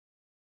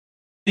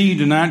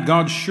Tonight,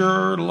 God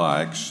sure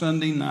likes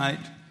Sunday night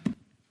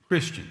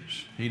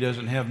Christians. He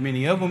doesn't have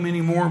many of them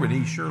anymore, but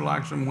he sure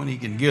likes them when he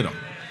can get them.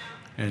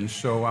 And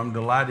so I'm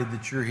delighted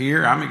that you're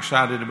here. I'm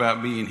excited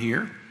about being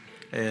here.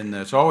 And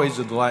it's always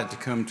a delight to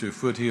come to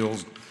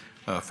Foothills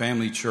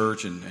Family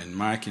Church, and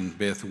Mike and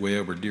Beth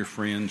Webb are dear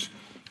friends.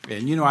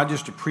 And, you know, I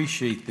just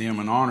appreciate them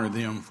and honor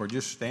them for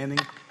just standing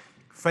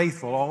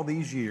faithful all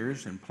these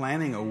years and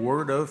planning a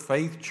Word of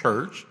Faith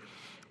church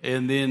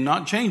and then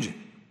not changing.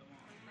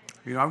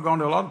 You know, I've gone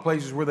to a lot of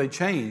places where they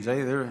change.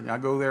 I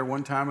go there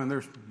one time and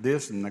there's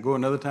this, and I go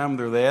another time and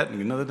they're that,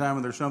 and another time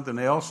and there's something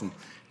else, and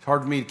it's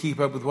hard for me to keep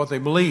up with what they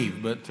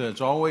believe. But I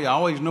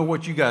always know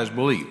what you guys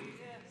believe,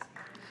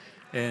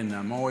 and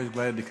I'm always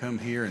glad to come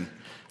here. And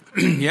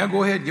yeah,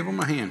 go ahead, give them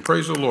a hand.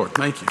 Praise the Lord.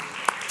 Thank you.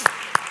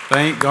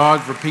 Thank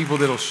God for people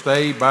that'll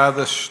stay by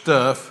the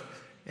stuff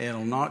and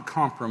will not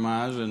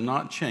compromise and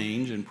not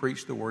change and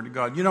preach the Word of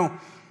God. You know,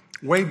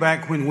 way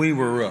back when we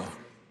were.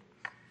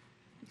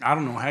 I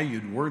don't know how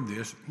you'd word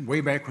this, way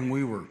back when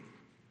we were,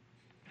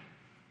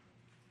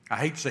 I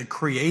hate to say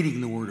creating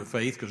the Word of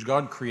Faith, because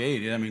God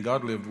created it. I mean,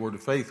 God lived the Word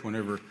of Faith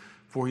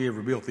before He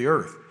ever built the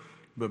earth.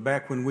 But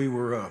back when we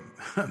were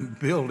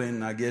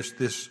building, I guess,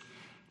 this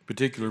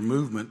particular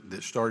movement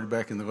that started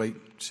back in the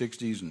late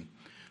 60s and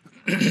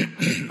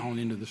on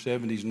into the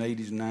 70s and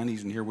 80s and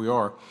 90s, and here we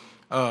are.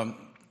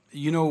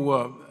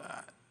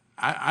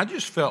 I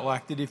just felt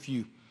like that if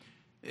you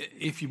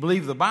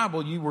believe the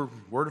Bible, you were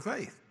Word of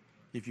Faith.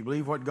 If you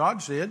believe what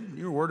God said,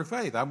 you're a Word of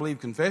Faith. I believe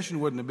confession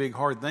wasn't a big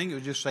hard thing. It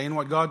was just saying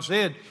what God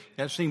said.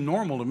 That seemed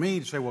normal to me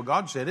to say, well,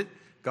 God said it.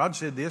 God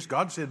said this.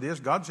 God said this.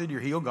 God said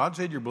you're healed. God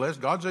said you're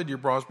blessed. God said you're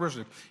prosperous.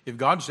 If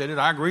God said it,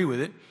 I agree with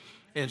it.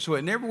 And so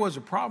it never was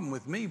a problem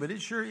with me, but it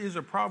sure is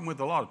a problem with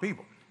a lot of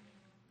people.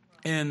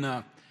 And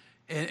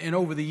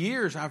over the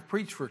years, I've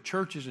preached for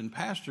churches and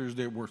pastors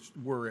that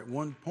were at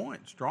one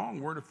point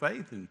strong Word of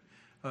Faith and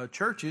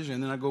churches,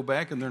 and then I go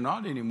back and they're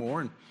not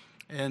anymore.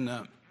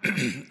 And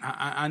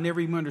I never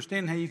even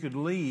understand how you could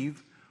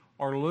leave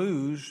or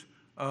lose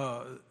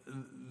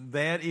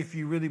that if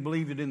you really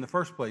believed it in the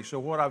first place. So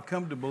what I've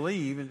come to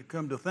believe and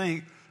come to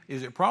think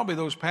is that probably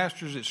those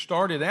pastors that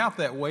started out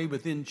that way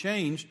but then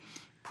changed,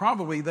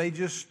 probably they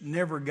just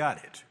never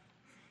got it.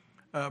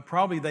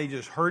 Probably they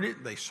just heard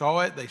it, they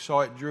saw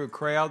it drew a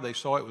crowd, they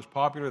saw it was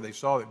popular, they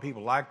saw that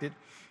people liked it.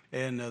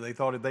 And they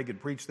thought if they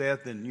could preach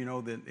that, then, you know,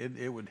 that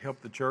it would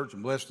help the church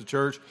and bless the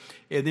church.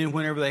 And then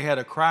whenever they had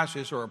a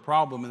crisis or a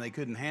problem and they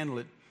couldn't handle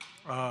it,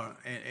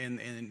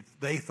 and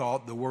they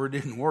thought the word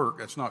didn't work,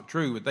 that's not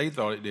true, but they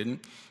thought it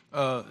didn't,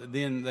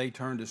 then they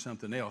turned to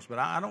something else. But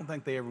I don't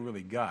think they ever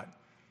really got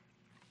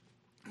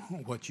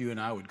what you and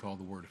I would call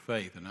the Word of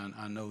Faith. And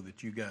I know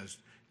that you guys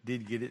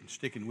did get it and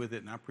sticking with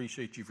it, and I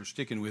appreciate you for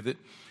sticking with it.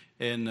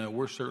 And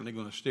we're certainly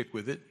going to stick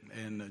with it.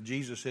 And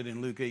Jesus said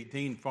in Luke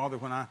 18, Father,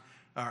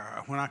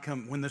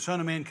 when the Son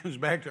of Man comes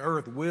back to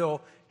earth,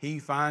 will He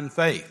find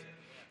faith?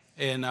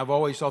 And I've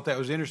always thought that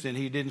was interesting.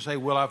 He didn't say,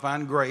 will I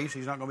find grace?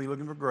 He's not going to be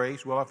looking for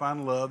grace. Will I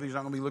find love? He's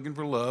not going to be looking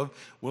for love.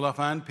 Will I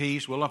find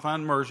peace? Will I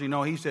find mercy?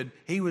 No, He said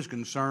He was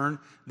concerned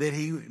that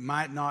He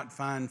might not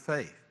find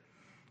faith.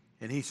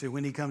 And He said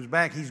when He comes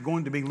back, He's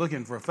going to be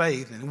looking for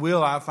faith. And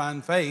will I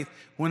find faith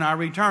when I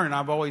return? And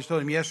I've always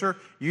told Him, yes, sir,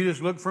 you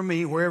just look for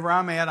me wherever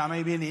I'm at. I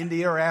may be in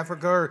India or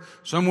Africa or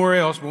somewhere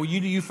else. Well,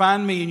 you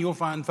find me and you'll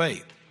find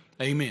faith.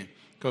 Amen.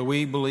 Because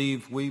we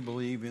believe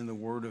in the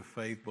Word of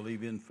faith,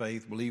 believe in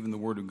faith, believe in the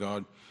Word of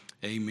God.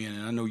 Amen.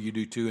 And I know you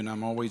do too. And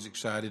I'm always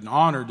excited and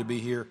honored to be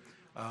here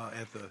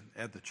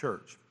at the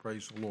church.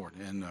 Praise the Lord.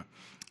 And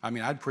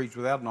I'd preach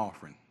without an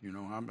offering. You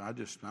know,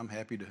 I'm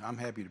happy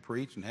to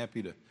preach and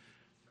happy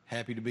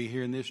to be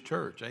here in this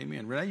church.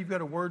 Amen. Renee, you've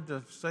got a word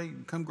to say.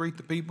 Come greet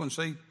the people and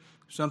say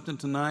something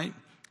tonight,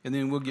 and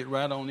then we'll get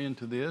right on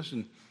into this.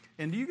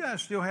 And do you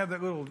guys still have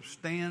that little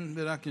stand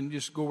that I can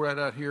just go right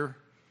out here?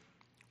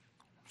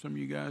 Some of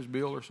you guys,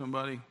 Bill or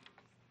somebody.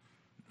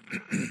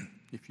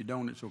 If you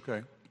don't, it's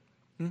okay.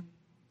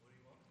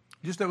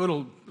 Just that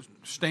little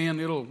stand,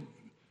 so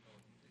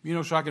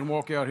I can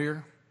walk out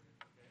here.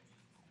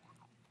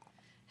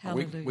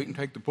 Hallelujah. We can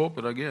take the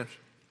pulpit, I guess.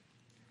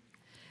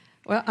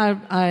 Well,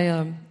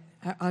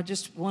 I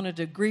just wanted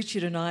to greet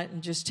you tonight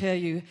and just tell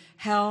you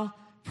how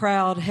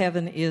proud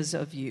heaven is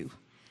of you,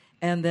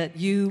 and that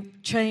you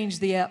change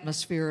the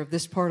atmosphere of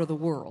this part of the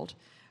world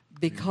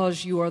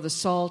because you are the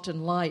salt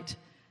and light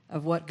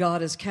of what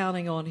God is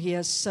counting on. He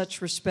has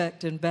such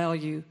respect and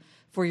value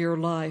for your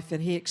life,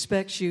 and He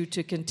expects you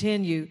to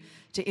continue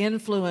to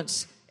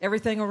influence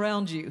everything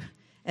around you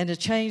and to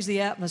change the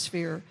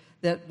atmosphere,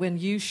 that when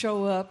you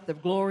show up, the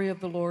glory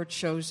of the Lord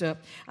shows up.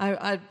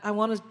 I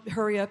want to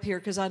hurry up here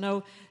because I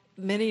know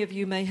many of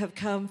you may have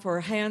come for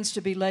hands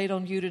to be laid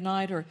on you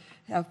tonight or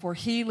for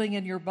healing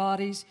in your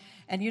bodies.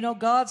 And you know,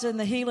 God's in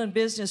the healing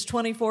business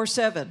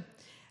 24/7.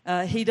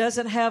 He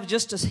doesn't have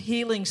just a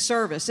healing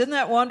service. Isn't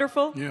that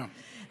wonderful? Yeah.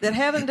 That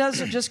heaven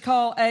doesn't just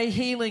call a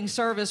healing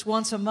service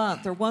once a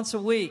month or once a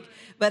week,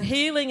 but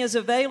healing is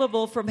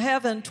available from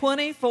heaven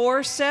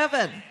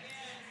 24/7.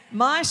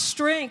 My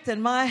strength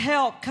and my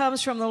help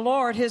comes from the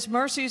Lord. His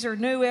mercies are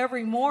new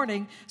every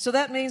morning. So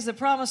that means the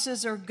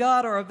promises of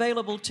God are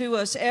available to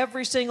us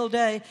every single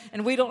day,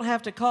 and we don't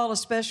have to call a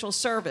special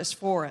service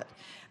for it.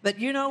 But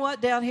you know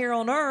what? Down here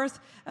on earth,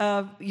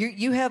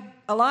 you have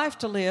a life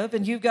to live,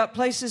 and you've got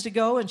places to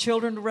go and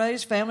children to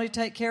raise, family to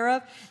take care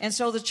of. And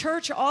so the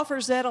church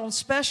offers that on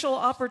special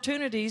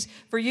opportunities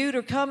for you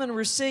to come and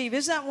receive.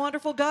 Isn't that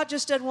wonderful? God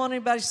just doesn't want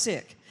anybody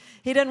sick.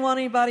 He doesn't want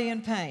anybody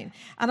in pain.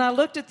 And I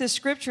looked at this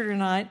scripture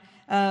tonight.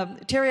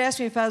 Terry asked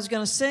me if I was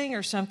going to sing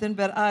or something,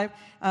 but I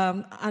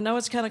know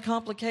it's kind of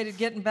complicated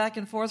getting back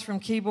and forth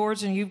from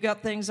keyboards, and you've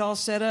got things all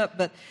set up.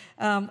 But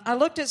I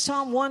looked at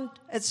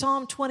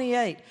Psalm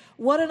 28.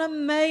 What an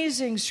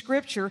amazing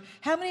scripture!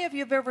 How many of you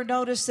have ever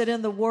noticed that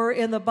in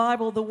the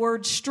Bible the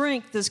word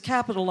strength is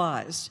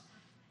capitalized?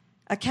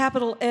 A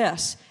capital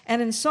S.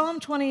 And in Psalm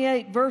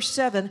 28, verse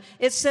 7,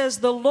 it says,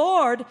 "The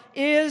Lord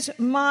is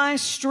my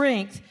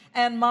strength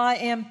and my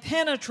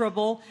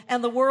impenetrable,"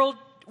 and the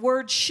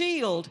word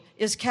shield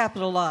is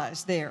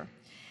capitalized there.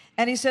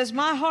 And he says,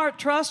 "My heart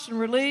trusts and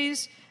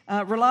relies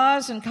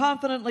and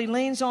confidently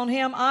leans on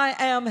him. I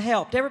am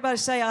helped." Everybody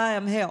say, "I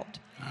am helped."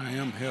 I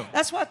am helped.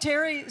 That's why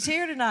Terry is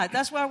here tonight.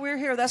 That's why we're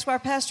here. That's why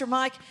Pastor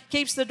Mike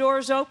keeps the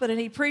doors open and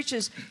he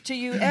preaches to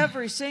you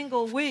every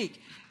single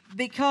week.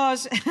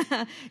 Because,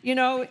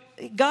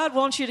 God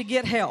wants you to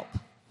get help.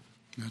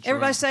 That's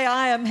Everybody right. say,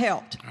 "I am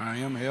helped." I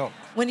am helped.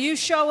 When you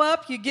show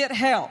up, you get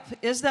help.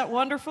 Isn't that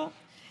wonderful?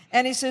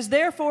 And he says,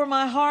 "Therefore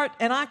my heart,"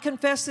 and I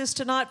confess this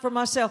tonight for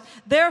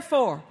myself,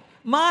 "Therefore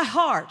my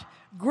heart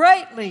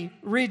greatly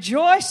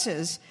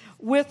rejoices.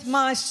 With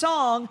my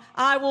song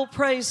I will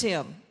praise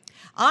him.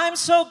 I'm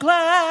so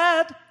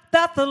glad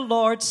that the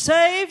Lord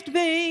saved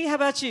me." How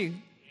about you?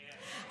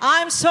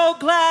 I'm so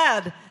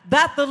glad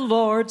that the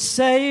Lord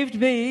saved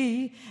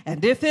me.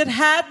 And if it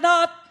had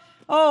not,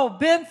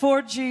 been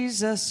for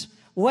Jesus,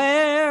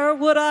 where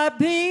would I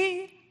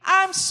be?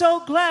 I'm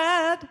so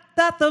glad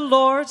that the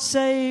Lord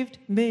saved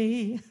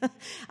me.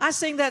 I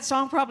sing that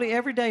song probably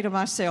every day to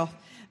myself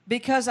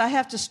because I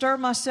have to stir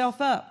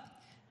myself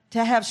up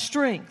to have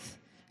strength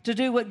to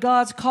do what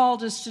God's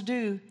called us to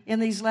do in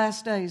these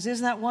last days.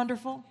 Isn't that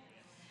wonderful?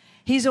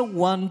 He's a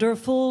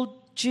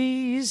wonderful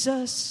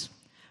Jesus,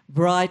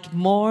 bright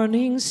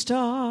morning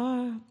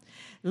star,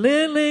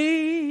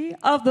 lily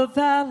of the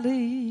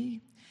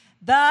valley.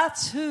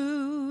 That's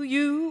who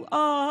you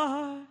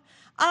are.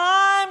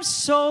 I'm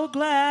so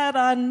glad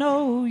I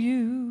know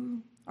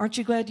you. Aren't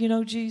you glad you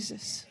know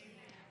Jesus?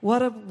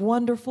 What a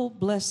wonderful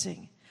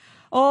blessing.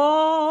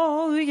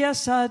 Oh,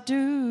 yes, I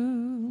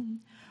do.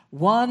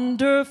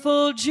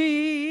 Wonderful Jesus.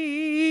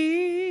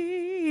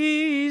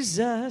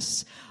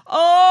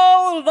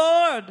 Oh,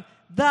 Lord,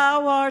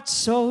 thou art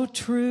so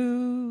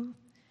true.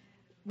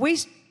 We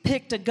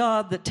picked a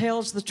God that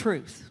tells the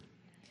truth,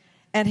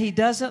 and he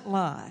doesn't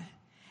lie.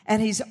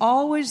 And he's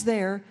always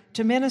there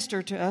to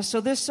minister to us.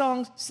 So this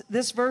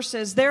verse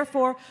says,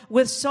 "Therefore,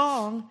 with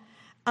song,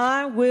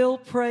 I will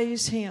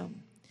praise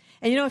him."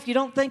 And if you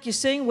don't think you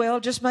sing well,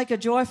 just make a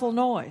joyful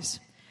noise.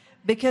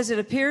 Because it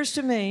appears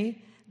to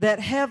me that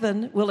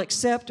heaven will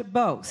accept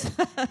both.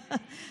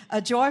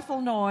 A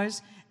joyful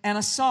noise and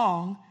a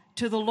song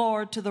to the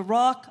Lord, to the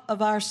rock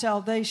of our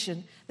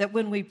salvation, that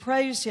when we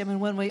praise him and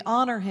when we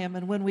honor him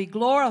and when we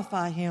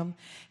glorify him,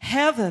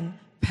 heaven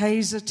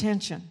pays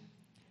attention.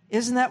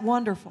 Isn't that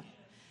wonderful?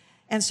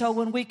 And so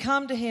when we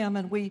come to him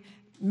and we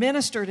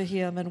minister to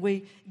him and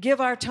we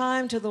give our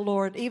time to the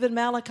Lord, even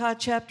Malachi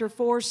chapter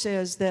 3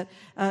 says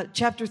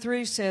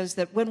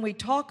that when we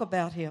talk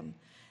about him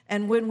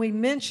and when we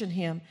mention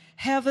him,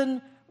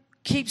 heaven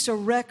keeps a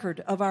record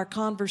of our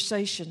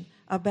conversation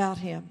about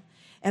him.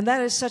 And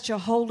that is such a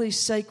holy,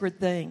 sacred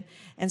thing.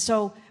 And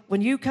so when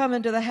you come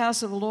into the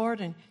house of the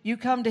Lord and you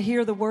come to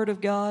hear the word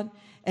of God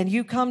and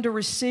you come to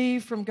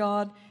receive from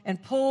God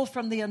and pull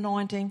from the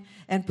anointing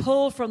and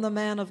pull from the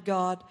man of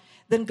God,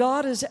 then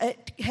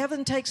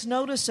heaven takes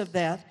notice of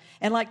that.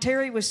 And like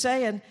Terry was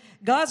saying,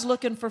 God's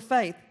looking for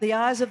faith. The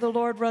eyes of the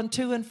Lord run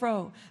to and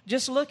fro,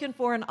 just looking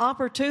for an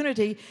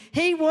opportunity.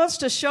 He wants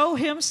to show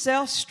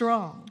himself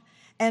strong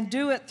and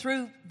do it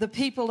through the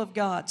people of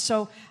God.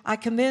 So I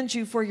commend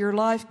you for your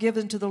life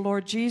given to the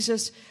Lord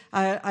Jesus.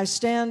 I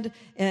stand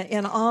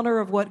in honor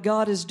of what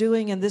God is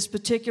doing in this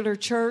particular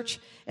church,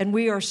 and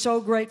we are so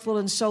grateful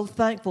and so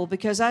thankful,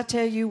 because I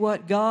tell you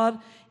what, God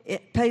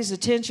pays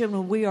attention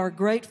when we are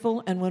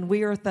grateful and when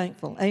we are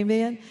thankful.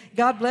 Amen.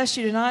 God bless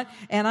you tonight.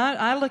 And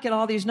I look at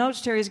all these notes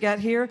Terry's got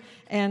here,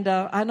 and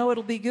I know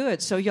it'll be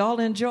good. So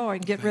y'all enjoy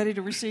and get ready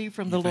to receive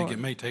from the Lord. I think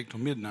it may take till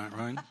midnight,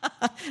 right?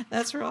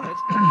 That's right.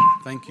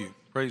 Thank you.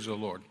 Praise the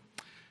Lord.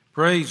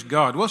 Praise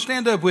God. Well,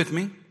 stand up with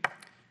me.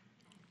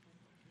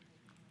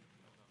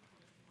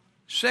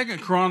 2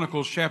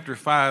 Chronicles chapter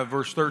 5,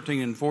 verse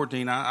 13 and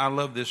 14. I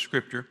love this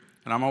scripture,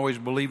 and I'm always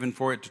believing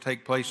for it to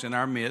take place in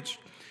our midst.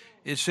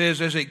 It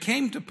says, "As it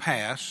came to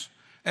pass,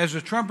 as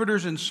the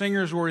trumpeters and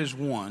singers were as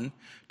one,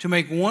 to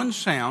make one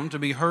sound to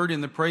be heard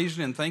in the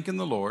praising and thanking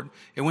the Lord,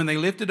 and when they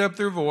lifted up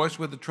their voice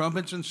with the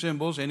trumpets and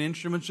cymbals and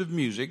instruments of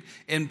music,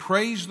 and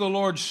praised the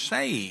Lord,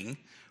 saying,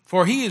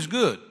 For he is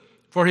good,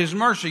 for his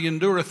mercy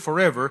endureth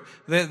forever.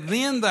 That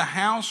then the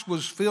house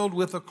was filled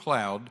with a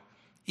cloud,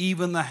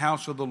 even the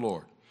house of the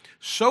Lord,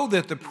 so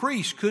that the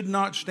priest could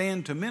not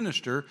stand to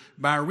minister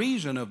by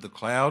reason of the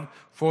cloud,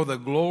 for the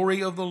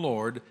glory of the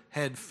Lord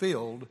had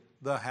filled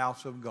the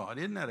house of God.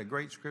 Isn't that a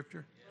great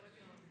scripture?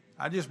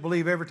 I just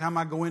believe every time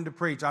I go in to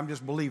preach, I'm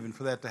just believing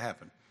for that to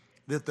happen.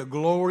 That the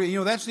glory,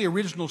 that's the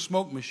original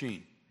smoke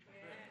machine.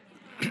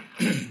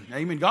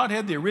 Amen. God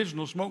had the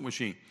original smoke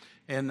machine.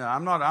 And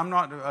I'm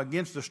not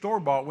against the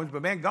store-bought ones,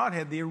 but man, God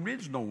had the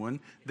original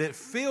one that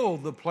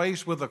filled the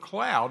place with a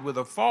cloud, with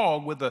a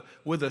fog,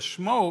 with a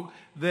smoke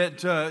that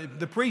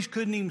the priest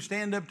couldn't even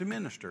stand up to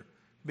minister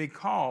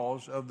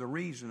because of the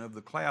reason of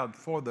the cloud.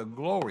 For the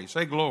glory,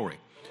 say glory.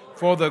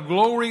 For the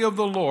glory of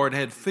the Lord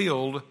had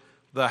filled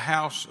the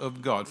house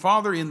of God.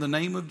 Father, in the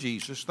name of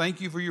Jesus, thank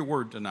you for your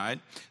word tonight.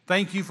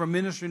 Thank you for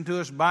ministering to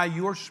us by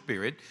your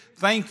Spirit.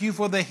 Thank you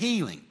for the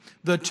healing,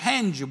 the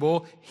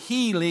tangible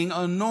healing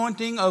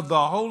anointing of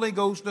the Holy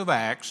Ghost of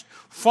Acts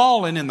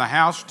falling in the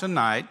house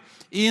tonight.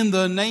 In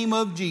the name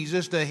of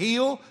Jesus, to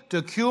heal,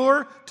 to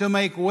cure, to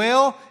make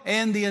well,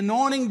 and the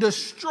anointing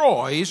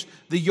destroys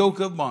the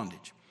yoke of bondage.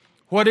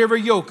 Whatever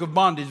yoke of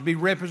bondage be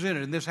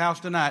represented in this house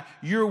tonight,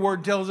 your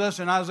word tells us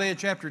in Isaiah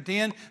chapter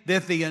 10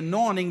 that the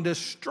anointing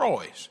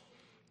destroys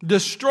the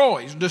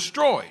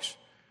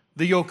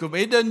yoke of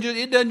it.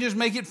 It doesn't just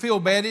make it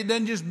feel bad. It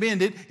doesn't just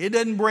bend it. It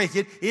doesn't break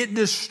it. It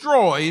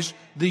destroys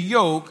the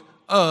yoke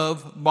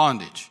of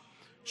bondage.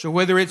 So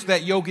whether it's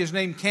that yoke is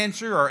named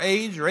cancer or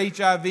AIDS or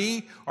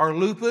HIV or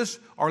lupus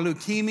or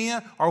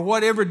leukemia or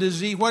whatever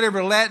disease,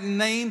 whatever Latin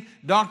name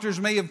doctors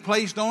may have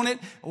placed on it,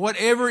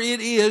 whatever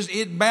it is,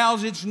 it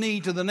bows its knee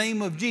to the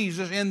name of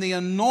Jesus, and the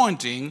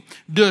anointing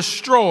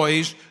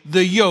destroys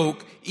the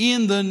yoke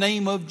in the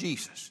name of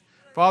Jesus.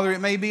 Father,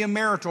 it may be a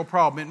marital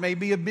problem. It may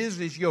be a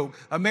business yoke,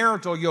 a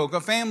marital yoke,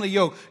 a family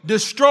yoke.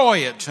 Destroy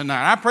it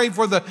tonight. I pray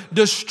for the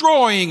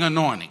destroying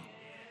anointing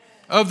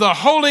of the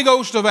Holy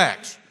Ghost of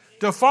Acts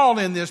to fall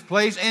in this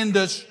place and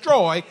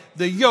destroy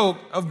the yoke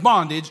of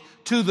bondage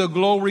to the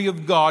glory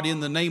of God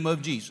in the name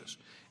of Jesus.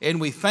 And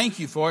we thank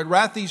you for it.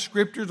 Write these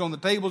scriptures on the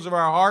tables of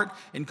our heart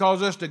and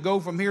cause us to go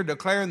from here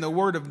declaring the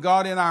word of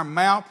God in our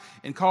mouth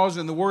and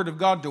causing the word of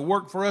God to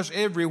work for us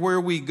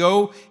everywhere we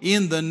go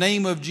in the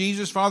name of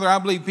Jesus. Father, I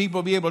believe people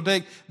will be able to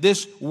take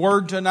this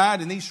word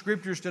tonight and these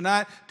scriptures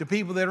tonight to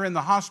people that are in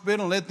the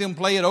hospital and let them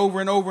play it over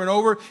and over and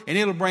over, and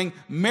it'll bring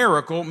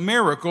miracle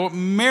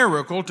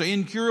to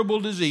incurable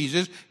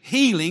diseases,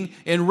 healing,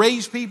 and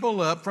raise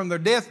people up from their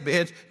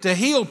deathbeds to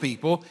heal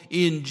people.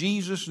 In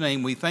Jesus'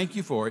 name, we thank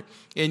you for it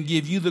and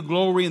give you the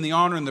glory and the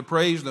honor and the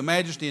praise, the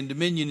majesty and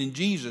dominion in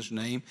Jesus'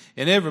 name.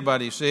 And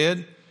everybody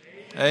said,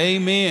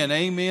 amen,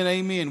 amen,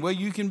 amen. Well,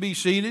 you can be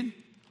seated.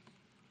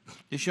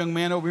 This young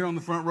man over here on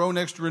the front row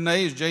next to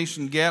Renee is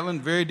Jason Gatlin,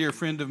 very dear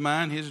friend of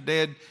mine. His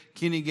dad,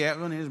 Kenny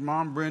Gatlin, his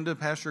mom, Brenda,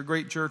 pastor a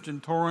great church in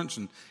Torrance,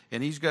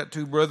 and he's got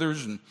two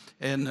brothers,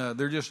 and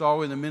they're just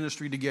all in the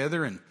ministry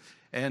together,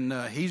 and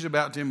he's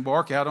about to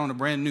embark out on a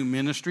brand new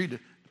ministry. Do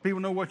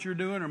people know what you're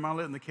doing, or am I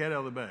letting the cat out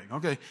of the bag?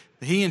 Okay,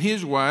 he and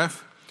his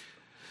wife,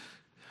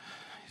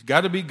 it's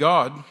got to be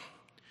God.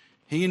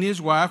 He and his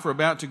wife are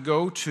about to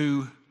go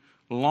to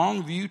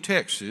Longview,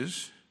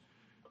 Texas.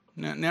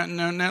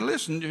 Now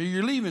listen,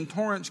 you're leaving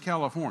Torrance,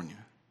 California,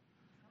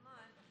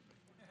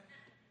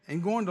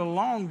 and going to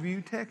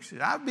Longview, Texas.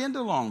 I've been to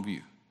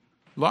Longview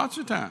lots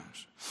of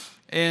times,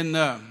 and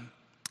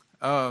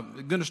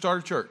going to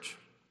start a church.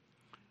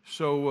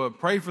 So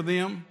pray for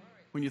them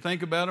when you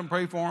think about them.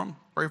 Pray for them.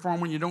 Pray for them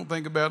when you don't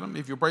think about them.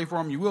 If you pray for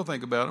them, you will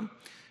think about them.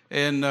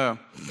 And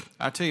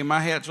I tell you, my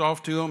hat's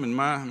off to them, and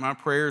my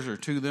prayers are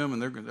to them,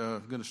 and they're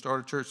going to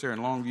start a church there in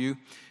Longview,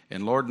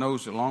 and Lord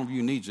knows that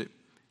Longview needs it.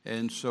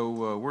 And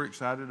so we're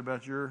excited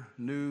about your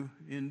new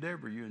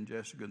endeavor, you and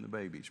Jessica and the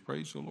babies.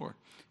 Praise the Lord.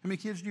 How many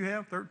kids do you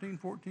have? 13,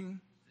 14?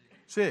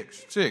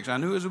 Six. I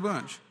knew it was a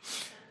bunch.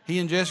 He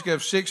and Jessica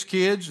have 6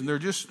 kids, and they're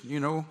just,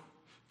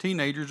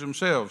 teenagers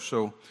themselves.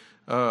 So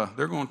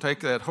they're going to take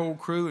that whole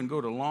crew and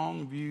go to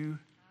Longview,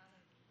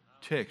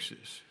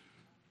 Texas.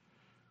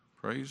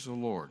 Praise the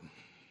Lord.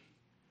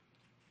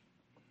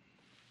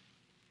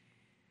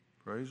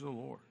 Praise the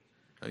Lord.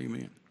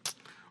 Amen.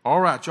 All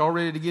right, y'all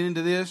ready to get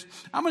into this?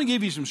 I'm going to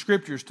give you some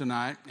scriptures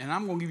tonight, and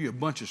I'm going to give you a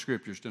bunch of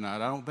scriptures tonight.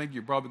 I don't think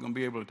you're probably going to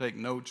be able to take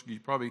notes. You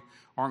probably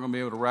aren't going to be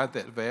able to write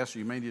that fast, so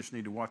you may just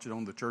need to watch it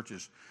on the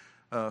church's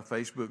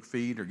Facebook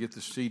feed or get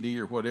the CD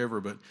or whatever.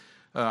 But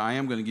I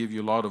am going to give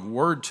you a lot of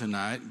word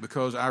tonight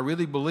because I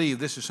really believe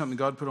this is something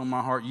God put on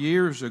my heart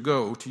years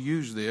ago to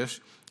use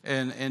this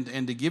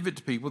and to give it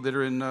to people that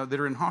are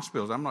in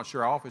hospitals. I'm not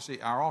sure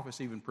our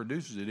office even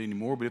produces it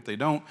anymore, but if they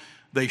don't,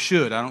 they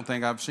should. I don't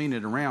think I've seen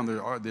it around.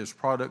 There's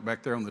product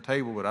back there on the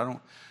table, but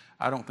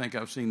I don't think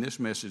I've seen this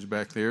message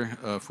back there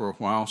for a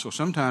while. So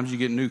sometimes you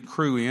get a new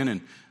crew in,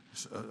 and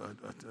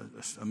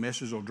a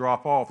message will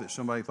drop off that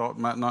somebody thought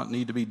might not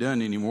need to be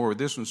done anymore.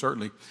 This one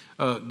certainly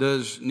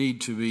does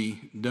need to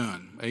be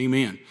done.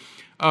 Amen.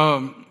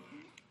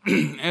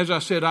 As I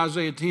said,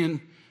 Isaiah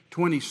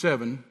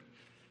 10:27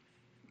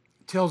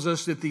 tells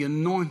us that the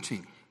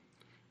anointing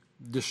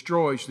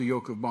destroys the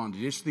yoke of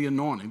bondage. It's the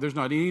anointing. There's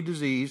not any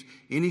disease,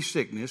 any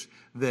sickness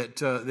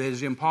that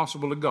is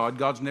impossible to God.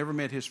 God's never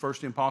met his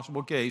first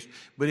impossible case,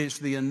 but it's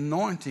the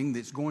anointing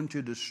that's going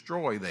to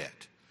destroy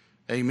that.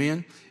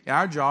 Amen?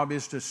 Our job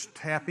is to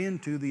tap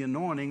into the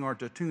anointing, or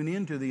to tune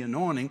into the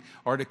anointing,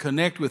 or to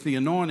connect with the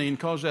anointing and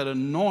cause that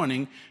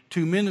anointing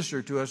to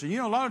minister to us. And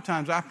a lot of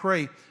times I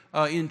pray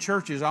in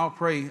churches, I'll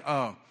pray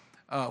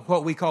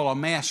what we call a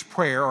mass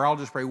prayer, or I'll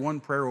just pray one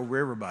prayer over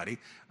everybody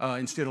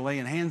instead of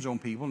laying hands on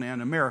people. Now,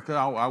 in America,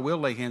 I will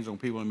lay hands on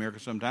people in America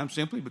sometimes,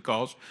 simply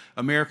because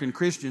American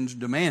Christians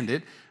demand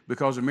it,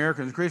 because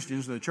American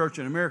Christians, the church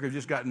in America, have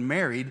just gotten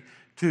married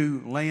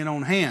to laying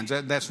on hands.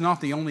 That's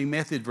not the only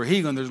method for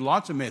healing. There's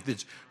lots of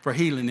methods for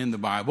healing in the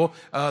Bible.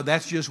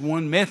 That's just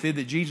one method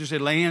that Jesus said,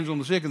 lay hands on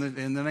the sick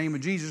in the name of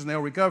Jesus and they'll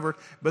recover.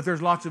 But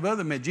there's lots of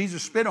other methods.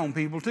 Jesus spit on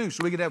people too,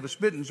 so we could have a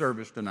spitting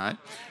service tonight.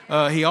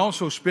 He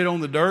also spit on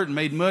the dirt and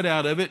made mud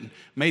out of it and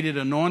made it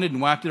anointed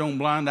and wiped it on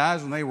blind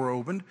eyes and they were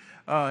opened.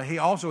 He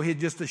also had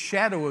just the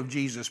shadow of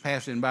Jesus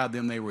passing by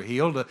them, they were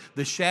healed.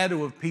 The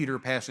shadow of Peter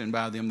passing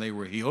by them, they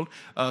were healed.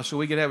 So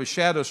we could have a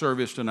shadow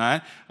service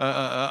tonight.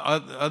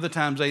 Other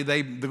times,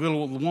 the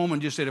little woman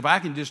just said, if I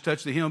can just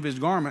touch the hem of his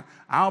garment,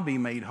 I'll be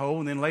made whole.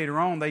 And then later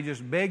on, they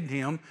just begged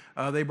him.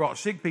 They brought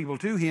sick people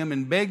to him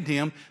and begged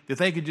him that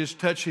they could just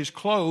touch his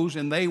clothes,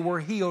 and they were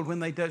healed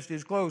when they touched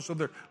his clothes. So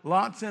there are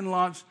lots and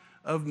lots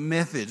of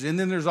methods. And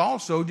then there's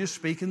also just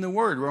speaking the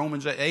word.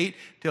 Romans 8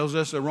 tells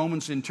us a Roman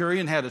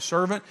centurion had a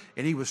servant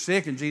and he was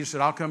sick, and Jesus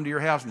said, I'll come to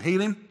your house and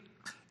heal him.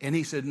 And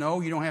he said,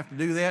 no, you don't have to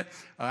do that.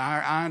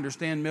 I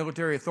understand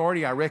military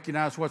authority. I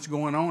recognize what's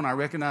going on. I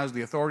recognize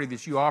the authority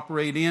that you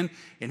operate in.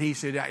 And he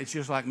said, it's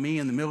just like me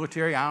in the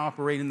military. I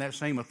operate in that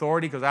same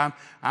authority because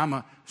I'm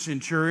a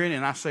centurion,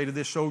 and I say to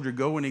this soldier,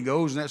 go, and he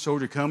goes, and that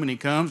soldier come, and he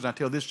comes, and I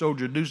tell this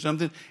soldier to do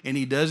something, and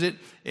he does it.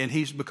 And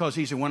because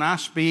he said, when I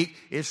speak,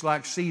 it's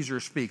like Caesar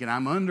speaking.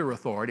 I'm under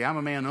authority. I'm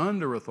a man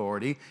under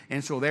authority,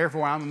 and so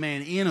therefore I'm a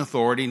man in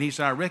authority. And he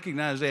said, I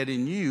recognize that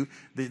in you,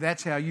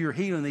 that's how you're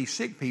healing these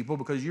sick people,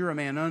 because you're a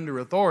man under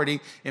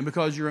authority, and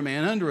because you're a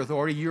man under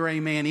authority, you're a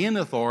man in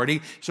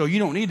authority, so you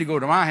don't need to go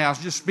to my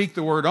house. Just speak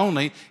the word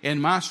only,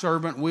 and my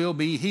servant will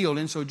be healed.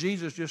 And so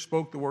Jesus just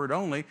spoke the word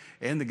only,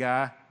 and the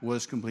guy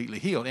was completely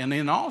healed. And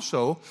then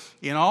also,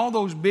 in all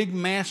those big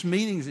mass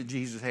meetings that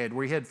Jesus had,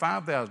 where he had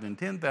 5,000,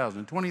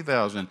 10,000,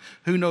 20,000,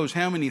 who knows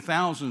how many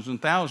thousands and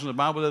thousands, the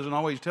Bible doesn't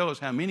always tell us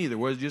how many there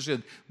was, it just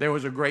said there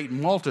was a great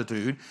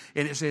multitude,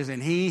 and it says,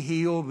 and he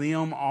healed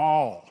them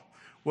all.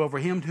 Well, for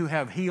him to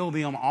have healed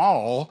them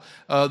all,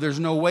 there's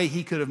no way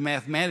he could have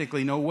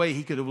mathematically, no way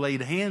he could have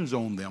laid hands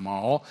on them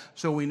all.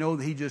 So we know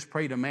that he just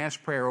prayed a mass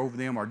prayer over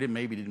them, or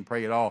maybe didn't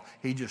pray at all.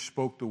 He just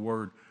spoke the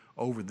word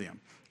over them.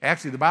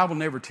 Actually, the Bible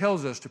never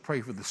tells us to pray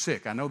for the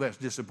sick. I know that's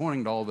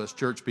disappointing to all of us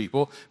church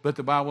people, but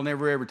the Bible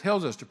never ever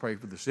tells us to pray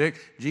for the sick.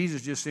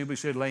 Jesus just simply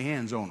said, lay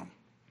hands on them.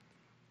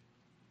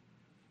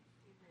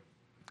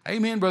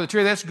 Amen, Brother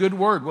Terry, that's a good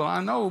word. Well,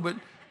 I know, but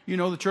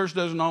the church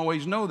doesn't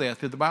always know that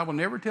the Bible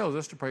never tells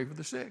us to pray for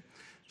the sick.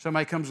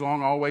 Somebody comes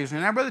along always,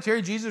 and now, Brother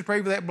Terry, Jesus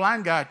prayed for that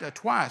blind guy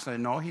twice. I said,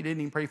 no, he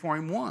didn't even pray for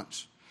him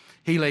once.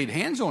 He laid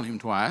hands on him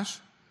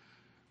twice,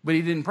 but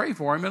he didn't pray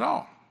for him at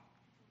all.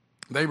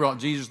 They brought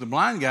Jesus the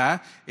blind guy,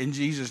 and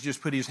Jesus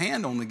just put his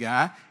hand on the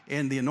guy,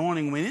 and the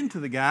anointing went into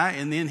the guy,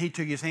 and then he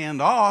took his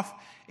hand off,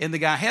 and the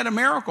guy had a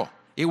miracle.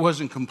 It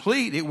wasn't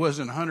complete, it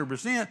wasn't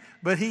 100%,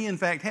 but he in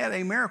fact had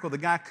a miracle. The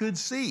guy could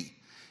see.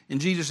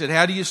 And Jesus said,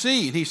 how do you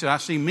see? And he said, I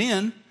see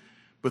men,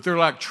 but they're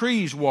like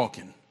trees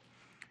walking.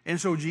 And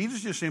so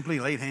Jesus just simply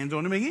laid hands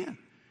on him again.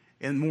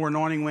 And more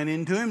anointing went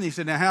into him. And he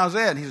said, now how's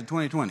that? And he said,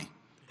 2020.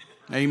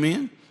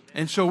 Amen.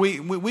 And so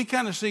we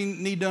kind of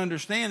need to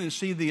understand and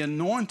see the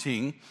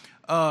anointing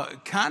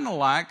kind of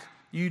like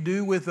you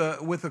do with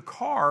a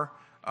car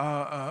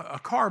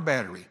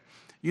battery.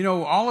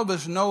 All of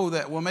us know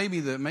that. Well, maybe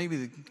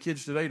the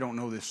kids today don't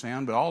know this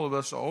sound, but all of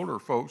us older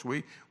folks,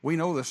 we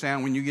know the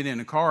sound when you get in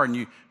a car and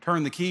you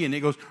turn the key and it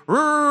goes,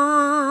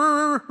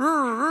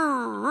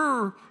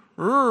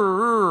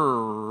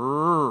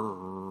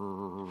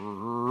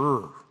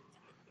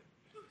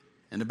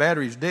 and the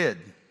battery's dead.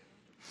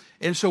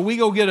 And so we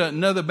go get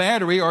another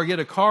battery or get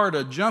a car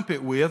to jump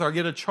it with or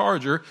get a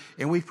charger,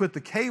 and we put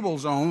the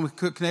cables on. We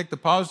connect the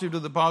positive to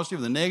the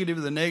positive, the negative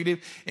to the negative,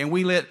 and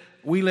we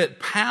let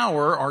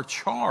power or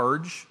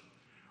charge,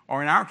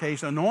 or in our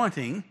case,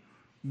 anointing,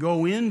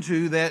 go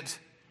into that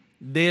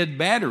dead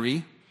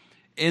battery,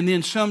 and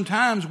then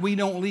sometimes we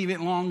don't leave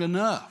it long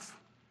enough.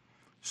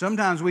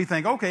 Sometimes we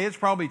think, okay, it's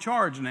probably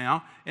charged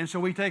now, and so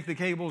we take the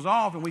cables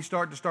off and we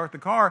start the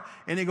car,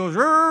 and it goes,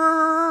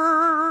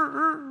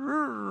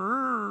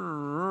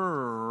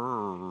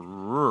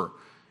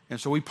 and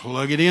so we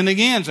plug it in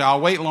again. So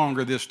I'll wait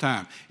longer this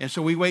time. And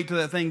so we wait till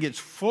that thing gets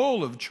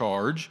full of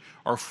charge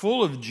or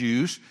full of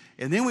juice,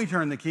 and then we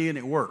turn the key and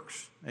it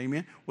works.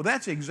 Amen. Well,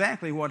 that's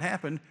exactly what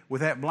happened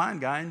with that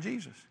blind guy and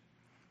Jesus.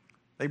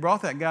 They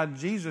brought that guy to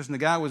Jesus, and the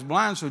guy was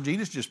blind, so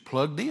Jesus just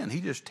plugged in. He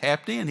just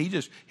tapped in. He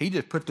just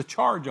put the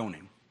charge on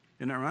him.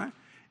 Isn't that right?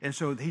 And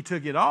so he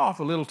took it off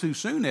a little too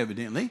soon,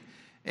 evidently.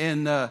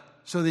 And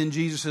so then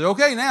Jesus said,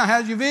 okay, now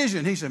how's your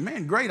vision? He said,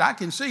 man, great, I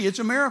can see. It's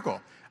a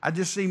miracle. I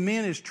just see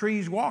men as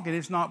trees walking.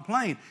 It's not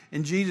plain.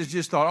 And Jesus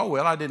just thought, oh,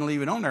 well, I didn't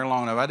leave it on there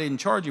long enough. I didn't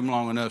charge him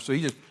long enough. So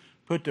he just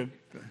put the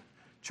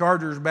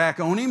chargers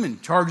back on him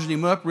and charged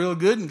him up real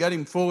good and got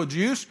him full of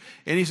juice.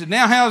 And he said,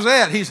 now how's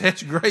that? He said,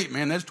 that's great,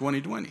 man. That's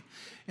 2020.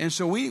 And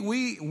so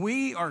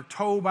we are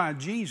told by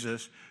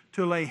Jesus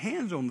to lay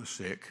hands on the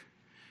sick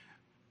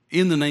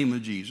in the name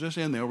of Jesus,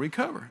 and they'll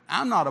recover.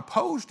 I'm not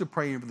opposed to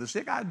praying for the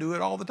sick. I do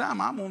it all the time.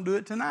 I'm going to do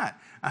it tonight.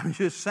 I'm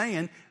just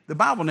saying the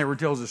Bible never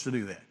tells us to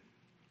do that.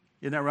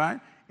 Isn't that right?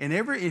 And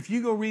if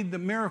you go read the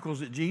miracles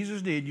that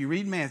Jesus did, you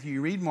read Matthew,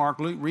 you read Mark,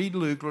 read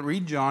Luke,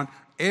 read John,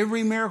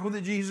 every miracle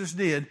that Jesus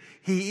did,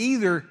 he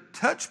either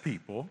touched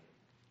people,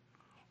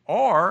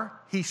 or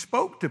he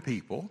spoke to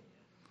people,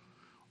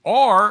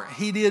 or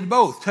he did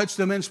both, touched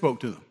them and spoke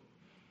to them.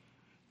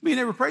 But he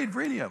never prayed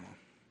for any of them.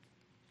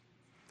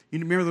 You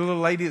remember the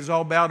little lady that's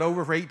all bowed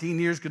over for 18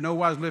 years, could no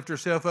wise lift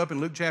herself up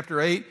in Luke chapter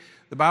 8?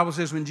 The Bible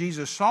says when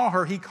Jesus saw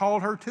her, he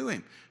called her to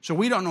him. So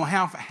we don't know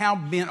how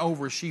bent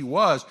over she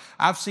was.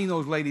 I've seen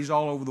those ladies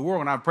all over the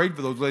world, and I've prayed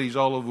for those ladies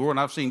all over the world, and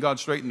I've seen God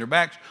straighten their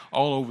backs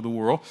all over the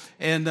world.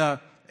 And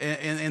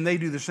they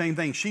do the same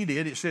thing she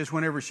did. It says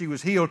whenever she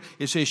was healed,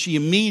 it says she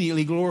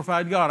immediately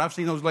glorified God. I've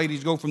seen those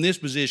ladies go from this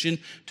position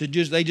to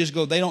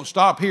they don't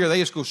stop here. They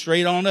just go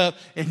straight on up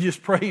and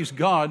just praise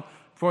God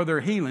for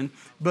their healing.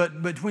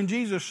 But when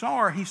Jesus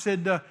saw her, he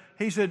said,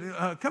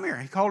 come here.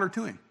 He called her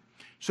to him.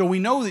 So we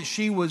know that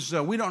she was,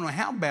 we don't know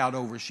how bowed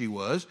over she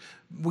was.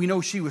 We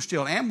know she was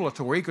still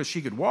ambulatory because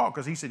she could walk,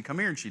 because he said, come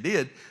here, and she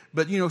did.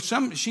 But,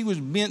 she was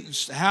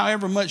bent,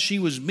 however much she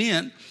was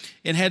bent,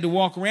 and had to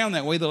walk around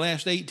that way the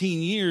last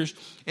 18 years.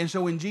 And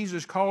so when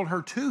Jesus called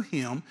her to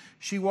him,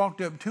 she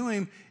walked up to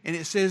him, and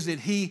it says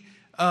that he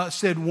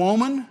said,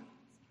 woman,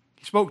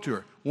 he spoke to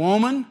her,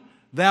 woman,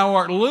 thou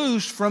art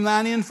loosed from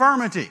thine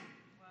infirmity.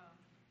 Wow.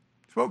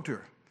 Spoke to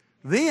her.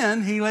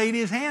 Then he laid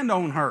his hand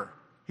on her.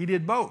 He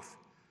did both.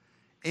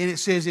 And it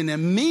says, and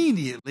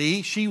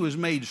immediately she was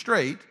made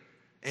straight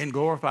and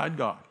glorified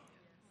God.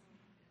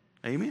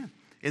 Amen.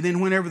 And then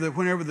whenever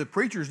the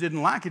preachers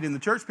didn't like it and the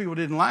church people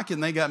didn't like it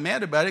and they got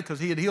mad about it because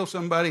he had healed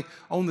somebody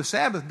on the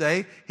Sabbath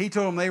day, he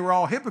told them they were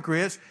all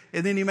hypocrites.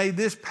 And then he made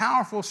this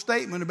powerful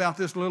statement about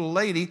this little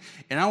lady.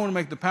 And I want to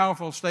make the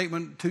powerful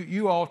statement to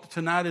you all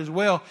tonight as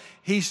well.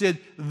 He said,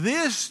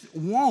 this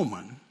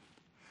woman,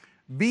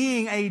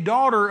 being a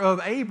daughter of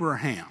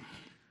Abraham.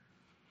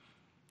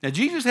 Now,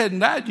 Jesus hadn't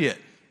died yet.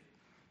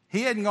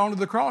 He hadn't gone to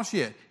the cross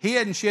yet. He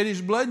hadn't shed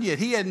his blood yet.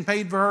 He hadn't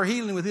paid for her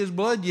healing with his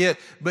blood yet.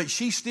 But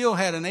she still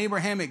had an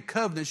Abrahamic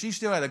covenant. She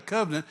still had a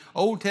covenant,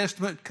 Old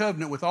Testament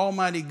covenant with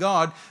Almighty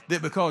God,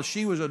 that because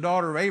she was a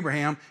daughter of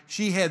Abraham,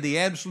 she had the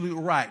absolute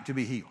right to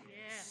be healed.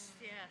 Yes,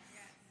 yes.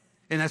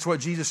 And that's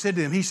what Jesus said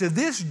to them. He said,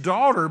 this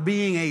woman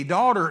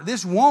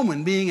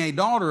being a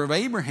daughter of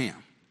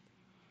Abraham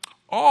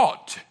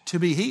ought to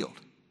be healed.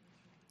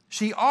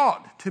 She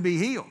ought to be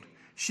healed.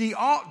 She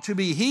ought to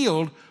be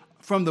healed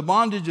from the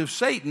bondage of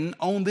Satan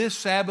on this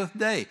Sabbath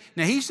day.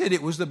 Now, he said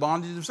it was the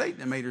bondage of Satan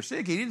that made her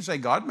sick. He didn't say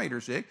God made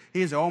her sick.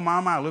 He said, oh,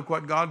 my, look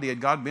what God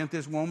did. God bent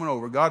this woman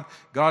over. God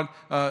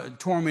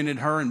tormented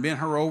her and bent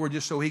her over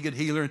just so he could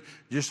heal her,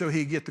 just so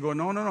he'd get to go.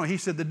 No. He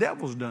said the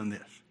devil's done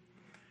this.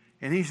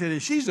 And he said,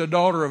 if she's a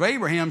daughter of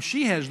Abraham,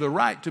 she has the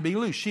right to be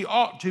loosed. She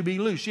ought to be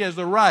loosed. She has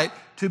the right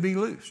to be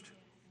loosed.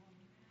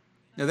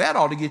 Now, that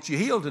ought to get you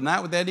healed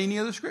tonight without any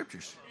other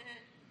scriptures.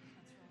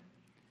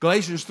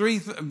 Galatians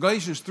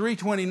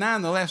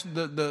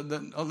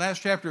 3:29, the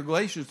last chapter of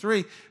Galatians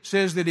 3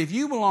 says that if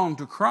you belong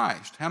to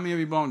Christ, how many of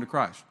you belong to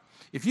Christ?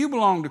 If you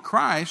belong to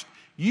Christ,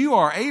 you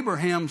are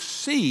Abraham's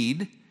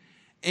seed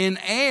and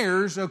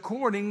heirs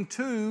according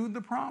to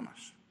the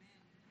promise.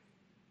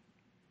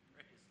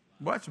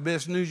 Well, that's the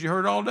best news you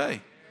heard all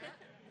day.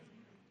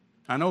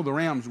 I know the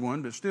Rams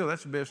won, but still,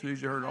 that's the best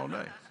news you heard all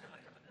day.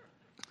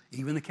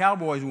 Even the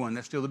Cowboys won.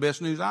 That's still the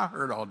best news I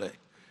heard all day.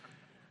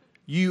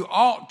 You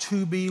ought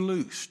to be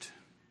loosed.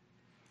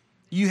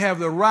 You have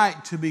the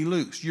right to be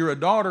loosed. You're a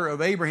daughter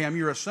of Abraham.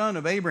 You're a son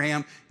of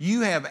Abraham.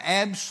 You have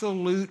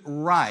absolute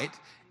right.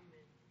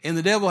 And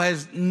the devil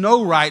has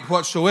no right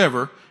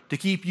whatsoever to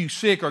keep you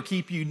sick or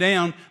keep you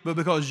down. But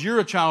because you're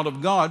a child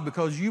of God,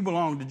 because you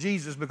belong to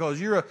Jesus,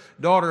 because you're a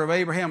daughter of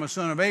Abraham, a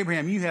son of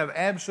Abraham, you have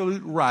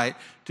absolute right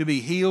to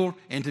be healed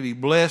and to be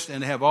blessed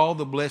and to have all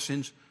the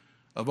blessings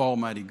of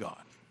Almighty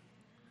God.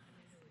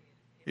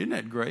 Isn't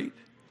that great?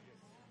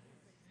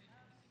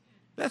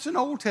 That's an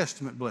Old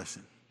Testament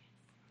blessing.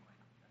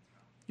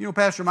 You know,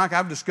 Pastor Mike,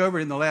 I've discovered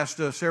in the last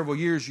several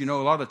years, a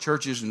lot of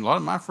churches and a lot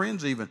of my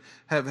friends even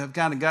have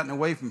kind of gotten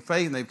away from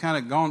faith and they've kind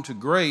of gone to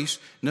grace.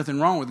 Nothing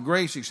wrong with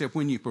grace except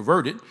when you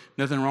pervert it.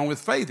 Nothing wrong with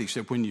faith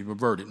except when you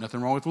pervert it.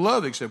 Nothing wrong with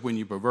love except when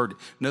you pervert it.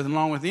 Nothing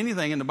wrong with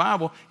anything in the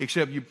Bible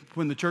except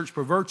when the church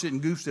perverts it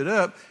and goofs it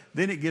up,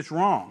 then it gets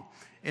wrong.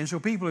 And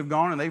so people have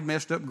gone and they've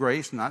messed up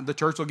grace. And the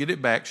church will get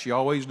it back. She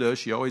always does.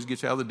 She always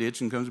gets out of the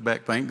ditch and comes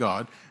back, thank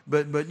God.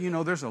 But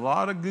there's a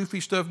lot of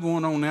goofy stuff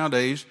going on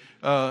nowadays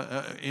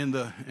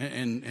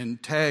and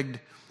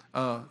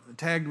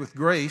tagged with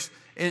grace.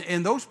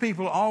 And those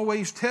people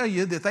always tell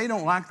you that they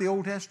don't like the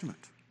Old Testament.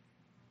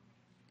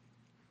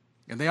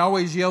 And they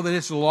always yell that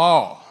it's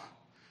law.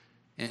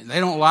 And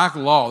they don't like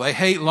law. They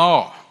hate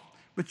law.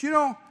 But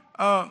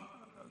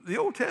the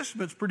Old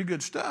Testament's pretty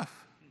good stuff.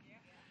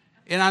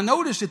 And I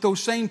notice that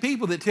those same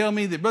people that tell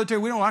me that, Brother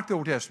Terry, we don't like the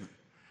Old Testament,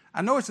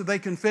 I notice that they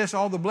confess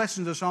all the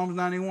blessings of Psalms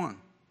 91.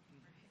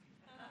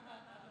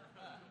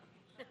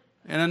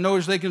 And I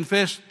notice they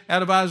confess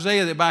out of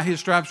Isaiah that by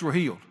his stripes we're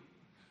healed.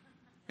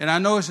 And I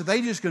notice that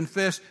they just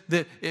confess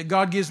that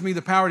God gives me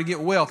the power to get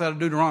wealth out of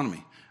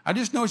Deuteronomy. I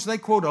just notice they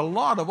quote a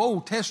lot of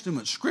Old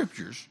Testament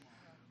scriptures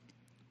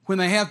when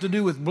they have to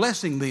do with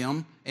blessing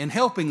them and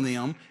helping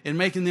them and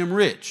making them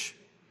rich,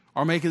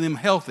 or making them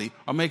healthy,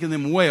 or making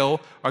them well,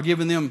 or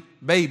giving them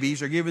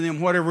babies, or giving them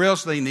whatever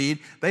else they need.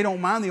 They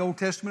don't mind the Old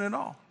Testament at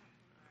all.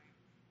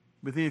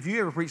 But then if you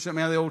ever preach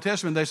something out of the Old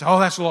Testament, they say, oh,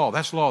 that's law,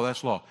 that's law,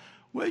 that's law.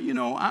 Well,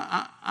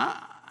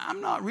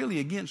 I'm not really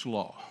against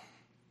law.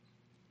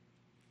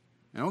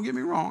 Now, don't get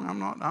me wrong.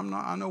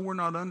 I know we're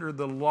not under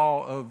the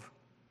law of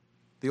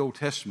the Old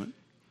Testament.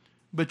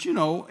 But,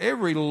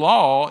 every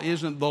law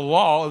isn't the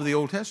law of the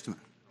Old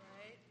Testament.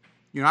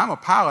 Right. I'm a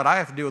pilot. I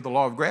have to deal with the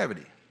law of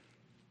gravity.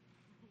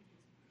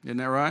 Isn't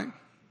that right?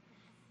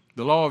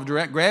 The law of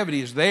direct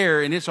gravity is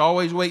there, and it's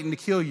always waiting to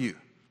kill you.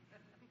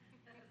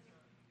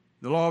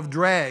 The law of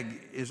drag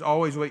is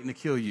always waiting to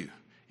kill you.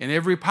 And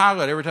every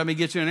pilot, every time he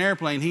gets in an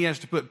airplane, he has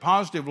to put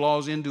positive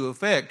laws into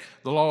effect,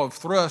 the law of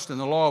thrust and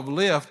the law of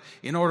lift,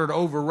 in order to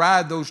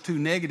override those two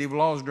negative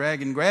laws,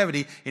 drag and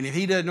gravity. And if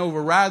he doesn't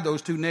override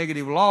those two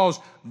negative laws,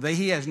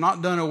 he has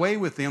not done away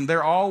with them.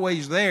 They're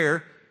always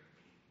there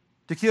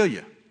to kill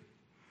you.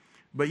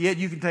 But yet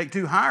you can take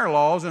two higher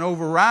laws and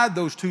override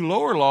those two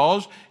lower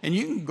laws, and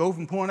you can go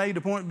from point A to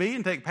point B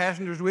and take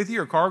passengers with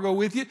you or cargo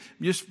with you,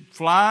 just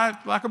fly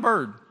like a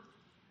bird.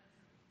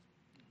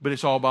 But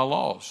it's all by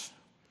laws.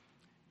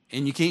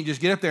 And you can't just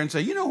get up there and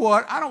say, you know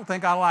what, I don't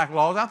think I like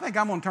laws. I think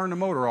I'm going to turn the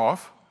motor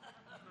off. I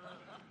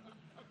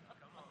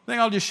think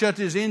I'll just shut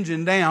this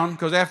engine down,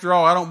 because after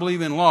all, I don't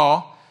believe in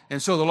law,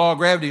 and so the law of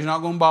gravity is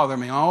not going to bother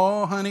me.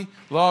 Oh, honey,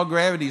 the law of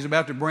gravity is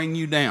about to bring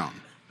you down.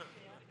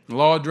 The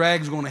law of drag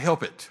is going to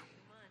help it.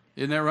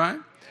 Isn't that right?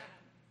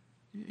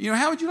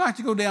 How would you like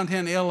to go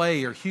downtown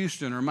L.A. or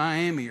Houston or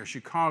Miami or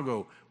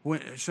Chicago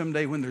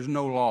someday when there's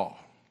no law?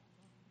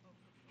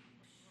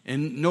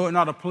 And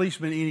not a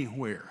policeman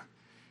anywhere.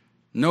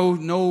 No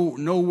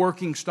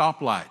working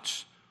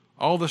stoplights.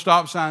 All the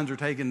stop signs are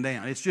taken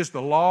down. It's just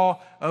the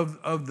law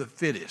of the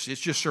fittest.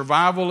 It's just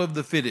survival of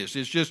the fittest.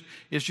 It's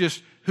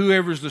just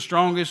whoever's the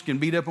strongest can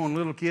beat up on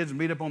little kids and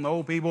beat up on the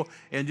old people,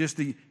 and just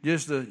the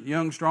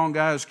young, strong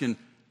guys can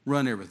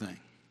run everything.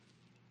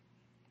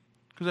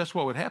 Because that's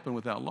what would happen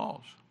without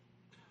laws.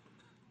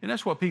 And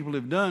that's what people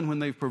have done when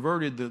they've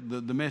perverted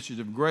the message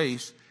of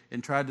grace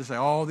and tried to say,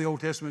 oh, the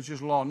Old Testament's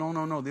just law.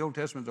 No. The Old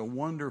Testament's a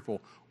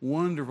wonderful,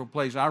 wonderful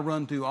place I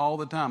run to all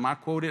the time. I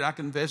quote it. I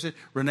confess it.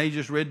 Renee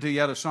just read to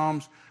you out of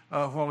Psalms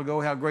a while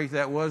ago how great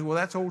that was. Well,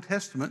 that's Old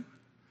Testament,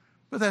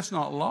 but that's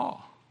not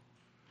law.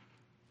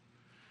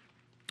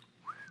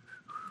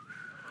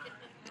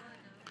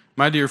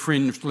 My dear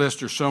friend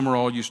Lester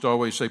Summerall used to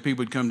always say,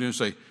 people would come to him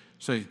and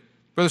say,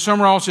 Brother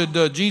Summerall said,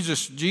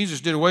 Jesus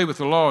did away with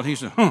the law. And he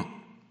said,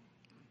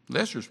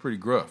 Lester's pretty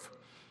gruff.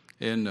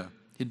 And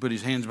he'd put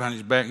his hands behind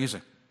his back and he'd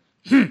say,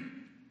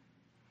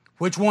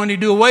 which one did he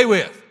do away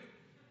with?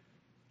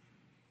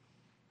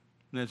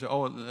 And they'd say,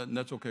 oh,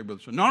 that's okay,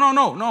 Brother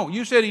Summerall. No.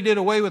 You said he did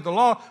away with the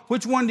law.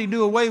 Which one did he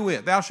do away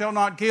with? Thou shalt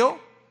not kill?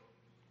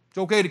 It's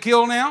okay to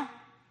kill now?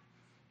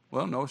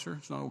 Well, no, sir,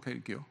 it's not okay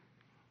to kill.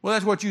 Well,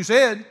 that's what you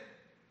said.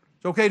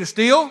 It's okay to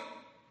steal?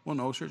 Well,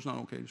 no, sir, it's not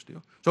okay to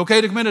steal. It's okay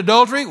to commit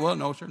adultery? Well,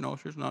 no, sir,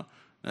 it's not.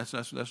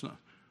 That's not.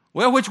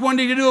 Well, which one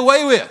did he do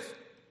away with?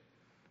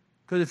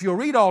 Because if you'll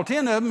read all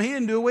 10 of them, he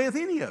didn't do away with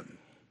any of them.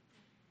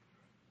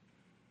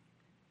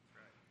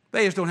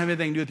 They just don't have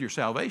anything to do with your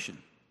salvation.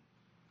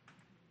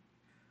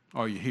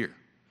 Are you here?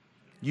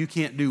 You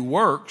can't do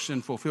works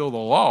and fulfill the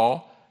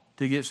law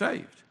to get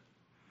saved,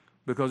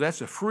 because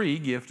that's a free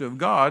gift of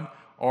God,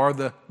 or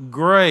the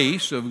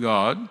grace of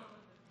God.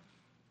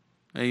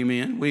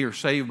 Amen. We are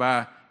saved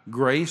by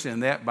grace,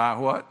 and that by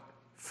what?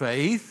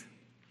 Faith.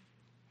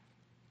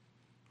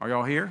 Are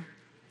y'all here?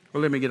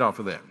 Well, let me get off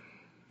of that.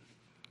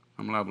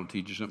 I'm liable to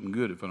teach you something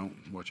good if I don't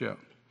watch out.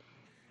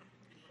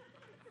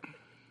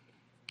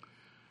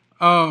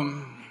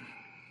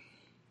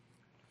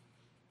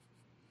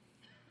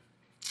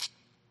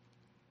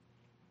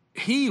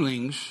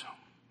 Healings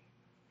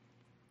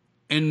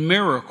and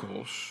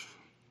miracles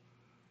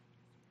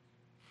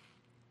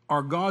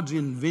are God's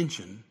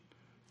invention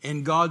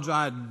and God's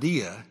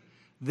idea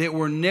that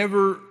were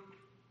never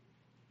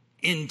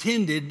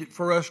intended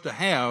for us to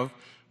have,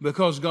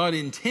 because God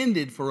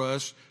intended for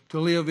us to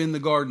live in the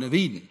Garden of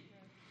Eden.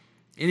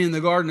 And in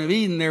the Garden of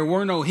Eden, there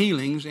were no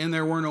healings and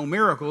there were no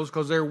miracles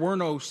because there were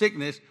no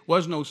sickness,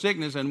 was no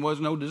sickness and was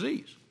no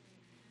disease.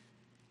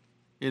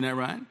 Isn't that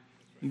right?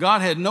 God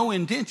had no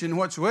intention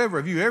whatsoever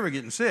of you ever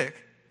getting sick,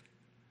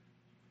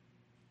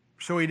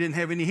 so he didn't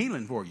have any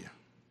healing for you.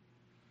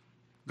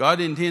 God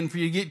didn't intend for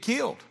you to get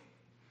killed.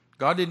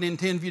 God didn't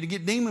intend for you to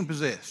get demon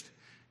possessed.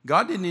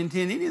 God didn't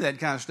intend any of that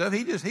kind of stuff.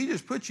 He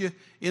just put you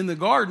in the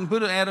garden,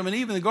 put Adam and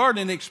Eve in the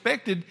garden and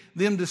expected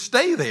them to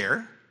stay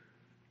there.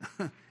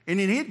 And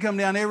then he'd come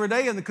down every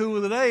day in the cool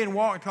of the day and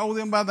hold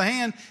them by the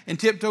hand and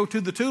tiptoe to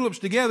the tulips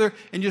together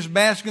and just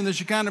bask in the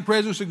Shekinah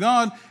presence of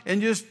God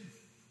and just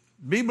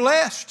be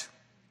blessed.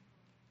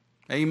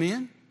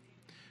 Amen.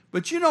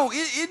 But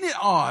isn't it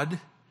odd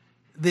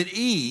that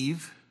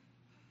Eve,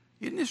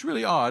 isn't this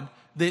really odd,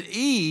 that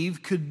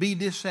Eve could be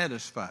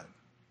dissatisfied?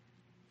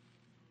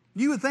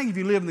 You would think if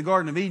you live in the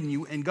Garden of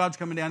Eden and God's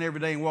coming down every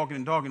day and walking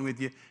and talking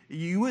with you,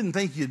 you wouldn't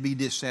think you'd be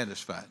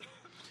dissatisfied.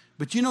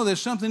 But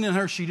there's something in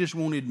her, she just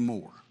wanted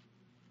more.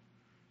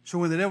 So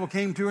when the devil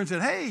came to her and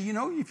said, hey,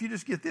 if you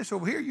just get this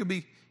over here, you'll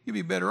be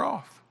better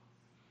off.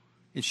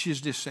 And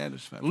she's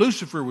dissatisfied.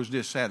 Lucifer was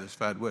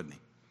dissatisfied, wasn't he?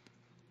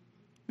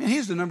 Man,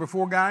 he's the number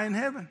 4 guy in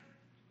heaven.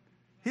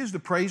 He's the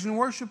praise and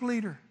worship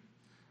leader.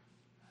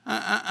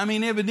 I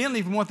mean,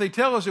 evidently, from what they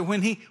tell us, that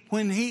when he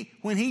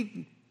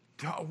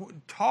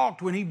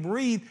talked, when he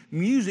breathed,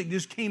 music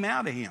just came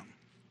out of him.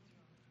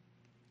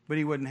 But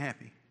he wasn't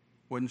happy,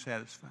 wasn't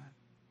satisfied.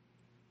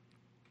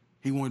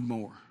 He wanted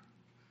more.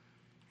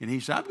 And he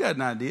said, I've got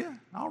an idea.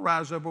 I'll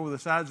rise up over the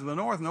sides of the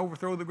north and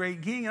overthrow the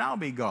great king, and I'll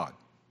be God.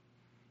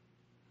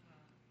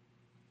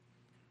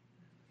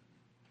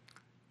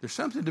 There's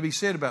something to be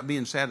said about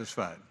being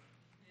satisfied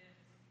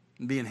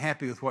and being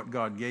happy with what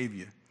God gave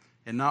you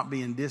and not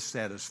being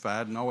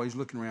dissatisfied and always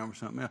looking around for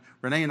something else.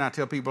 Renee and I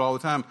tell people all the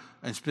time,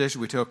 and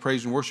especially we tell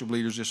praise and worship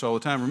leaders this all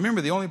the time,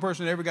 remember the only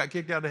person that ever got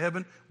kicked out of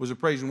heaven was a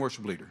praise and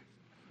worship leader.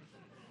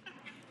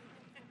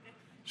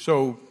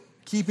 So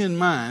keep in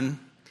mind,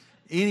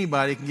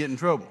 anybody can get in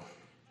trouble.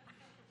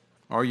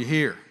 Are you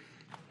here?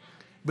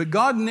 But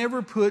God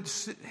never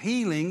puts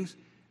healings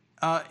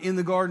in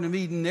the Garden of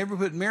Eden, never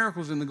put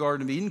miracles in the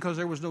Garden of Eden because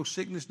there was no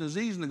sickness and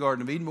disease in the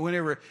Garden of Eden.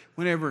 But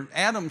whenever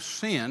Adam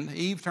sinned,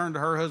 Eve turned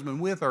to her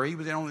husband with her. He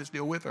was only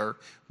still with her.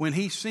 When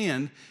he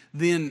sinned,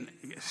 then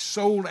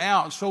sold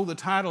the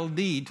title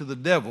deed to the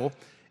devil,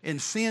 and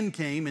sin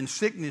came, and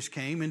sickness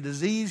came, and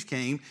disease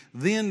came.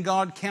 Then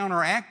God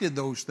counteracted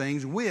those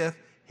things with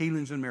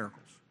healings and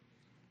miracles.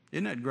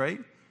 Isn't that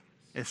great?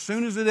 As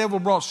soon as the devil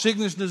brought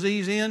sickness,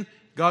 disease in,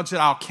 God said,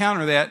 I'll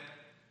counter that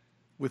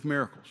with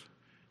miracles.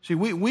 See,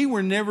 we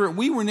were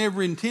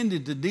never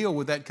intended to deal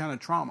with that kind of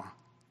trauma.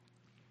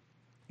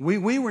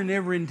 We were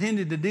never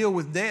intended to deal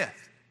with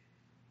death.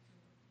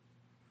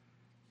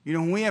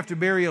 When we have to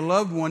bury a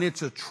loved one,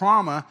 it's a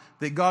trauma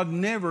that God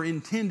never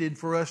intended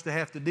for us to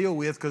have to deal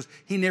with because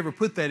he never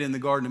put that in the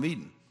Garden of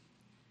Eden.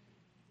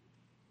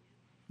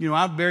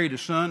 I've buried a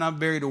son, I've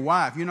buried a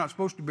wife. You're not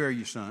supposed to bury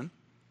your son.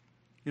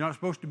 You're not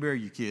supposed to bury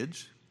your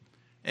kids.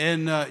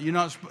 And you're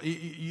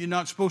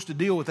not supposed to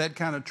deal with that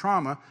kind of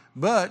trauma.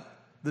 But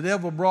the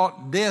devil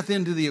brought death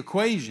into the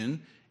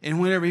equation.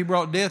 And whenever he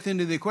brought death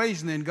into the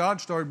equation, then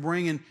God started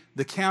bringing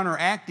the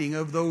counteracting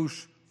of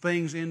those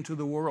things into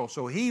the world.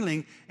 So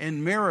healing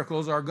and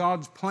miracles are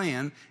God's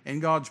plan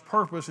and God's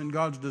purpose and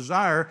God's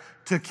desire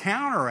to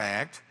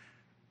counteract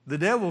the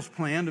devil's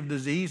plan of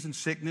disease and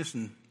sickness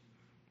and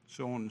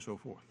so on and so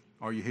forth.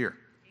 Are you here?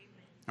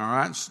 All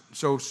right,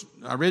 so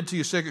I read to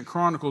you 2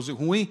 Chronicles that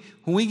when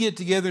we get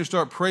together and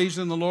start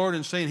praising the Lord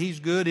and saying He's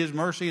good, His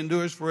mercy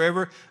endures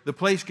forever, the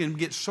place can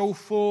get so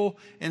full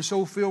and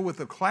so filled with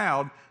a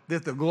cloud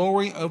that the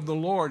glory of the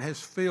Lord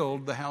has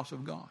filled the house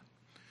of God.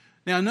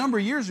 Now, a number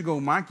of years ago,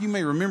 Mike, you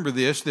may remember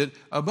this, that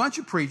a bunch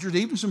of preachers,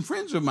 even some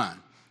friends of mine,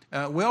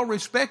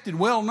 well-respected,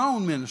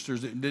 well-known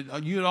ministers,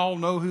 that you all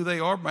know who they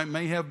are,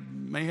 may have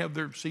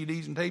their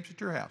CDs and tapes at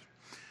your house.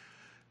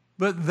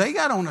 But they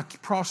got on a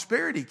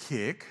prosperity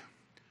kick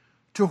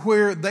to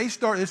where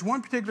this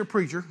one particular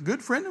preacher,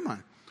 good friend of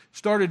mine,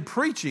 started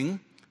preaching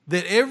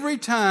that every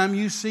time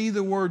you see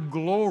the word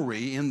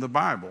glory in the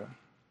Bible,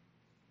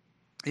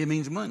 it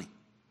means money.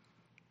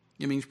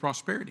 It means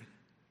prosperity.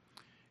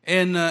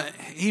 And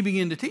he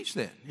began to teach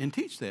that and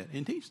teach that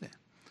and teach that.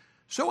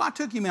 So I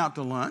took him out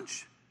to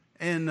lunch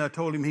and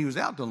told him he was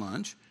out to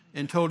lunch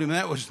and told him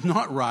that was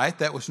not right,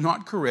 that was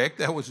not correct,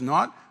 that was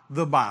not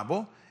the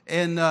Bible.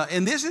 And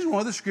this is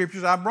one of the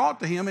scriptures I brought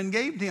to him and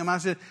gave to him. I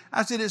said,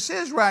 it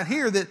says right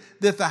here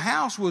that the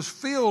house was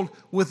filled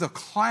with a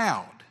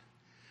cloud,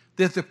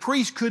 that the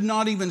priest could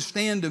not even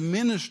stand to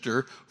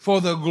minister,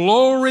 for the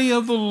glory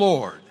of the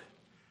Lord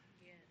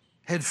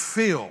had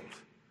filled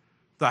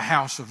the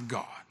house of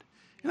God.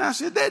 And I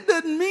said, that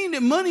doesn't mean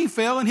that money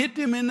fell and hit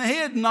them in the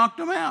head and knocked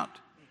them out.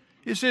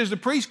 It says the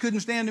priest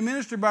couldn't stand to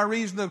minister by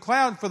reason of the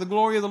cloud, for the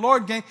glory of the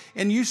Lord came.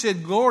 And you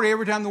said glory.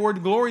 Every time the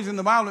word glory is in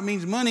the Bible, it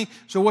means money.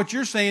 So what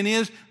you're saying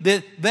is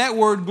that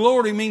word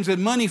glory means that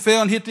money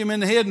fell and hit them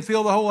in the head and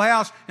filled the whole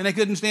house, and they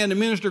couldn't stand to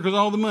minister because of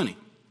all the money.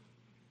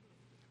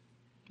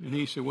 And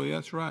he said, well,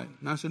 that's right.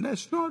 And I said,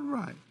 that's not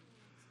right.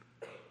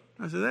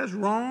 I said, that's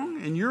wrong,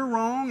 and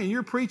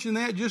you're preaching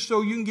that just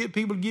so you can get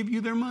people to give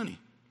you their money.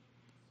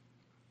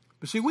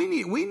 But see, we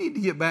need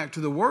to get back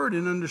to the Word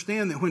and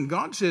understand that when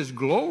God says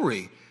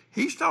glory,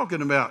 He's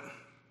talking about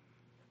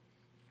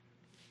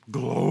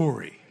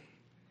glory.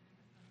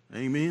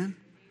 Amen?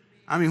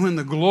 I mean, when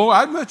the glory,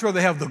 I'd much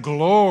rather have the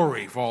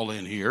glory fall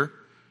in here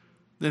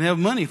than have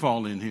money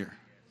fall in here.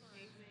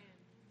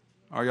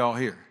 Are y'all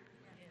here?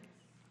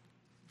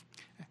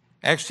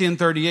 Acts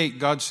 10:38,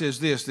 God says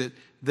this,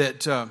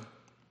 that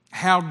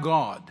how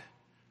God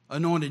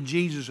anointed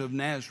Jesus of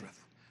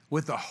Nazareth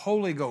with the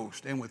Holy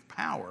Ghost and with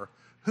power,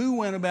 who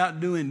went about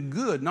doing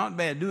good, not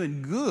bad,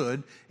 doing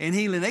good, and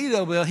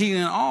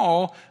healing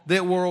all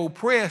that were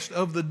oppressed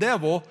of the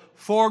devil,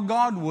 for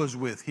God was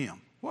with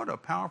him. What a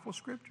powerful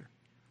scripture.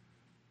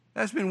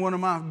 That's been one of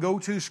my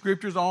go-to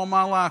scriptures all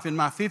my life. In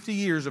my 50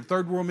 years of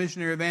third world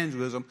missionary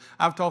evangelism,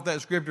 I've taught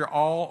that scripture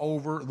all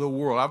over the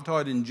world. I've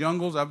taught it in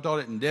jungles. I've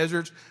taught it in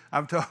deserts.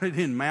 I've taught it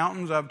in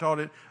mountains. I've taught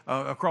it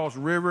across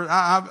rivers.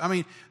 I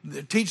mean,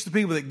 teach the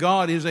people that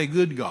God is a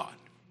good God,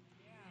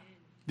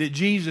 that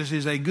Jesus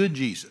is a good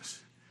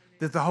Jesus,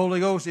 that the Holy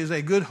Ghost is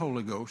a good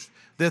Holy Ghost,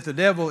 that the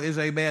devil is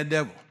a bad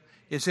devil.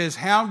 It says,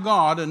 how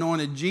God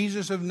anointed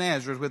Jesus of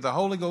Nazareth with the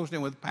Holy Ghost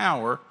and with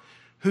power,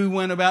 who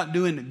went about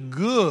doing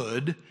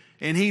good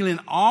and healing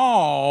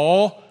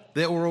all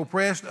that were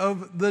oppressed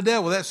of the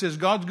devil. That says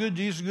God's good,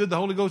 Jesus is good, the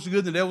Holy Ghost is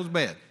good, the devil's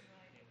bad.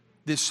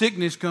 That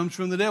sickness comes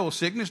from the devil.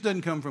 Sickness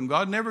doesn't come from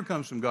God, never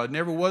comes from God,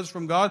 never was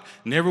from God,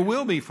 never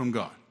will be from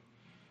God.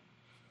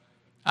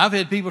 I've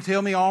had people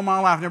tell me all my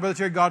life, Brother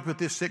Terry, God put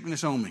this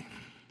sickness on me.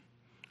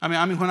 I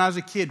mean, when I was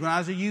a kid, when I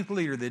was a youth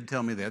leader, they'd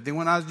tell me that. Then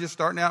when I was just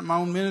starting out in my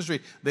own ministry,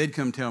 they'd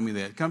come tell me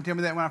that. Come tell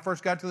me that when I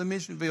first got to the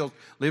mission field,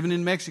 living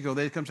in Mexico,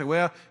 they'd come say,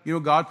 well,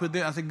 God put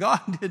that. I said, God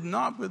did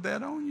not put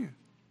that on you.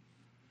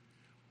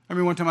 I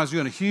remember one time I was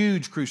doing a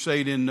huge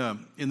crusade in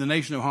the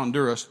nation of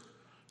Honduras.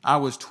 I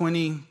was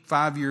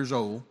 25 years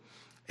old,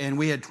 and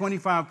we had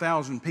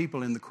 25,000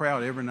 people in the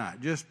crowd every night.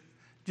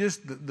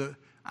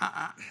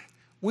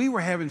 We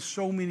were having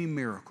so many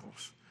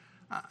miracles.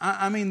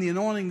 I mean, the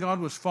anointing God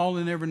was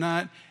falling every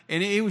night,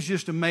 and it was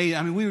just amazing.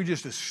 I mean, we were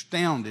just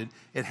astounded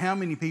at how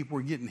many people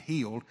were getting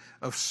healed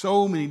of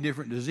so many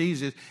different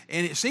diseases.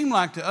 And it seemed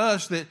like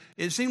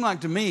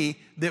to me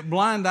that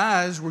blind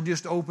eyes were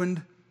just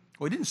opened.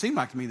 Well, it didn't seem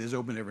like to me they was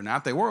open every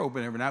night. They were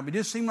open every night, but it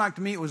just seemed like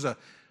to me it was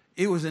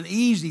an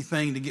easy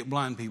thing to get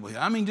blind people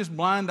healed. I mean, just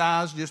blind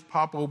eyes just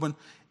pop open.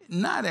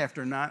 Night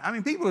after night. I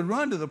mean, people would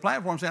run to the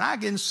platform saying, I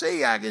can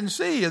see.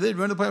 They'd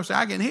run to the platform saying,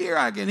 I can hear.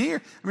 I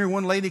remember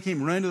one lady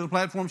came running to the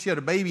platform. She had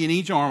a baby in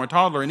each arm, a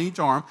toddler in each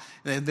arm.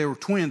 They were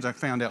twins, I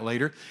found out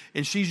later.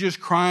 And she's just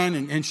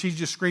crying and she's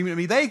just screaming at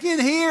me, they can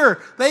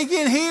hear.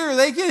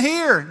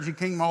 And she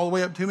came all the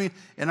way up to me.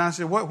 And I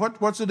said,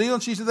 what's the deal?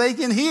 And she said, they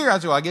can hear. I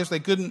said, well, I guess they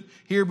couldn't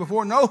hear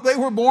before. No, they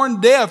were born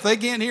deaf. They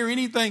can't hear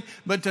anything.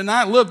 But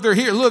tonight, look, they're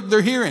here. Look,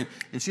 they're hearing.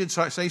 And she'd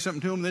say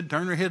something to them. They'd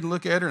turn their head and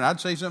look at her. And I'd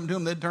say something to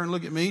them. They'd turn and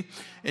look at me.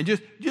 And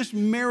just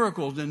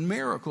miracles and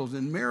miracles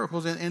and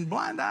miracles. And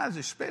blind eyes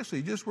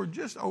especially were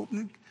just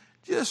opening.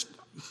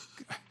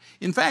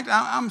 In fact,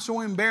 I'm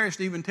so embarrassed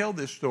to even tell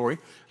this story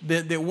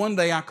that one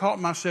day I caught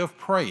myself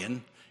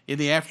praying in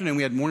the afternoon.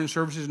 We had morning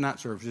services, night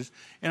services.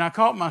 And I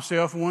caught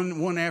myself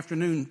one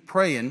afternoon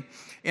praying.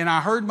 And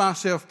I heard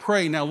myself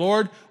pray, now,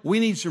 Lord,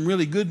 we need some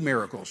really good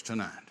miracles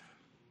tonight.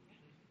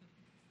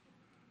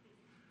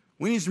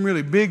 We need some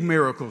really big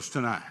miracles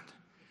tonight.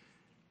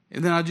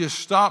 And then I just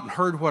stopped and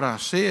heard what I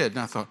said. And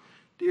I thought,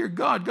 dear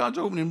God, God's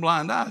opening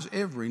blind eyes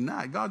every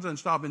night. God's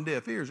unstopping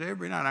deaf ears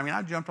every night. I mean,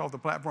 I jumped off the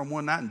platform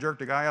one night and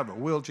jerked a guy out of a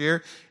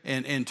wheelchair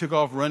and took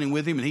off running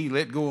with him. And he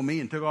let go of me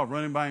and took off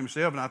running by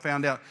himself. And I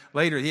found out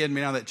later he hadn't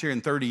been out of that chair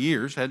in 30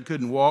 years,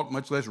 couldn't walk,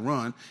 much less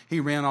run. He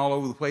ran all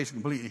over the place,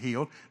 completely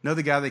healed.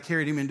 Another guy, they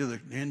carried him into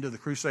the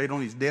crusade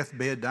on his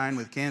deathbed, dying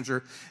with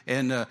cancer.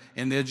 And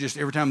they'd just,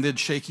 every time they'd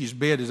shake his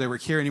bed as they were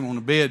carrying him on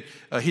the bed,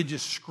 he'd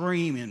just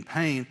scream in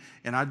pain.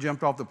 And I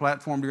jumped off the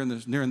platform during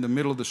the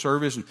middle of the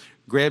service and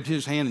grabbed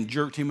his hand and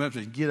jerked him up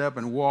and said, get up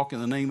and walk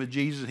in the name of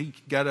Jesus. He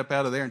got up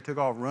out of there and took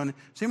off running.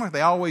 Seemed like they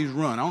always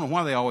run. I don't know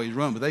why they always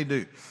run, but they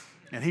do.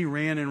 And he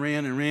ran,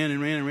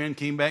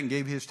 came back and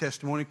gave his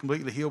testimony,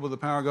 completely healed with the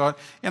power of God.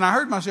 And I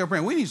heard myself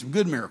praying, we need some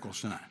good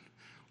miracles tonight.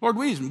 Lord,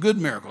 we need some good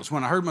miracles.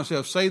 When I heard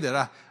myself say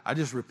that, I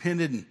just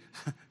repented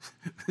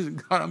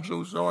and God, I'm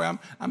so sorry.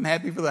 I'm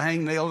happy for the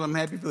hangnails. I'm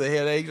happy for the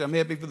headaches. I'm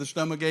happy for the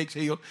stomach aches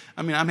healed.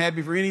 I mean, I'm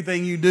happy for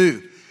anything you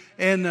do.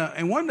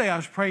 And one day I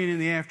was praying in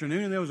the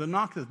afternoon, and there was a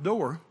knock at the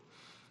door.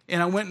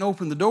 And I went and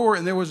opened the door,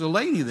 and there was a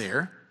lady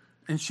there.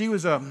 And she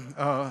was, well,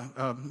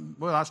 I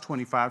was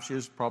 25. She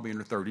was probably in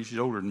her 30s. She's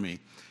older than me.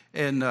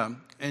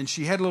 And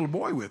she had a little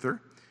boy with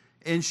her.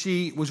 And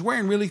she was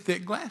wearing really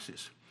thick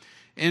glasses.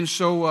 And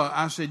so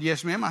I said,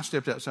 yes, ma'am. I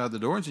stepped outside the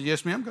door and said,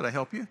 yes, ma'am, could I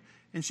help you?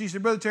 And she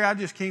said, Brother Terry, I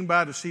just came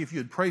by to see if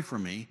you'd pray for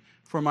me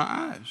for my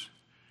eyes.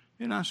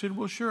 And I said,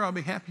 well, sure, I'll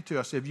be happy to.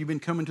 I said, have you been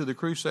coming to the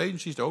crusade?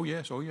 And she said, oh,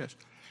 yes.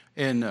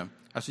 And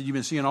I said, "You've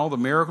been seeing all the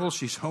miracles?"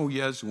 She said, "Oh,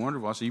 yeah, it's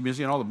wonderful." I said, "You've been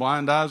seeing all the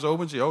blind eyes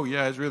open?" She said, "Oh,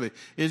 yeah, it's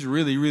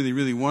really, really,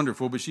 really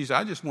wonderful." But she said,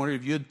 "I just wondered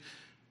if you'd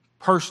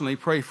personally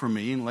pray for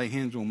me and lay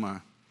hands on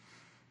my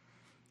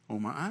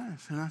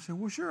eyes." And I said,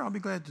 "Well, sure, I'll be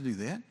glad to do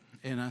that."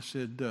 And I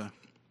said,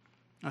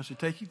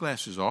 "Take your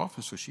glasses off."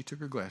 And so she took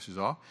her glasses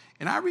off.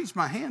 And I reached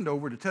my hand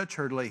over to touch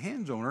her, to lay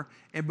hands on her.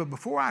 But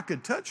before I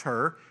could touch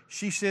her,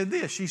 she said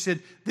this. She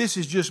said, "This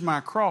is just my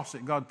cross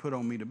that God put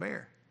on me to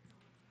bear."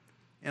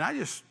 And I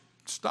just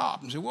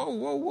stopped and said, "Whoa,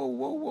 whoa, whoa,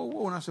 whoa, whoa,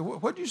 whoa." And I said,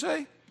 "What'd you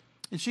say?"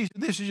 And she said,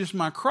 "This is just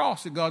my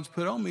cross that God's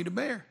put on me to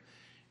bear."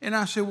 And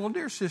I said, "Well,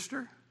 dear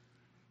sister,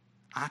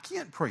 I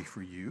can't pray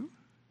for you."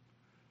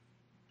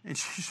 And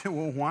she said,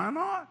 "Well, why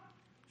not?"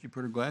 She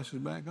put her glasses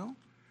back on.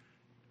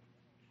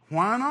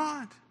 "Why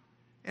not?"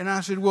 And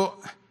I said,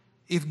 "Well,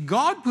 if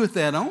God put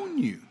that on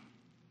you,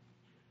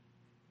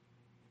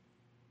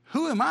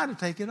 who am I to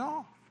take it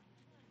off?"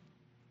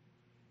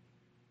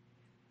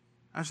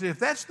 I said, "If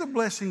that's the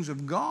blessings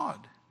of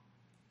God,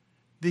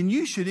 then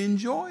you should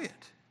enjoy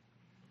it.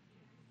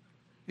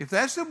 If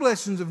that's the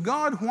blessings of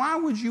God, why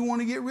would you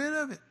want to get rid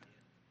of it?"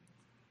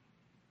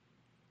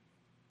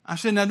 I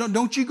said, "Now,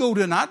 don't you go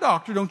to an eye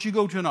doctor, don't you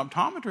go to an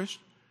optometrist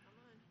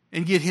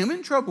and get him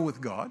in trouble with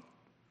God."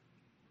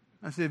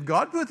 I said, "If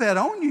God put that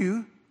on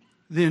you,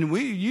 then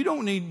you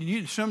don't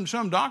need, some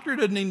doctor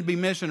doesn't need to be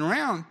messing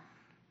around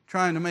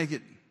trying to make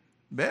it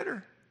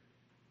better.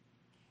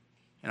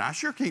 And I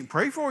sure can't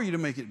pray for you to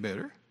make it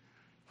better.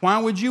 Why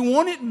would you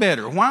want it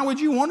better? Why would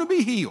you want to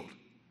be healed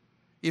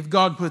if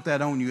God put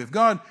that on you? If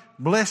God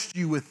blessed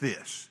you with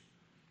this,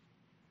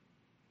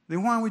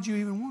 then why would you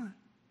even want it?"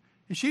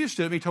 And she just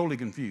stood at me totally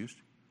confused.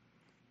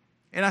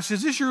 And I said,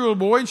 "Is this your little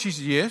boy?" And she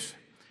said, "Yes."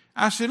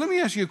 I said, "Let me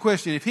ask you a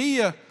question. If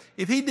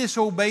he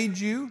disobeyed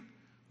you,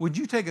 would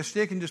you take a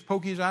stick and just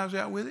poke his eyes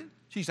out with it?"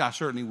 She said, "I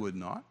certainly would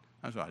not."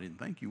 I said, "I didn't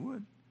think you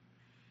would."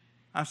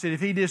 I said,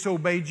 "If he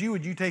disobeyed you,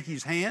 would you take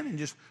his hand and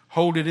just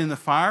hold it in the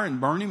fire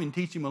and burn him and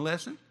teach him a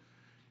lesson?"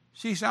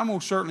 She said, "I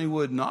most certainly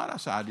would not." I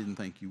said, "I didn't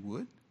think you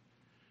would."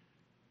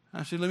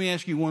 I said, "Let me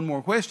ask you one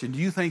more question. Do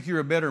you think you're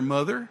a better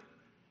mother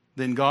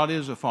than God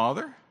is a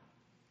father?"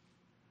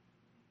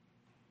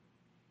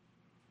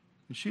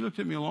 And she looked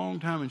at me a long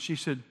time and she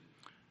said,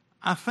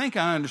 "I think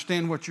I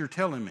understand what you're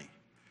telling me."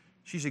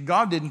 She said,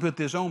 "God didn't put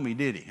this on me,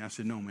 did he?" I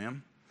said, "No,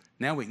 ma'am.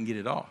 Now we can get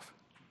it off."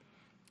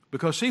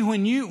 Because see,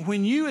 when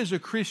you as a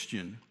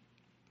Christian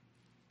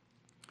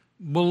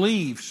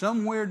believe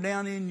somewhere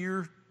down in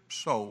your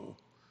soul,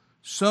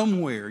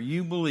 somewhere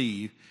you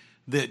believe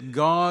that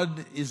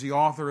God is the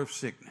author of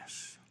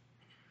sickness,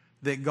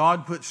 that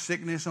God put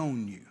sickness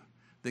on you,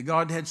 that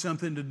God had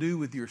something to do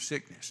with your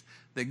sickness,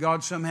 that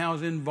God somehow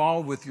is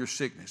involved with your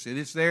sickness, that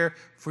it's there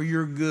for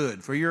your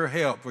good, for your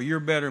help, for your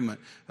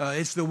betterment,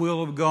 it's the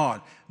will of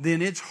God,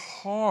 then it's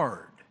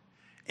hard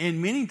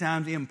and many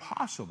times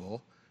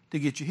impossible to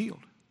get you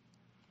healed.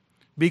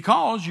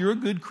 Because you're a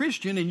good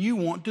Christian and you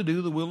want to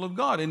do the will of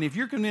God. And if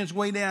you're convinced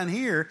way down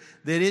here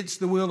that it's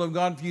the will of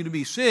God for you to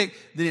be sick,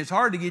 then it's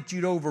hard to get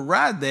you to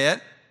override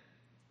that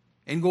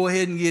and go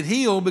ahead and get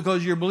healed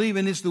because you're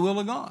believing it's the will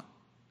of God,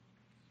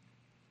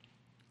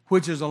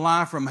 which is a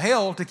lie from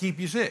hell to keep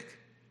you sick.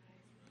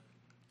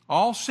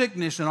 All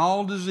sickness and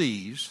all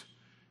disease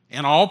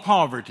and all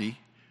poverty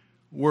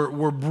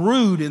were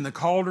brewed in the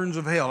cauldrons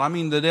of hell. I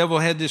mean, the devil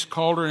had this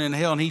cauldron in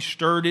hell and he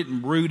stirred it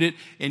and brewed it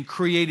and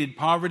created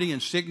poverty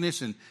and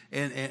sickness and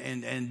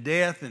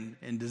death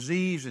and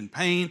disease and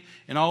pain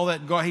and all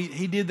that. God,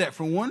 he did that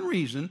for one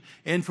reason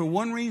and for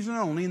one reason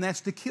only, and that's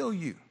to kill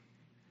you.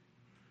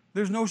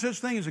 There's no such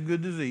thing as a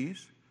good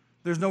disease.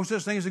 There's no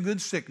such thing as a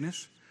good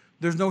sickness.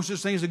 There's no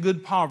such thing as a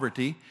good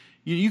poverty.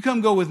 You come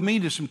go with me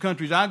to some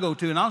countries I go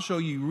to, and I'll show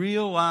you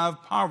real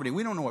live poverty.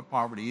 We don't know what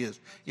poverty is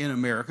in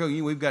America.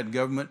 We've got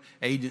government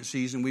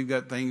agencies, and we've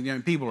got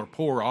things. People are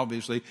poor,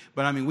 obviously,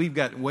 but we've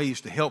got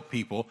ways to help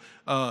people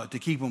to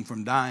keep them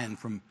from dying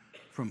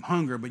from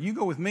hunger. But you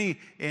go with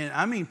me,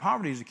 and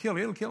poverty is a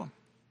killer. It'll kill them.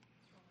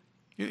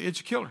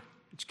 It's a killer.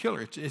 It's a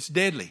killer. It's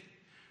deadly.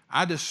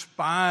 I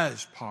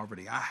despise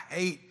poverty. I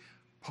hate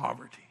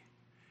poverty.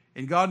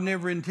 And God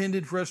never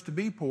intended for us to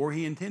be poor.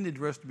 He intended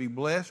for us to be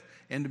blessed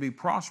and to be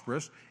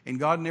prosperous. And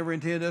God never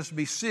intended us to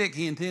be sick.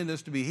 He intended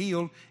us to be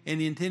healed. And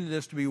He intended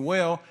us to be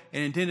well.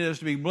 And intended us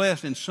to be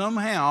blessed. And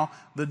somehow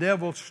the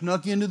devil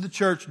snuck into the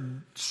church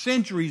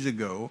centuries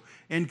ago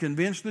and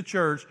convinced the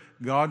church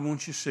God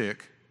wants you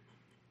sick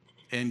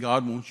and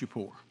God wants you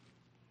poor.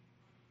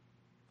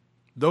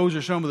 Those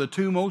are some of the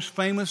two most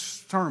famous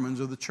sermons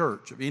of the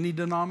church, of any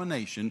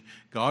denomination.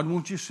 God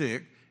wants you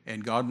sick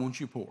and God wants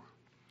you poor.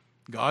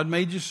 God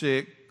made you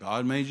sick.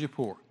 God made you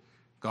poor.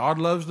 God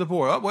loves the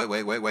poor. Oh,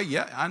 wait.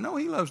 Yeah, I know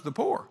He loves the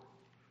poor.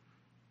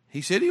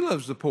 He said He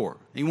loves the poor.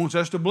 He wants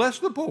us to bless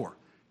the poor.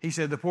 He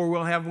said the poor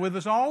will have with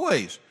us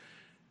always.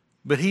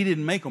 But He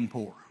didn't make them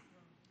poor.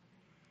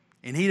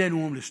 And He doesn't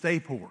want them to stay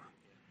poor.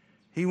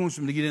 He wants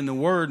them to get in the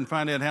Word and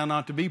find out how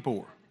not to be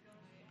poor.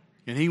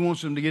 And He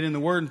wants them to get in the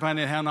Word and find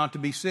out how not to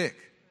be sick.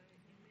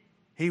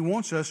 He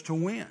wants us to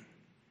win.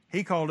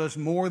 He called us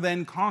more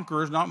than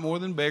conquerors, not more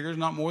than beggars,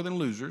 not more than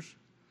losers.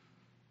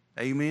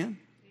 Amen?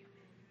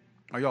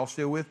 Are y'all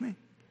still with me?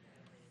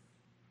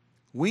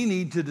 We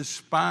need to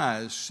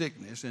despise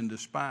sickness and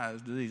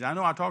despise disease. I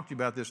know I talked to you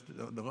about this,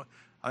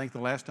 I think the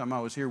last time I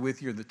was here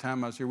with you or the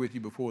time I was here with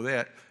you before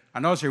that. I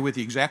know I was here with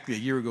you exactly a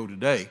year ago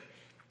today.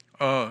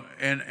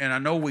 And I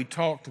know we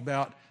talked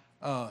about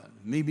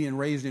me being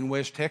raised in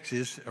West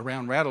Texas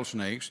around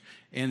rattlesnakes,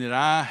 and that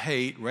I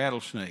hate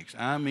rattlesnakes.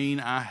 I mean,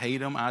 I hate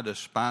them. I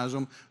despise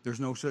them. There's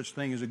no such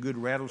thing as a good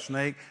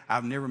rattlesnake.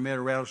 I've never met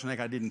a rattlesnake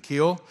I didn't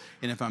kill,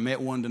 and if I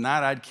met one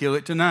tonight, I'd kill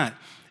it tonight.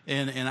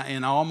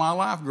 And all my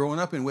life growing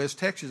up in West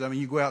Texas, I mean,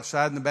 you go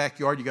outside in the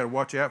backyard, you got to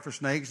watch out for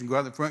snakes, and go out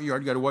in the front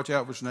yard, you got to watch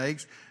out for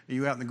snakes. And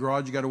you out in the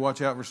garage, you got to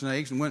watch out for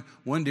snakes. And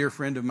one dear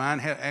friend of mine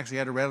actually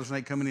had a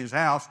rattlesnake come in his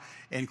house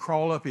and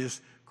crawl up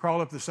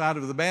the side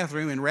of the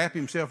bathroom and wrap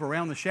himself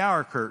around the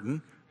shower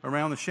curtain,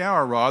 around the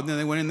shower rod. And then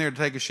they went in there to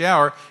take a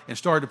shower and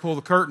started to pull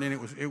the curtain,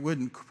 and it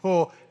wouldn't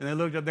pull. And they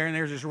looked up there, and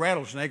there's this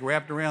rattlesnake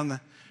wrapped around the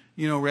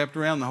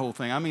whole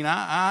thing. I mean,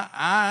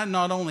 I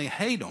not only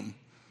hate them,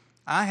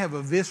 I have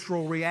a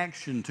visceral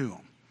reaction to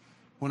them.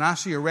 When I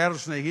see a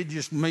rattlesnake, it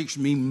just makes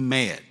me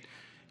mad.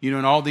 You know,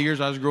 in all the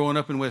years I was growing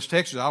up in West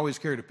Texas, I always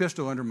carried a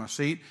pistol under my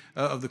seat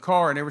of the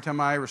car, and every time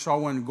I ever saw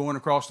one going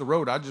across the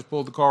road, I'd just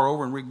pull the car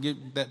over and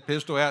get that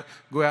pistol out,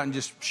 go out and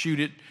just shoot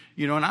it.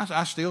 You know, and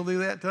I still do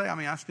that today. I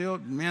mean,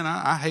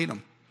 I hate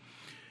them.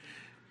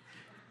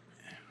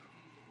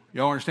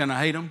 Y'all understand I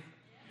hate them?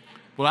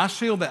 Well, I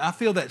feel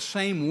that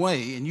same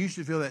way, and you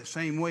should feel that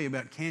same way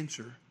about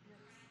cancer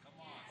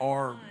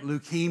or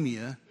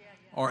leukemia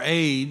or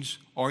AIDS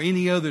or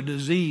any other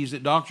disease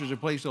that doctors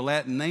have placed a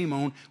Latin name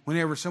on.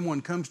 Whenever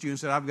someone comes to you and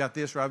said, I've got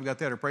this or I've got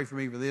that, or pray for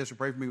me for this or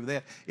pray for me for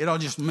that, it all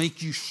just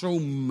make you so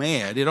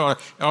mad. It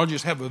all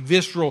just have a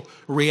visceral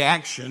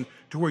reaction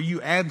to where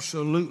you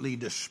absolutely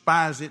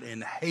despise it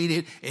and hate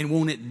it and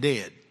want it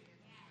dead.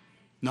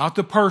 Not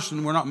the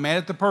person. We're not mad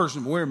at the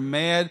person, but we're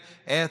mad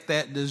at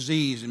that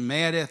disease and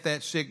mad at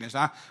that sickness.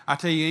 I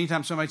tell you,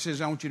 anytime somebody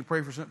says, I want you to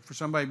pray for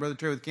somebody, Brother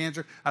Terry, with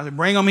cancer, I say,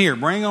 bring them here.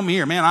 Bring them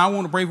here. Man, I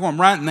want to pray for them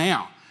right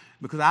now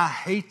because I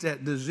hate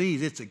that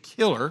disease. It's a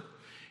killer.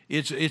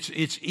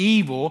 It's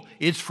evil.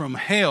 It's from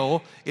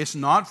hell. It's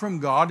not from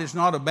God. It's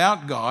not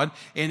about God.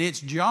 And its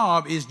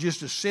job is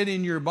just to sit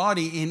in your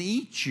body and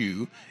eat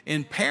you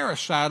and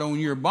parasite on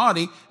your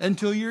body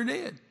until you're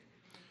dead.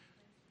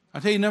 I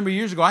tell you, a number of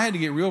years ago, I had to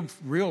get real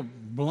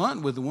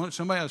blunt with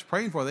somebody I was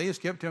praying for. They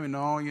just kept telling me,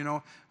 no, you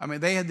know. I mean,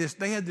 they had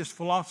this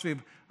philosophy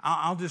of,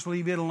 I'll just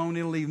leave it alone.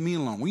 It'll leave me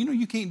alone. Well, you know,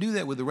 you can't do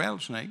that with the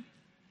rattlesnake.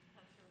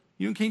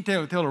 You can't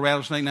tell a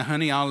rattlesnake, now,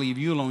 honey, I'll leave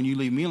you alone. You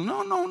leave me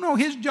alone. No.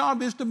 His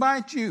job is to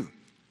bite you.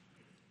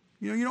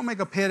 You know, you don't make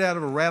a pet out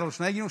of a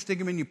rattlesnake. You don't stick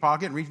him in your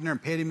pocket and reach in there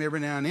and pet him every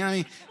now and then. I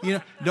mean, you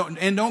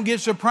know, don't get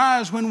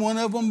surprised when one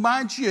of them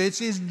bites you. It's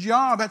his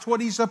job. That's what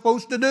he's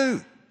supposed to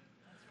do.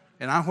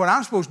 And what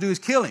I'm supposed to do is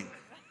kill him.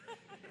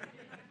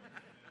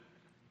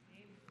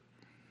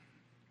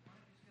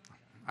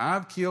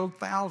 I've killed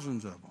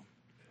thousands of them.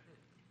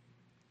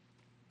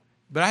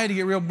 But I had to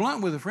get real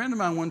blunt with a friend of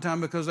mine one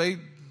time because they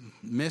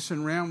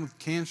messing around with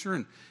cancer,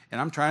 and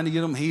I'm trying to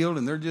get them healed,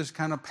 and they're just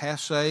kind of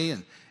passe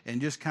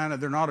and just kind of,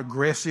 they're not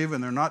aggressive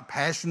and they're not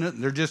passionate,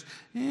 and they're just,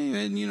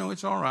 you know,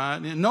 it's all right.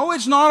 And, no,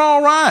 it's not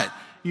all right.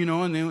 You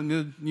know, and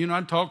then, you know,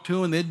 I'd talk to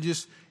them, and they'd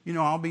just, you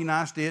know, I'll be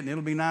nice to it, and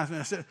it'll be nice. And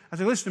I said,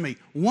 listen to me.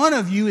 One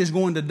of you is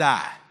going to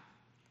die.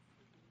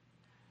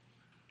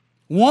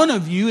 One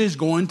of you is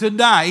going to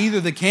die.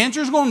 Either the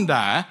cancer's going to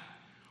die,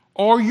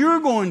 or you're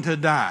going to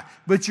die.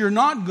 But you're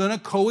not going to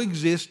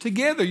coexist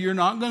together. You're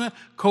not going to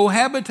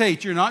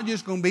cohabitate. You're not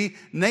just going to be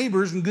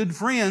neighbors and good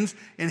friends,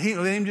 and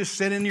let him just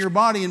sit into your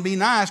body and be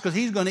nice, because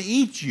he's going to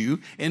eat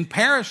you and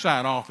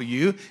parasite off of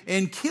you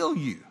and kill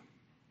you.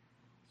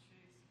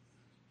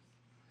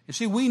 And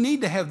see, we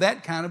need to have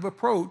that kind of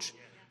approach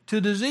to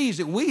disease.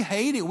 That we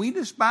hate it, we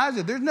despise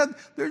it. There's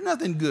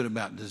nothing good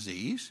about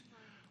disease.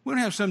 We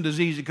don't have some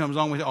disease that comes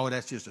along with, oh,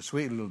 that's just a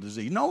sweet little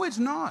disease. No, it's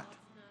not.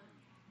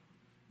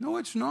 No,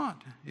 it's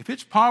not. If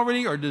it's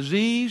poverty or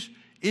disease,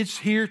 it's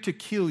here to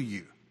kill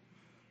you.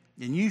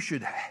 And you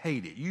should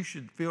hate it. You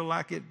should feel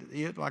like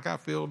it like I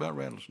feel about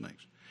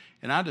rattlesnakes.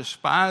 And I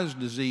despise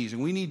disease,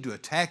 and we need to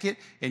attack it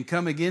and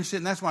come against it.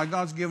 And that's why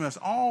God's given us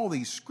all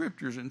these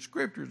scriptures and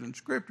scriptures and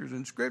scriptures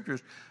and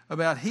scriptures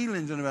about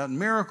healings and about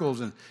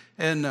miracles.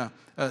 And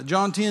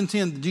John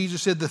 10:10,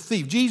 Jesus said,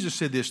 Jesus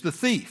said this, the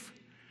thief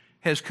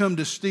has come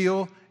to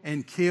steal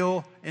and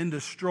kill and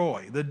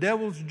destroy. The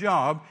devil's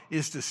job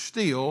is to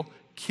steal,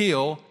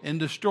 kill, and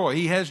destroy.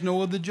 He has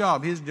no other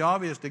job. His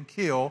job is to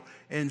kill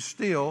and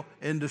steal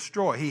and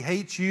destroy. He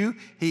hates you.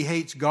 He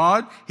hates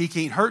God. He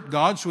can't hurt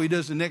God, so he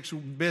does the next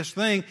best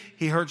thing.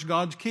 He hurts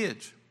God's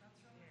kids.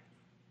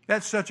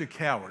 That's such a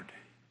coward.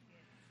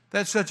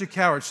 That's such a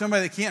coward.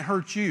 Somebody that can't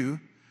hurt you,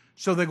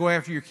 so they go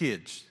after your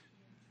kids.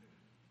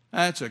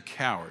 That's a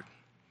coward.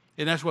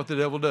 And that's what the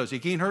devil does. He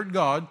can't hurt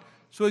God,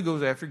 so he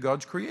goes after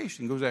God's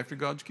creation, goes after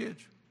God's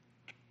kids.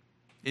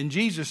 And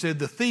Jesus said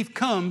the thief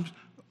comes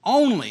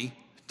only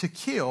to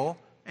kill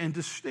and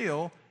to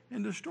steal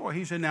and destroy.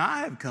 He said, now I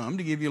have come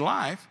to give you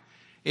life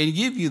and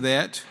give you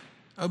that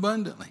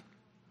abundantly.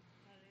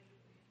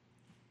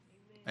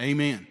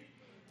 Amen.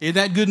 Isn't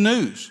that good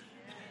news?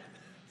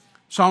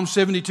 Psalm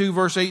 72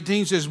 verse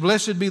 18 says,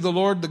 blessed be the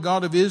Lord, the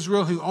God of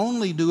Israel, who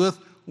only doeth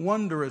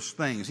wondrous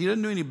things. He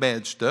doesn't do any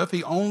bad stuff.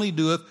 He only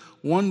doeth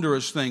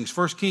wondrous things.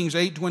 1 Kings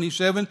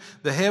 8:27,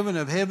 the heaven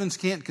of heavens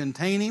can't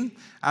contain him.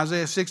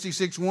 Isaiah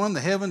 66:1, the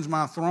heavens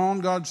my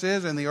throne, God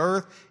says, and the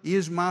earth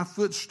is my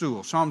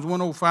footstool. Psalms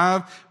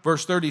 105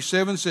 verse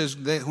 37 says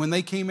that when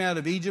they came out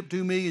of Egypt,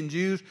 2 million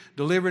Jews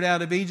delivered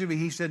out of Egypt,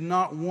 he said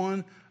not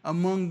one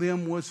among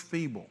them was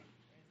feeble.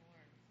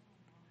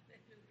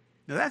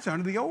 Now that's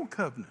under the old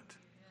covenant.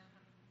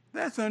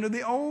 That's under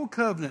the old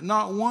covenant.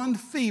 Not one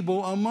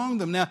feeble among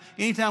them. Now,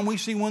 anytime we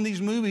see one of these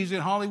movies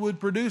that Hollywood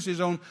produces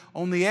on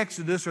the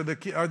Exodus or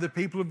the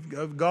people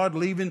of God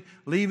leaving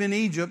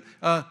Egypt,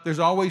 there's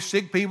always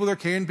sick people. They're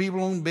carrying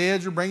people on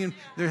beds or bringing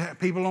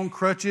people on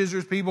crutches.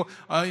 There's people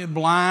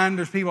blind.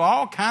 There's people,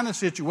 all kind of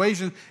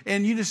situations.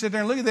 And you just sit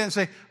there and look at that and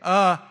say,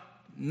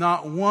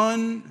 not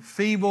one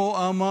feeble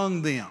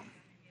among them.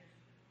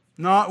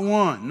 Not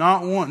one.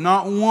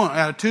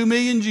 Out of 2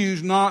 million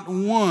Jews, not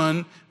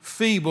one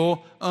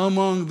feeble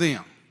among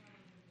them.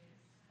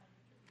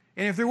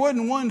 And if there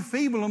wasn't one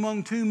feeble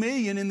among 2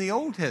 million in the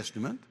Old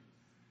Testament,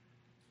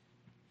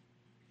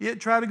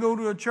 yet try to go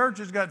to a church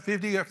that's got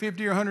 50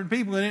 or 100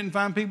 people in it and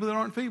find people that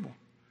aren't feeble.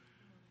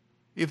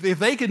 If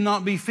they could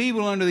not be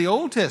feeble under the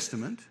Old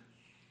Testament,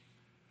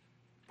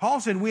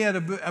 Paul said we had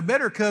a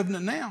better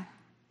covenant now.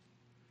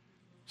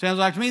 Sounds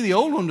like to me the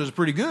old one was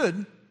pretty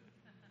good,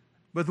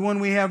 but the one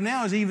we have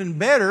now is even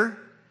better.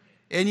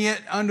 And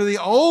yet under the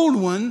old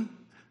one,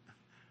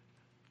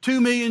 2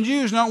 million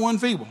Jews, not one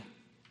feeble.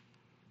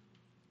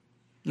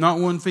 Not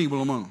one feeble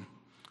among them.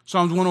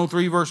 Psalms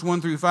 103 verse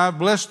 1 through 5.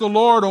 Bless the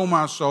Lord, O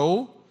my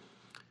soul,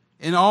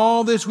 and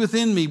all that's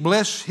within me.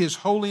 Bless his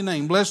holy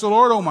name. Bless the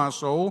Lord, O my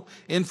soul,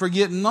 and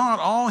forget not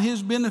all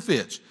his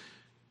benefits.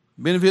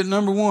 Benefit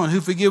number 1,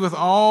 who forgiveth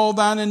all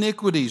thine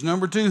iniquities.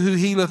 Number 2, who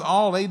healeth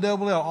all,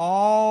 A-double-L,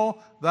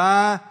 all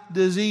thy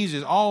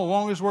diseases. All,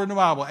 longest word in the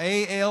Bible,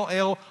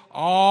 A-L-L,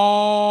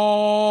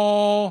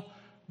 all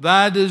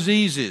thy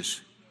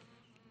diseases.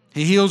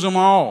 He heals them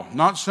all.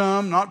 Not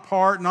some, not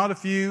part, not a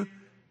few.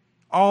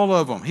 All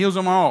of them. Heals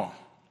them all.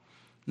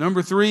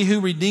 Number 3, who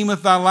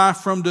redeemeth thy life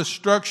from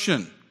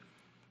destruction.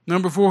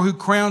 Number 4, who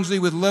crowns thee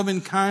with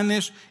loving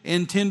kindness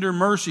and tender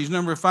mercies.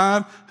 Number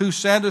 5, who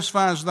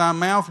satisfies thy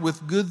mouth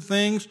with good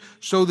things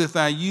so that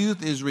thy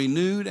youth is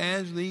renewed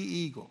as the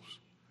eagles.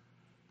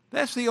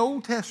 That's the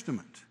Old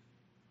Testament.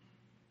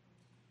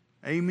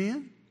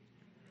 Amen?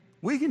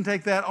 We can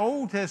take that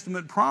Old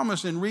Testament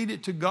promise and read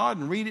it to God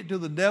and read it to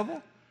the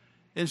devil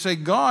and say,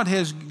 God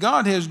has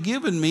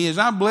given me, as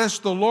I bless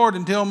the Lord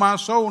and tell my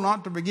soul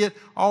not to forget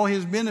all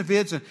his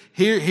benefits. And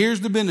here's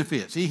the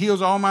benefits. He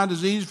heals all my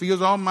diseases,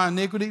 forgives all my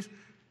iniquities,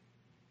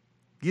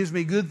 gives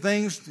me good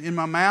things in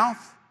my mouth.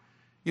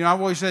 You know,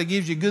 I've always said it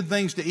gives you good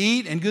things to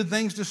eat and good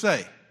things to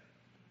say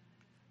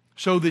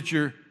so that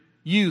your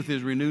youth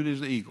is renewed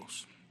as the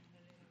eagles.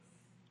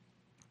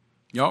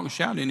 Y'all can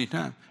shout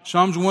anytime.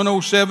 Psalms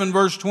 107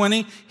 verse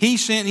 20, he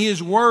sent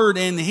his word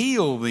and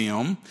healed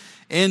them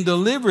and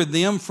delivered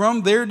them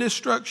from their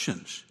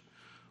destructions.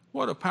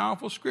 What a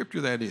powerful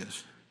scripture that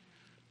is.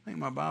 I think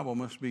my Bible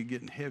must be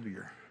getting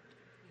heavier.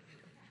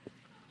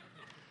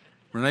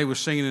 Renee was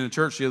singing in the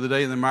church the other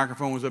day, and the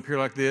microphone was up here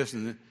like this,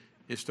 and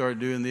it started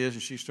doing this,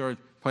 and she started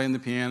playing the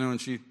piano,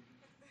 and she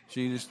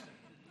just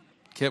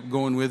kept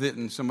going with it,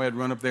 and somebody would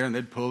run up there, and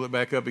they'd pull it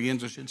back up again,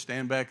 so she'd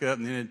stand back up,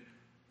 and then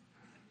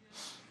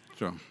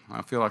so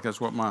I feel like that's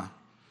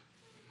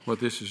what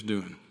this is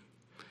doing.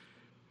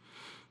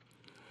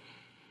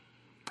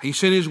 He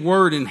sent his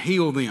word and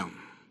healed them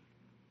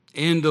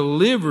and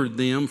delivered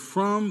them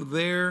from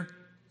their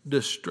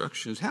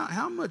destructions.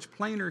 How much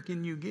plainer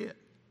can you get?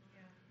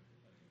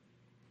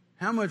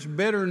 How much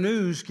better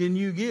news can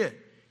you get?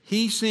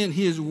 He sent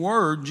his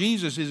word.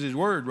 Jesus is his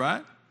word,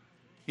 right?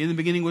 In the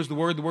beginning was the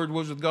Word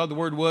was with God, the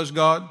Word was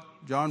God,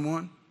 John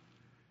 1.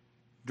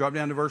 Drop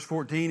down to verse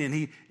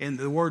 14, and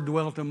the Word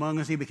dwelt among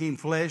us. He became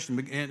flesh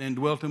and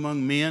dwelt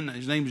among men.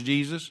 His name is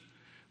Jesus.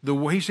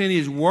 He sent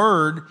his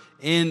word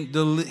and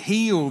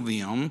healed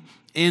them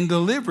and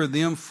delivered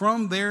them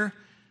from their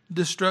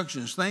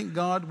destructions. Thank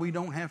God we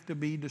don't have to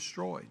be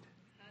destroyed.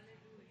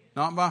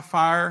 Not by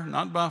fire,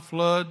 not by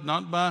flood,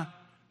 not by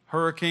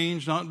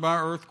hurricanes, not by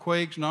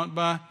earthquakes, not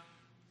by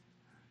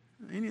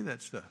any of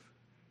that stuff.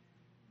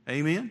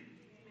 Amen?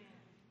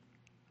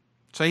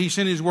 Say, he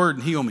sent his word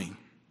and healed me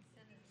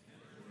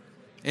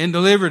and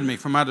delivered me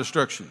from my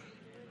destruction.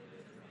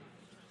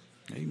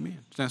 Amen.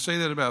 Now say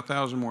that about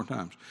 1,000 more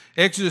times.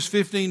 Exodus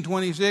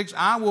 15:26,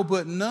 I will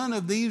put none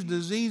of these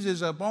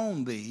diseases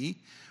upon thee,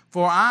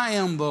 for I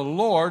am the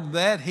Lord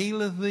that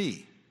healeth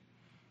thee.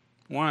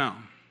 Wow.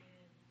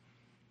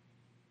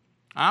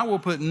 I will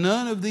put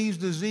none of these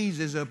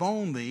diseases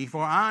upon thee,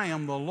 for I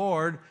am the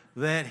Lord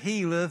that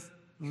healeth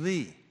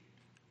thee.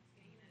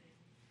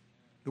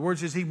 The word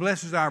says he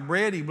blesses our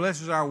bread, he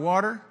blesses our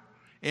water,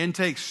 and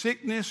take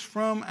sickness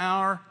from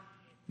our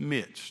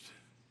midst.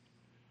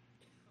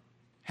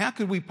 How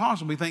could we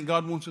possibly think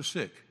God wants us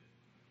sick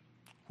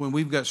when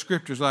we've got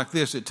scriptures like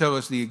this that tell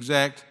us the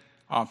exact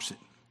opposite?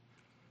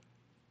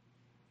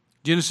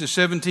 Genesis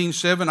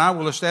 17:7, I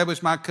will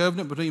establish my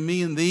covenant between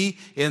me and thee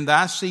and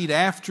thy seed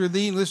after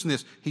thee. Listen to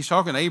this. He's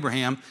talking to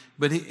Abraham,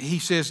 but he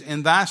says,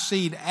 and thy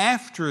seed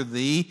after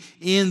thee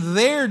in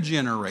their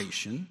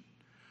generation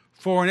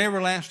for an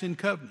everlasting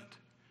covenant.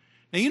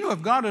 Now, you know,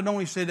 if God had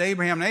only said to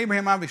Abraham,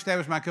 Abraham, I've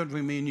established my covenant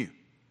between me and you.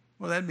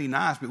 Well, that'd be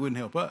nice, but it wouldn't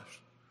help us.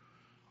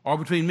 Or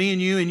between me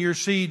and you and your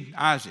seed,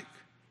 Isaac.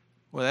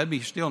 Well, that'd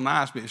be still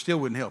nice, but it still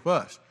wouldn't help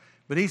us.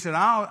 But he said,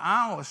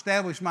 I'll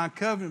establish my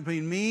covenant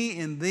between me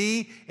and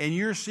thee and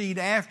your seed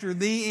after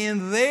thee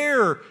in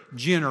their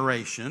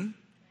generation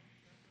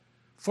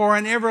for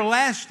an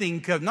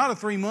everlasting covenant. Not a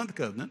 3-month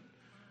covenant,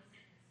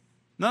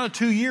 not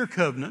a 2-year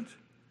covenant,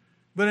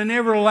 but an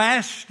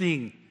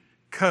everlasting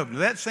covenant.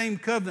 That same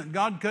covenant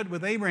God cut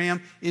with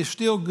Abraham is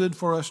still good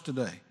for us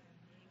today.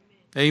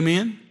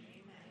 Amen?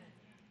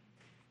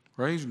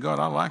 Praise God,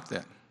 I like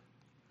that.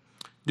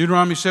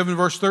 Deuteronomy 7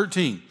 verse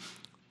 13.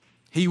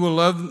 He will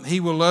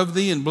love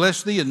thee and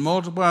bless thee and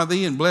multiply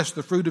thee and bless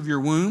the fruit of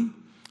your womb.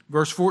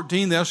 Verse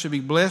 14, thou shalt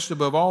be blessed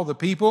above all the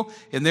people,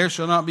 and there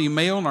shall not be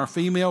male nor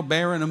female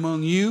barren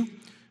among you.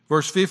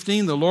 Verse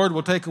 15, the Lord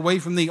will take away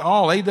from thee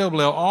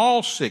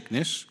all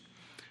sickness.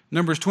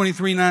 Numbers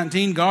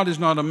 23:19, God is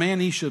not a man,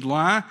 he should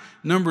lie.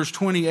 Numbers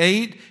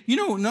 28, you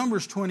know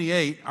Numbers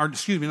 28, or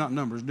excuse me, not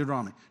Numbers,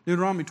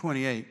 Deuteronomy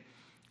 28.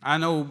 I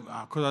know,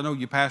 because I know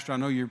you, Pastor, I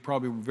know you're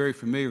probably very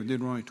familiar with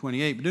Deuteronomy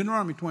 28. But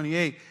Deuteronomy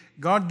 28,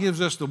 God gives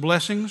us the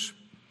blessings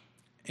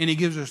and he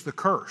gives us the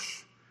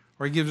curse.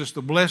 Or he gives us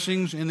the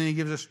blessings and then he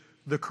gives us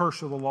the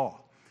curse of the law.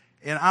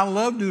 And I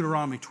love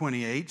Deuteronomy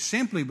 28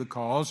 simply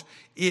because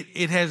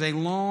it has a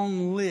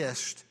long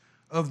list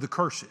of the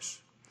curses.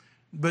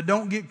 But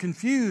don't get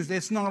confused,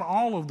 it's not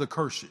all of the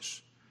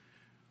curses.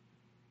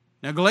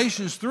 Now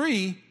Galatians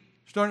 3,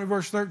 starting at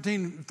verse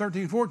 13,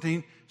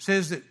 14,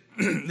 says that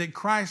that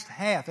Christ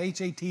hath,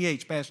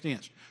 H-A-T-H, past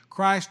tense.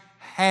 Christ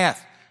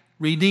hath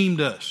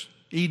redeemed us.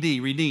 E-D,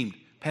 redeemed,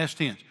 past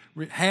tense.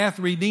 Hath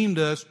redeemed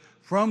us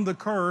from the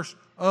curse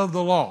of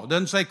the law. It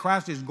doesn't say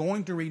Christ is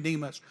going to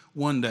redeem us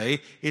one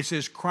day. It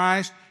says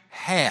Christ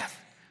hath.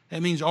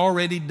 That means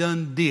already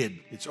done did.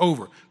 It's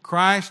over.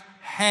 Christ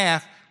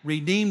hath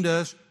redeemed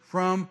us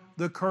from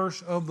the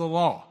curse of the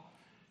law.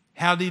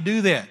 How did he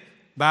do that?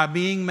 By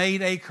being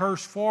made a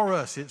curse for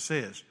us, it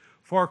says.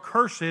 For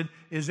cursed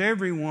is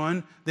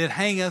everyone that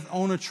hangeth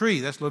on a tree.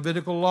 That's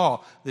Levitical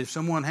law. If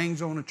someone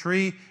hangs on a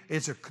tree,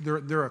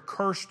 they're a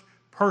cursed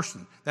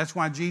person. That's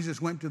why Jesus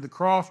went to the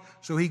cross,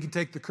 so he could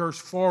take the curse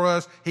for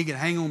us. He could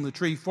hang on the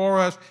tree for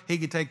us. He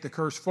could take the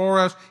curse for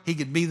us. He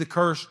could be the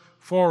curse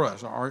for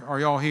us. Are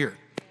y'all here?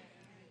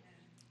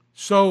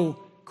 So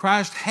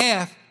Christ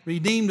hath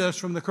redeemed us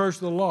from the curse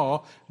of the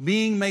law,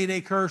 being made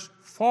a curse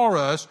for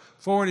us.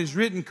 For it is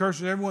written,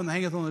 cursed is everyone that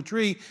hangeth on the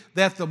tree,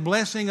 that the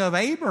blessing of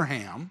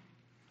Abraham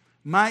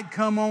might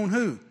come on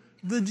who?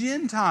 The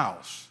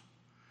Gentiles.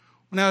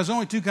 Now, there's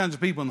only 2 kinds of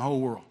people in the whole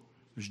world.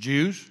 There's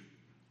Jews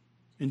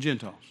and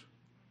Gentiles.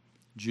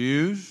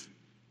 Jews,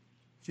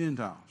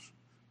 Gentiles.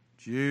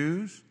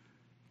 Jews,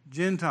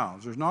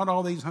 Gentiles. There's not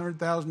all these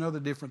 100,000 other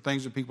different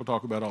things that people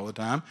talk about all the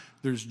time.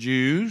 There's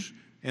Jews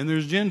and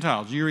there's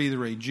Gentiles. You're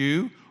either a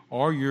Jew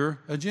or you're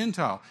a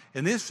Gentile.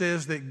 And this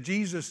says that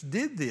Jesus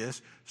did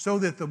this so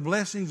that the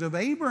blessings of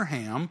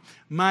Abraham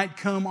might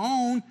come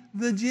on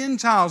the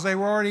Gentiles. They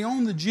were already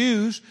on the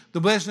Jews. The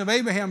blessing of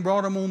Abraham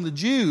brought them on the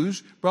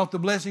Jews, brought the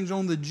blessings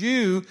on the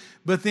Jew,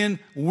 but then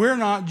we're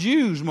not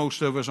Jews,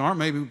 most of us aren't.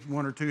 Maybe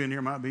 1 or 2 in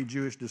here might be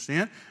Jewish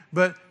descent,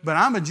 but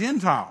I'm a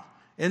Gentile.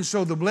 And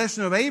so the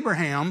blessing of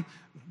Abraham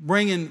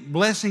bringing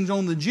blessings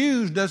on the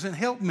Jews doesn't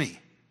help me.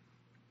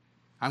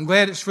 I'm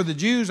glad it's for the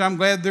Jews. I'm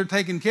glad they're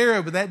taken care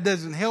of, but that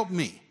doesn't help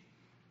me.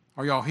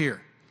 Are y'all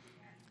here?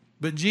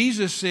 But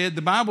Jesus said,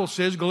 the Bible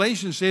says,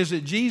 Galatians says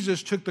that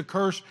Jesus took the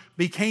curse,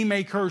 became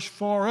a curse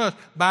for us,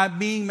 by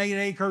being made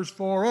a curse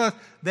for us,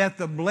 that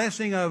the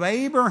blessing of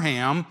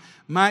Abraham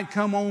might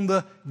come on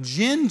the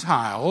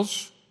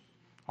Gentiles.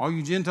 All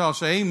you Gentiles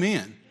say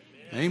amen.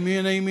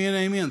 Amen, amen,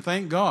 amen.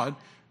 Thank God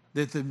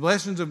that the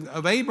blessings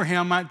of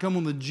Abraham might come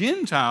on the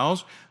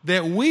Gentiles,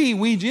 that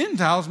we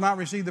Gentiles might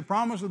receive the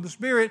promise of the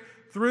Spirit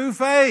through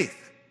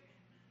faith.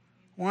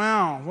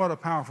 Wow, what a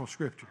powerful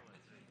scripture.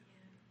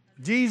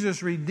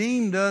 Jesus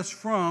redeemed us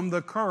from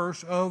the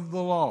curse of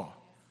the law.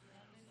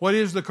 What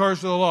is the curse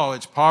of the law?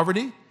 It's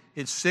poverty,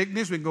 it's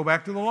sickness. We can go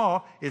back to the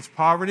law. It's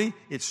poverty,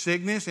 it's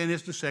sickness, and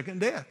it's the second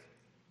death.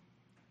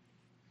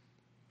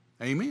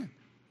 Amen.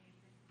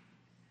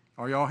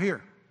 Are y'all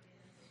here?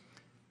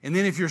 And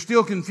then if you're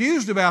still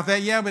confused about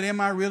that, yeah, but am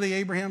I really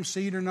Abraham's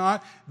seed or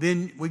not?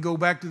 Then we go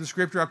back to the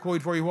scripture I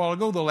quoted for you a while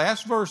ago. The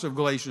last verse of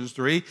Galatians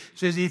 3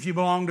 says, if you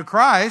belong to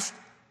Christ,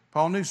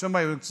 Paul knew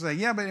somebody would say,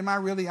 yeah, but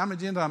I'm a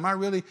Gentile, am I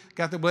really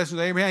got the blessings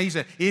of Abraham? He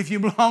said, if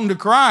you belong to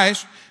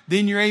Christ,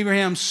 then you're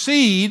Abraham's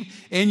seed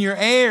and you're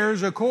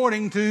heirs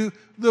according to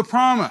the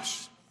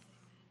promise.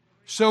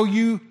 so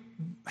you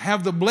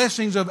have the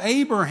blessings of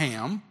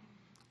Abraham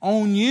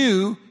on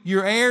you,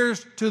 you're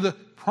heirs to the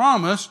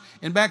promise.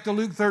 And back to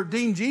Luke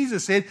 13,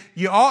 Jesus said,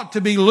 you ought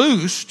to be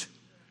loosed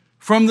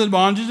from the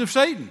bondage of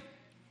Satan.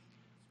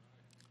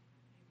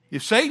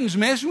 If Satan's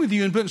messing with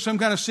you and putting some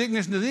kind of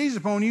sickness and disease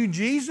upon you,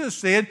 Jesus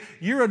said,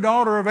 you're a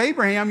daughter of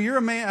Abraham, you're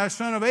a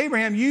son of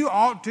Abraham, you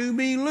ought to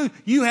be loosed.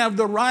 You have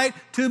the right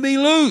to be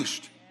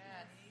loosed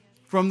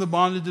from the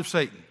bondage of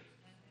Satan.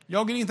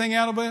 Y'all get anything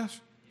out of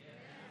this?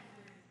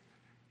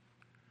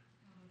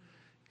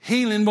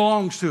 Healing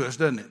belongs to us,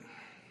 doesn't it?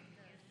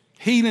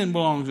 Healing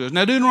belongs to us.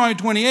 Now, Deuteronomy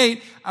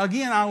 28,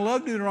 again, I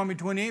love Deuteronomy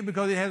 28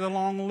 because it has a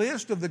long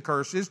list of the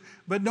curses,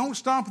 but don't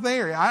stop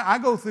there. I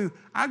go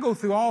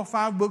through all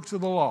 5 books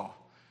of the law.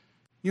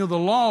 You know, the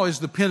law is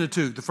the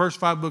Pentateuch, the first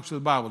 5 books of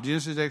the Bible,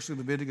 Genesis, Exodus,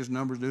 Leviticus,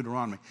 Numbers,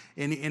 Deuteronomy.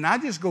 And I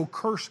just go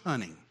curse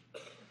hunting.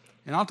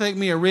 And I'll take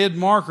me a red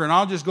marker and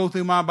I'll just go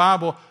through my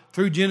Bible,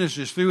 through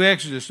Genesis, through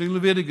Exodus, through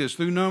Leviticus,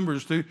 through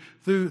Numbers, through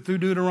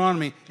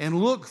Deuteronomy, and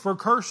look for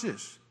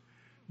curses.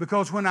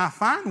 Because when I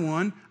find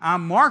one, I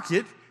mark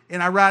it,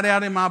 and I write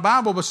out in my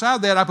Bible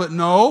beside that, I put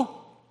no,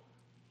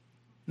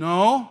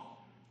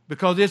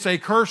 because it's a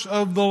curse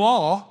of the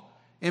law.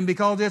 And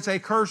because it's a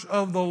curse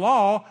of the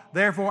law,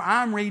 therefore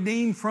I'm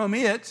redeemed from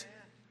it.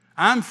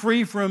 I'm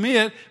free from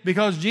it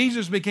because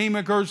Jesus became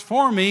a curse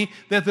for me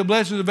that the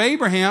blessings of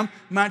Abraham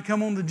might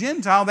come on the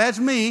Gentile. That's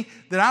me,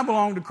 that I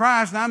belong to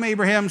Christ, and I'm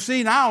Abraham's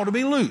seed, and I ought to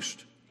be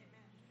loosed.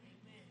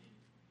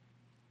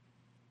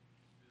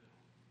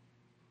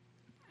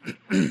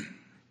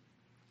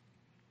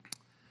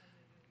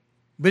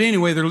 But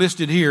anyway, they're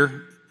listed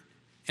here,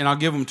 and I'll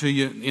give them to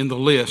you in the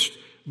list.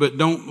 But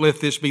don't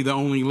let this be the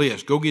only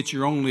list. Go get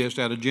your own list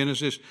out of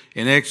Genesis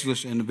and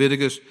Exodus and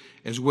Leviticus,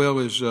 as well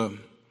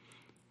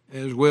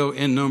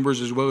in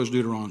Numbers, as well as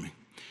Deuteronomy.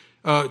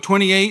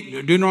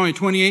 28, Deuteronomy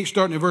 28,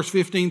 starting at verse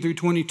 15 through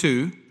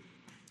 22.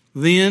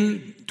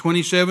 Then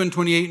 27,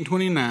 28, and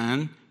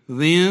 29.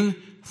 Then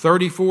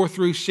 34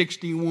 through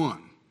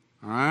 61.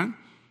 All right?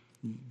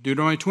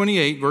 Deuteronomy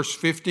 28, verse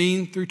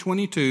 15 through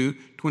 22,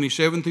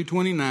 27 through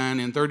 29,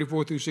 and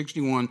 34 through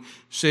 61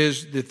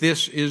 says that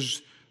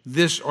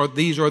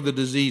these are the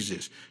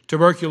diseases.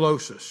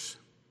 Tuberculosis,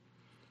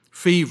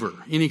 fever,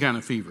 any kind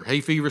of fever,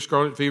 hay fever,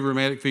 scarlet fever,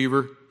 rheumatic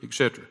fever,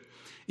 etc.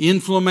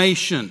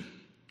 Inflammation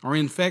or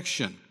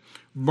infection,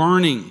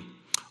 burning,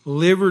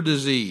 liver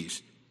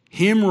disease,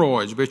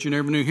 hemorrhoids. Bet you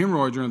never knew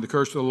hemorrhoids are under the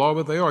curse of the law,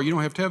 but they are. You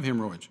don't have to have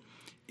hemorrhoids.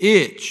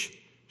 Itch,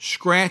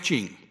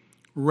 scratching,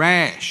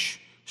 rash,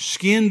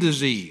 skin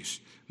disease,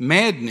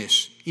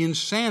 madness,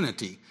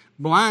 insanity,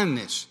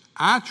 blindness,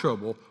 eye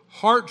trouble,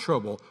 heart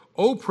trouble,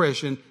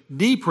 oppression,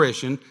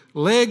 depression,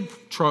 leg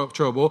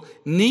trouble,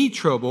 knee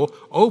trouble,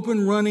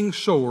 open running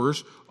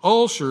sores,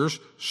 ulcers,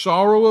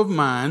 sorrow of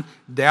mind,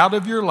 doubt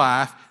of your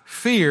life,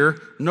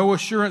 fear, no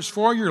assurance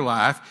for your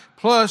life.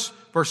 Plus,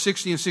 verse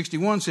 60 and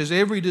 61 says,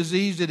 every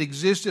disease that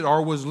existed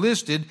or was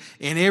listed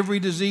and every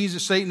disease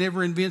that Satan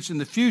ever invents in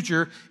the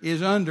future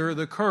is under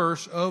the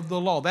curse of the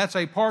law. That's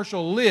a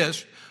partial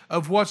list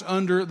of what's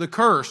under the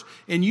curse.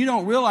 And you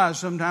don't realize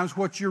sometimes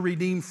what you're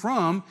redeemed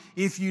from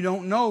if you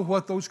don't know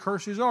what those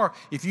curses are.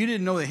 If you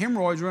didn't know that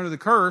hemorrhoids are under the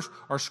curse,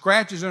 or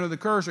scratches under the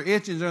curse, or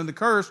itchings under the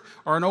curse,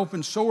 or an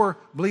open sore,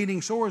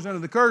 bleeding sore is under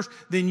the curse,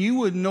 then you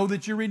wouldn't know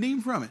that you're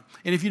redeemed from it.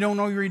 And if you don't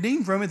know you're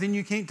redeemed from it, then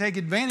you can't take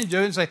advantage of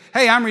it and say,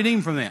 hey, I'm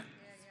redeemed from that.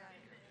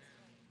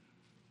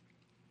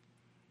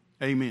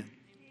 Amen.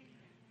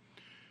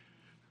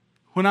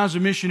 When I was a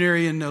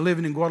missionary and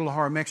living in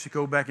Guadalajara,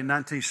 Mexico back in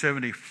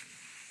 1970,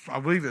 I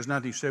believe it was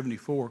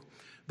 1974,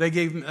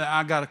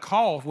 I got a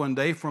call one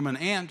day from an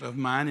aunt of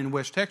mine in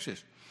West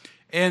Texas.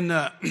 And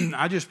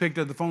I just picked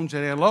up the phone and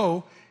said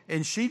hello.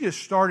 And she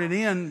just started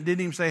in,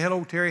 didn't even say,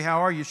 hello, Terry, how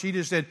are you? She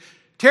just said,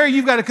 Terry,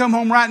 you've got to come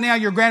home right now.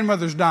 Your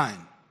grandmother's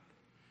dying.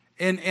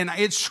 And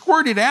it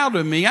squirted out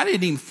of me. I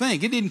didn't even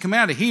think. It didn't come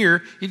out of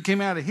here. It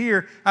came out of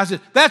here. I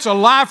said, that's a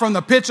lie from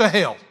the pits of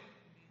hell.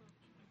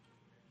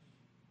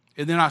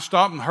 And then I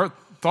stopped and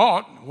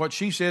thought what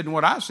she said and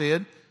what I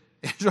said.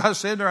 And so I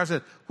said to her, I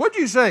said, what'd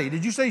you say?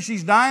 Did you say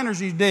she's dying or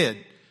she's dead?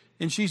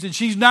 And she said,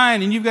 she's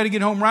dying and you've got to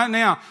get home right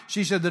now.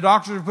 She said, the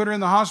doctors have put her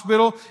in the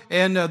hospital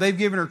and they've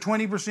given her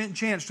 20%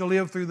 chance to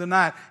live through the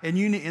night.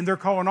 And they're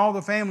calling all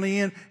the family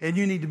in and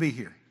you need to be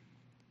here.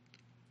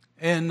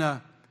 And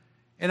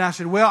I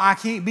said, well, I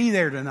can't be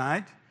there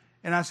tonight.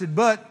 And I said,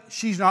 but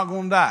she's not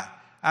going to die.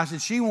 I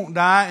said, she won't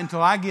die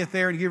until I get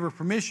there and give her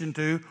permission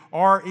to,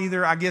 or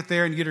either I get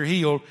there and get her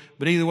healed,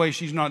 but either way,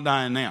 she's not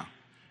dying now.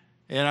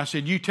 And I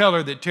said, you tell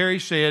her that Terry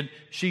said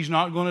she's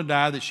not going to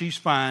die, that she's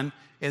fine,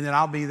 and that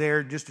I'll be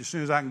there just as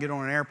soon as I can get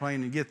on an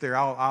airplane and get there,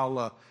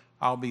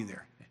 I'll be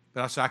there.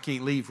 But I said, I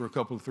can't leave for a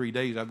couple of 3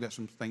 days. I've got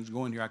some things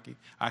going here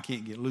I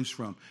can't get loose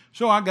from.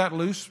 So I got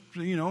loose,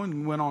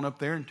 and went on up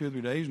there in 2 or 3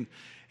 days.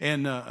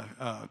 And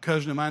a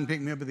cousin of mine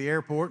picked me up at the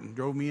airport and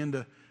drove me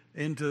into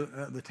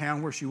the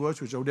town where she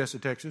was, which is Odessa,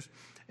 Texas.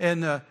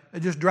 And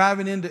just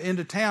driving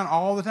into town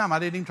all the time. I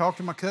didn't even talk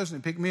to my cousin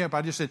that picked me up.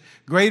 I just said,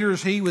 greater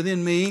is he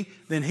within me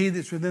than he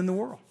that's within the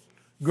world.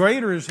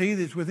 Greater is he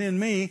that's within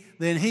me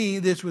than he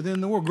that's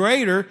within the world.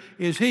 Greater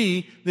is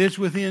he that's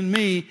within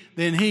me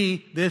than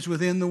he that's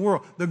within the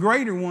world. The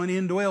greater one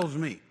indwells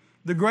me.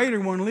 The greater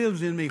one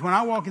lives in me. When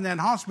I walk in that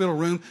hospital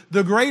room,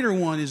 the greater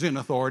one is in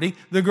authority.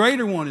 The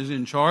greater one is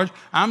in charge.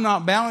 I'm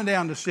not bowing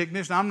down to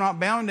sickness. I'm not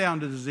bowing down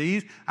to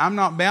disease. I'm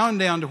not bowing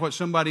down to what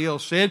somebody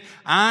else said.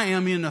 I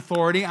am in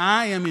authority.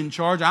 I am in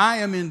charge. I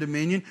am in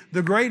dominion.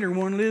 The greater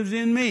one lives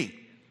in me.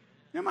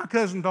 Now, my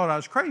cousin thought I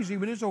was crazy,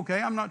 but it's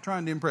okay. I'm not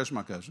trying to impress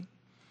my cousin.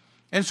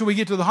 And so we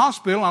get to the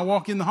hospital. I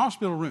walk in the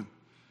hospital room.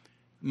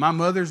 My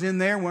mother's in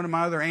there. One of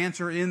my other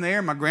aunts are in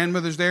there. My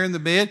grandmother's there in the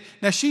bed.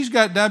 Now, she's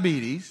got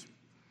diabetes.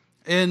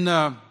 And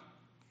I'll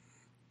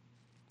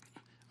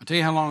tell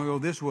you how long ago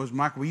this was,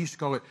 Michael. We used to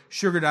call it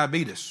sugar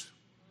diabetes.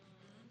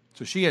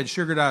 So she had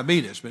sugar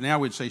diabetes, but now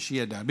we'd say she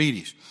had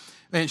diabetes.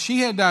 And she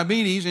had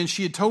diabetes, and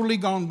she had totally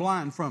gone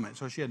blind from it,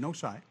 so she had no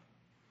sight.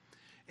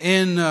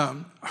 And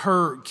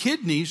her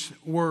kidneys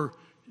were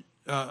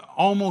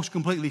almost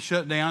completely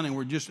shut down,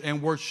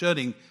 and were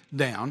shutting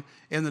down.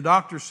 And the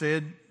doctor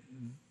said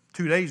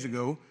 2 days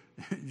ago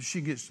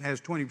she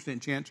has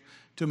 20% chance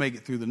to make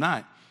it through the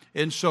night.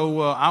 And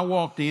so I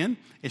walked in,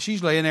 and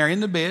she's laying there in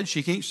the bed.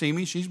 She can't see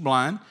me. She's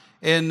blind.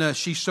 And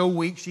she's so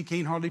weak, she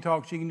can't hardly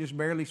talk. She can just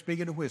barely speak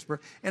at a whisper.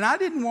 And I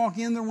didn't walk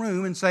in the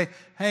room and say,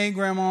 "Hey,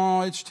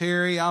 Grandma, it's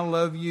Terry. I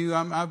love you.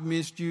 I've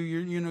missed you.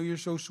 You're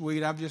so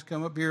sweet. I've just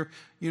come up here."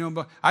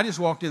 But I just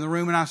walked in the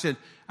room, and I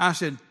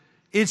said,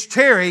 "It's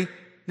Terry.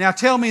 Now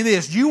tell me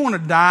this. Do you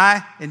want to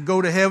die and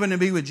go to heaven and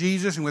be with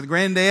Jesus and with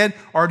Granddad?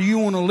 Or do you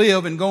want to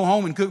live and go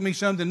home and cook me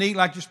something to eat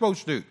like you're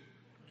supposed to?"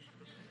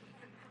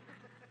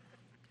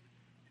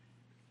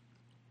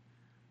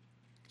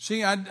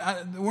 See,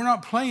 we're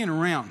not playing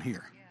around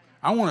here.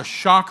 I want to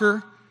shock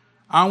her.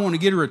 I want to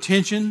get her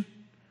attention.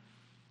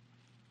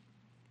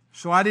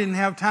 So I didn't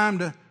have time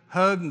to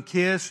hug and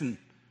kiss and,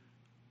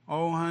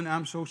 "Oh, honey,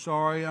 I'm so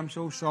sorry. I'm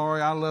so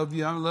sorry. I love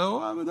you.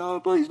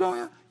 Oh, please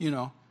don't."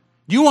 Do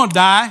you want to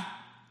die?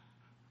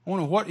 I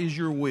want to know, what is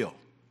your will?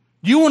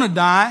 Do you want to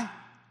die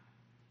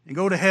and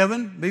go to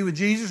heaven, be with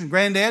Jesus and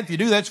Granddad? If you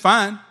do, that's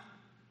fine.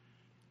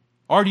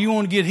 Or do you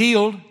want to get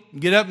healed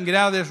and get up and get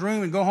out of this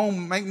room and go home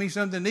and make me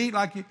something to eat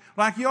like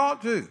you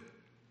ought to?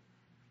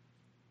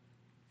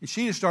 And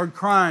she just started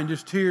crying,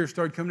 just tears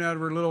started coming out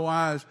of her little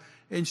eyes.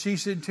 And she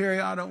said, "Terry,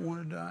 I don't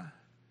want to die.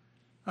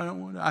 I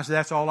don't want to die." I said,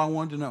 "That's all I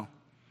wanted to know."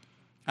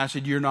 I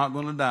said, "You're not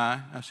going to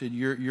die." I said,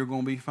 you're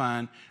going to be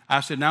fine. I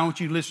said, "Now I want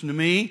you to listen to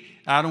me.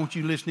 I don't want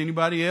you to listen to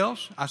anybody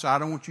else." I said, "I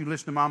don't want you to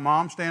listen to my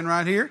mom stand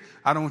right here.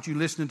 I don't want you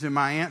listening to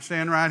my aunt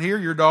stand right here,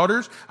 your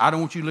daughters. I don't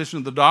want you to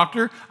listen to the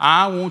doctor.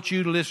 I want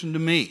you to listen to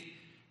me.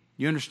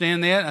 You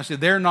understand that?" I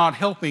said, "They're not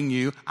helping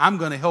you. I'm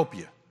going to help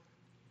you."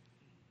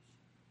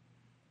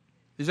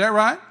 Is that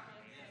right?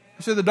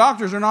 I said, "The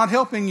doctors are not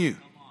helping you.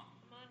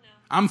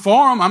 I'm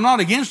for them. I'm not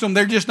against them.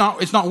 They're just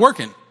not, it's not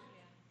working."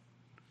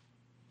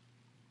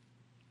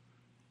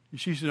 And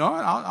she said, "All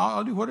right,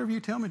 I'll do whatever you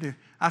tell me to."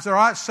 I said, "All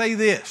right, say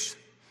this.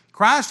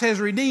 Christ has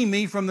redeemed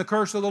me from the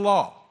curse of the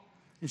law."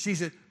 And she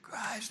said,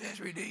 "Christ has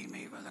redeemed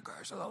me from the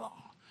curse of the law."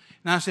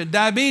 And I said,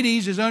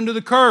 "Diabetes is under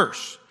the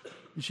curse."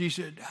 And she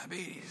said,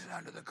 "Diabetes is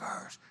under the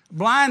curse.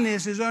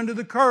 Blindness is under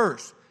the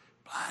curse.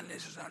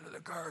 Blindness is under the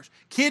curse.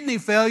 Kidney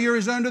failure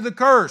is under the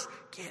curse.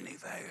 Kidney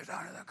failure is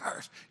under the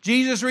curse.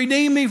 Jesus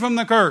redeemed me from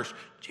the curse.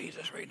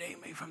 Jesus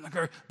redeemed me from the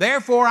curse.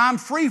 Therefore, I'm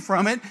free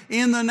from it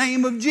in the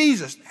name of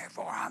Jesus.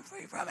 Therefore, I'm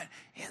free from it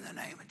in the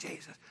name of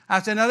Jesus."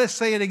 I said, "Now let's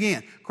say it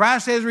again.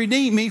 Christ has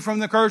redeemed me from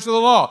the curse of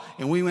the law."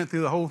 And we went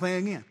through the whole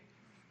thing again.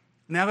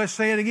 Now let's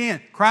say it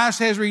again. Christ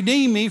has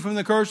redeemed me from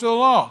the curse of the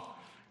law.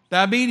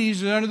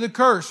 Diabetes is under the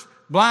curse.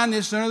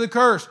 Blindness is under the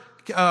curse.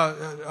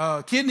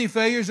 Kidney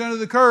failure is under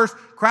the curse.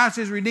 Christ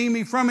has redeemed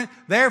me from it.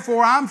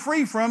 Therefore, I'm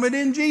free from it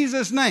in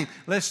Jesus' name.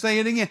 Let's say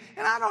it again.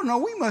 And I don't know,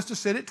 we must have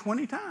said it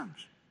 20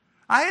 times.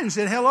 I hadn't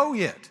said hello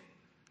yet.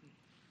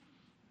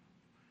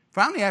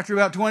 Finally, after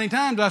about 20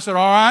 times, I said,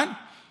 "All right."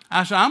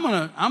 I said, I'm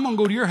gonna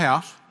go to your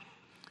house.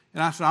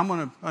 And I said, "I'm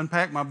going to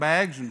unpack my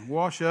bags and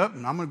wash up,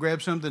 and I'm going to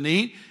grab something to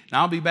eat, and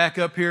I'll be back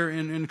up here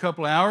in a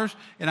couple of hours."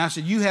 And I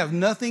said, "You have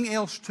nothing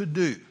else to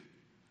do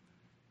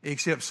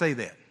except say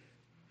that.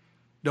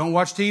 Don't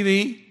watch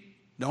TV.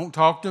 Don't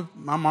talk to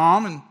my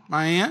mom and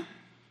my aunt.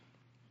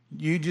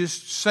 You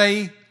just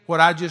say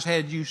what I just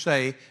had you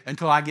say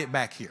until I get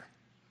back here.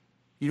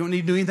 You don't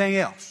need to do anything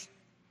else."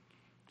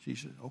 She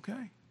said,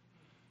 "Okay."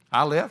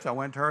 I left. I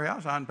went to her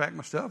house. I unpacked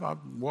my stuff. I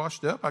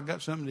washed up. I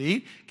got something to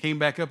eat. Came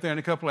back up there in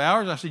a couple of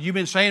hours. I said, "You've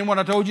been saying what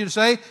I told you to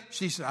say?"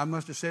 She said, "I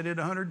must have said it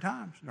 100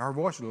 times. Her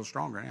voice is a little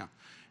stronger now.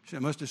 She said,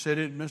 "I must have said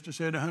it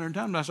 100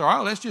 times. I said, "All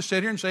right, let's just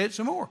sit here and say it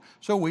some more."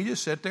 So we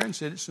just sat there and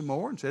said it some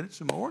more and said it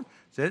some more,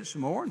 said it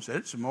some more and said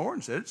it some more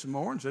and said it some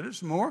more and said it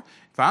some more.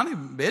 Finally,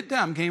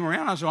 bedtime came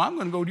around. I said, "I'm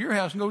going to go to your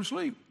house and go to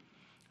sleep."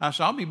 I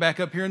said, "I'll be back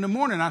up here in the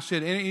morning." I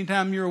said,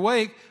 "Anytime you're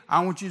awake,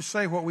 I want you to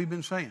say what we've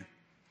been saying.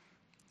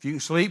 If you can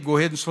sleep, go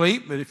ahead and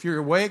sleep. But if you're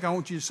awake, I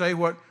want you to say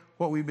what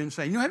we've been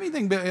saying. You don't have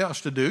anything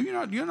else to do.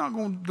 You're not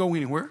going to go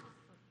anywhere."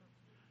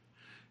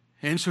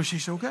 And so she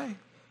said, "Okay."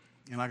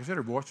 And like I said,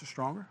 her voice was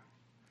stronger.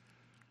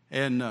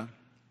 And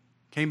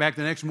came back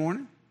the next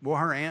morning. Boy,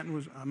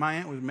 my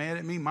aunt was mad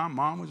at me. My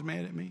mom was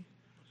mad at me.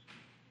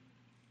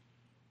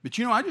 But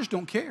I just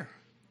don't care.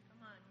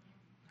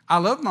 I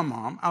love my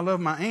mom. I love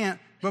my aunt.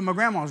 But my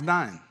grandma's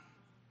dying.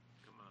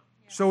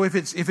 So if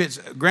it's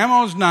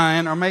grandma's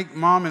dying or make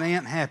mom and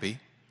aunt happy,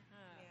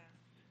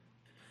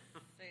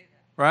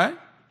 right?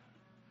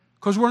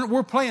 Because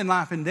we're playing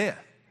life and death.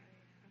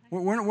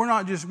 We're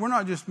not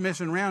just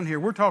messing around here.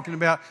 We're talking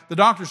about, the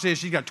doctor says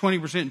she's got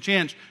 20%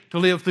 chance to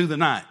live through the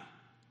night,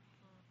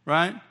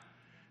 right?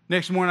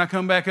 Next morning I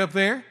come back up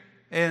there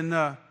and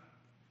her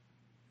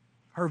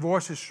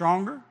voice is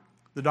stronger.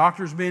 The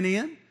doctor's been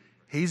in.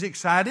 He's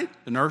excited.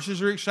 The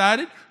nurses are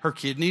excited. Her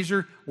kidneys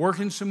are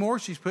working some more.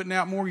 She's putting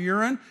out more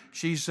urine.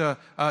 She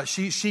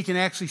can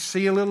actually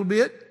see a little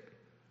bit.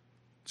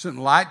 Some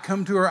light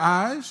come to her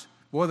eyes.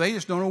 Boy, they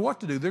just don't know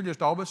what to do. They're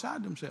just all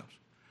beside themselves.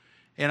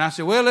 And I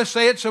said, well, let's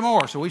say it some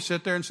more. So we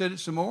sat there and said it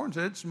some more and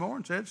said it some more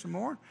and said it some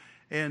more.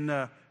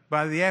 And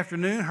by the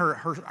afternoon,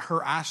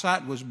 her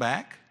eyesight was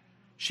back.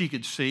 She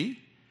could see.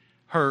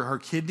 Her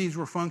kidneys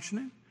were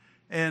functioning.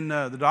 And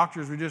the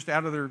doctors were just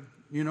out of their,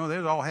 they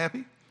was all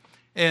happy.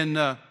 And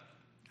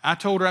I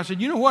told her, I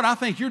said, you know what? I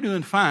think you're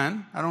doing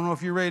fine. I don't know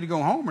if you're ready to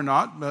go home or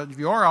not, but if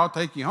you are, I'll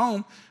take you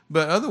home.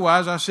 But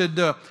otherwise, I said,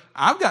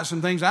 I've got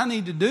some things I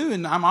need to do,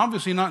 and I'm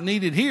obviously not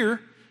needed here.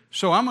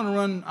 So I'm going to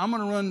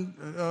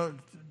run,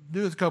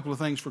 do a couple of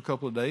things for a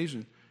couple of days,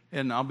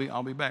 and I'll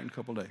be back in a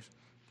couple of days.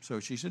 So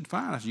she said,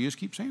 fine. I said, you just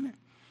keep saying it.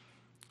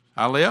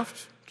 I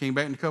left, came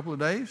back in a couple of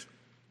days.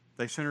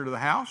 They sent her to the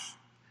house.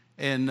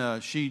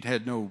 And she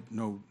had no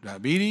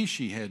diabetes.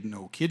 She had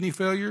no kidney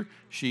failure.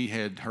 She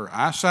had her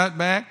eyesight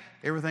back.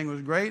 Everything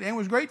was great. And it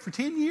was great for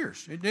 10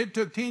 years. It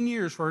took 10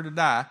 years for her to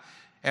die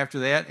after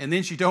that. And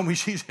then she told me,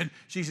 she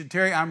said,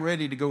 Terry, I'm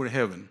ready to go to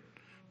heaven.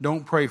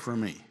 Don't pray for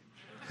me.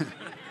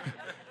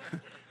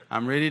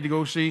 I'm ready to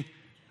go see,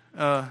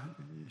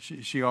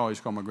 she always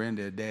called my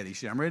granddad Daddy.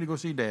 She said, I'm ready to go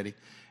see Daddy.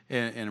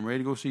 And I'm ready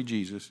to go see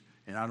Jesus.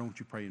 And I don't want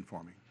you praying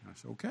for me. I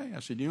said, okay. I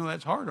said,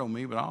 that's hard on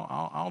me, but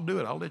I'll do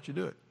it. I'll let you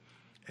do it.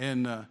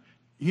 And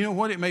you know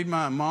what? It made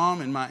my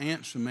mom and my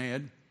aunt so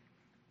mad.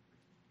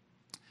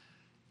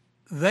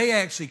 They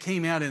actually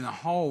came out in the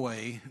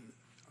hallway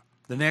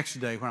the next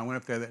day, when I went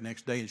up there that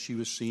next day and she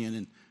was seeing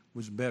and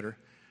was better.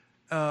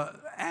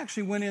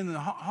 Actually went in the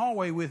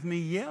hallway with me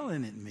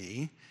yelling at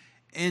me.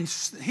 And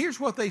here's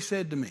what they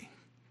said to me.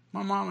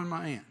 My mom and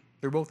my aunt.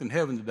 They're both in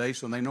heaven today,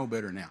 so they know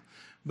better now.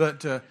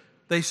 But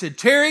they said,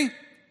 Terry,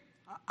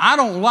 I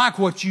don't like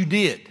what you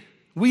did.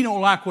 We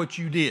don't like what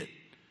you did.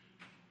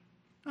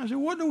 I said,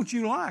 what don't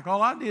you like?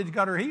 All I did is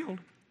got her healed.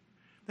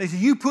 They said,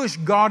 you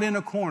pushed God in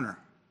a corner.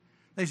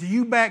 They said,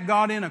 you backed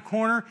God in a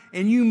corner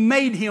and you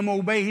made him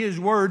obey his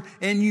word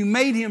and you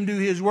made him do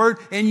his word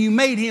and you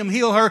made him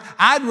heal her.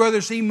 I'd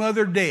rather see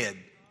Mother dead.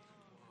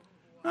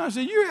 I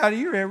said, you're out of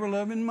your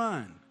ever-loving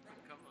mind.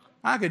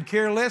 I could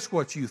care less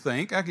what you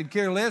think. I could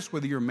care less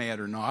whether you're mad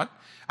or not.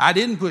 I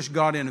didn't push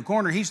God in a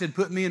corner. He said,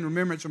 put me in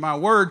remembrance of my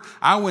word.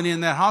 I went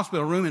in that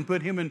hospital room and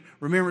put him in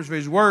remembrance of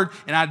his word.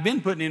 And I'd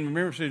been putting in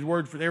remembrance of his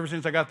word ever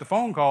since I got the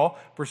phone call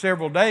for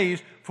several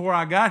days before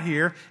I got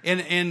here.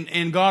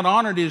 And God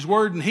honored his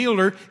word and healed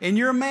her. And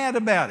you're mad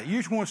about it. You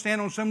just want to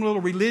stand on some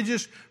little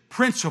religious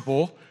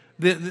principle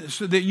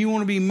that you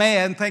want to be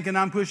mad and thinking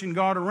I'm pushing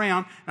God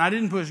around. And I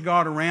didn't push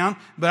God around,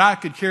 but I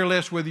could care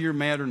less whether you're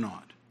mad or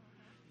not.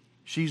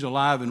 She's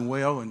alive and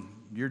well, and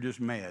you're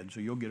just mad, so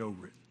you'll get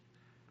over it.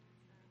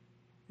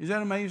 Is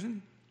that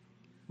amazing?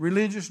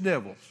 Religious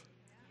devils.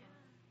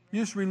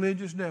 Just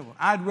religious devils.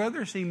 I'd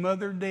rather see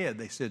Mother dead,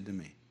 they said to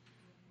me.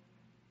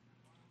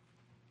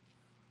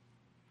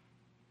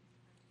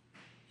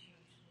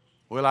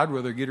 Well, I'd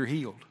rather get her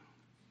healed.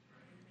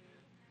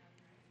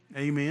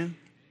 Amen.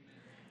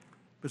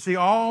 But see,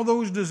 all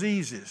those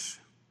diseases,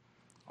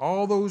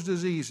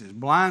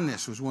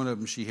 blindness was one of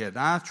them she had,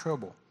 eye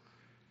trouble,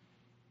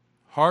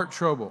 heart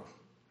trouble,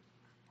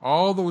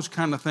 all those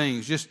kind of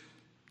things.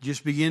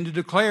 Just begin to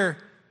declare.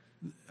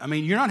 I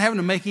mean, you're not having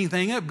to make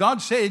anything up.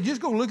 God said,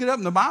 just go look it up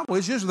in the Bible.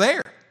 It's just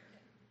there.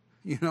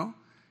 You're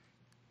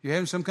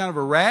having some kind of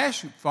a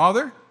rash.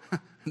 Father,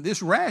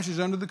 this rash is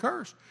under the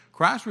curse.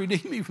 Christ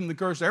redeemed me from the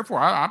curse. Therefore,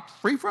 I'm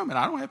free from it.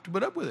 I don't have to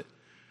put up with it.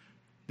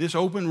 This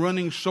open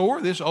running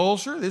sore, this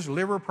ulcer, this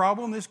liver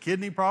problem, this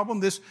kidney problem,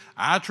 this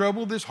eye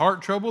trouble, this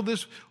heart trouble,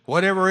 this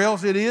whatever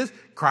else it is,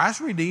 Christ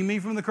redeemed me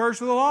from the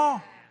curse of the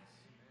law.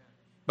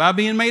 By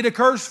being made a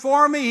curse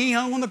for me, he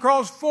hung on the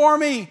cross for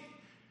me.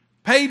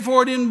 Paid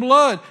for it in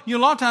blood. A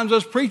lot of times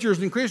us preachers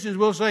and Christians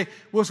will say,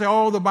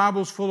 oh, the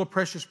Bible's full of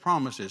precious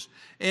promises.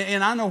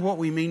 And I know what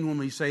we mean when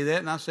we say that,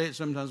 and I say it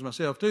sometimes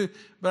myself too.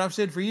 But I've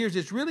said for years,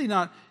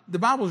 the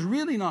Bible's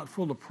really not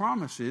full of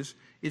promises.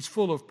 It's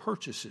full of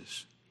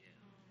purchases.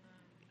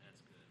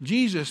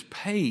 Jesus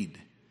paid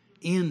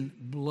in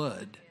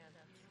blood.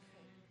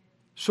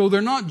 So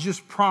they're not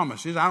just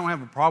promises. I don't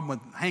have a problem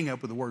with hang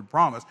up with the word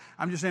promise.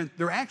 I'm just saying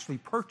they're actually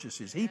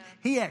purchases.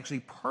 He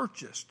actually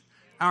purchased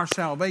our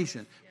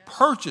salvation,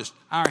 purchased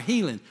our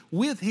healing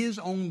with his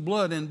own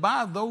blood. And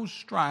by those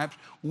stripes,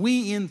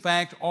 we in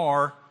fact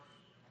are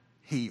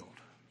healed.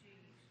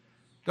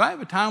 Do I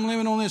have a time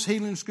limit on this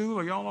healing school?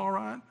 Are y'all all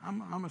right?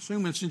 I'm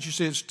assuming since you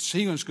said it's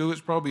healing school,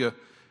 it's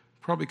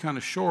probably kind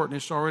of short, and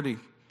it's already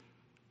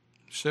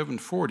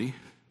 7:40.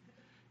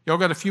 Y'all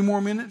got a few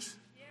more minutes?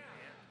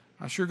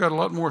 I sure got a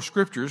lot more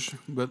scriptures,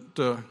 but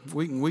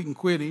we can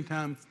quit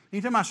anytime.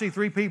 Anytime I see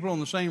 3 people on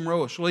the same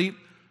row asleep,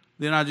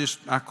 then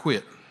I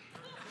quit.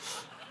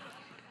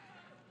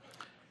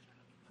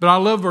 But I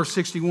love verse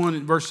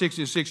 61, verse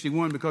 60 and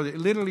 61, because it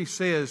literally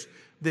says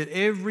that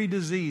every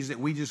disease that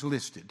we just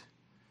listed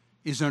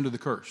is under the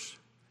curse.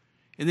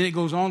 And then it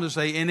goes on to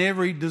say, and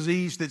every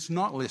disease that's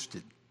not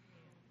listed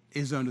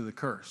is under the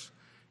curse.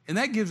 And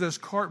that gives us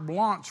carte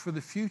blanche for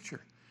the future.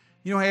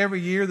 You know how every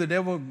year the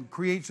devil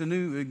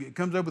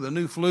comes up with a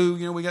new flu.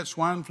 You know, we got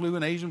swine flu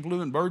and Asian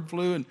flu and bird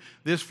flu and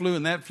this flu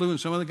and that flu and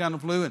some other kind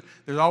of flu. And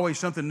there's always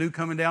something new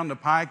coming down the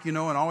pike, you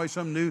know, and always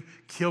some new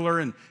killer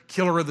and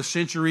killer of the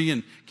century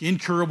and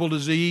incurable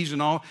disease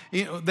and all.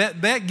 You know,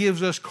 that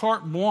gives us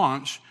carte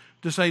blanche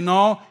to say,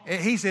 no,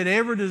 he said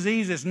every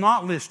disease that's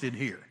not listed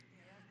here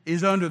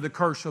is under the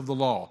curse of the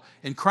law.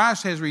 And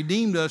Christ has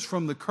redeemed us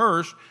from the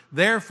curse.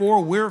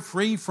 Therefore, we're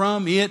free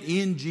from it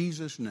in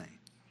Jesus' name.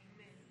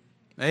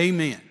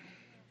 Amen.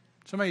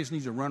 Somebody just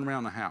needs to run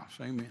around the house.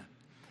 Amen.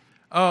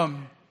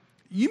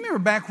 You remember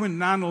back when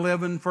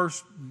 9/11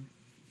 first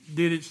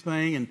did its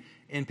thing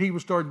and people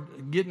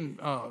started getting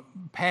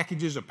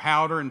packages of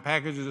powder and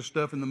packages of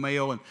stuff in the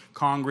mail and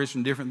Congress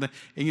and different things.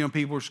 And, you know,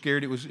 people were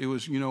scared it was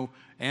you know,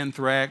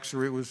 anthrax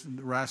or it was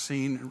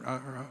ricin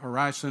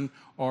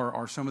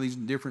or some of these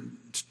different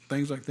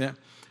things like that.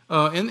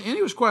 And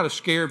it was quite a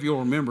scare, if you'll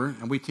remember,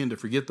 and we tend to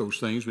forget those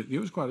things, but it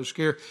was quite a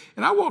scare.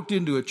 And I walked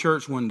into a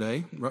church one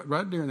day,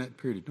 right during that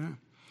period of time.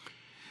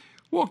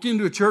 Walked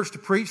into a church to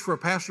preach for a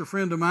pastor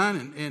friend of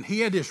mine, and he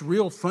had this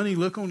real funny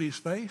look on his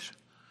face.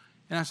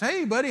 And I said,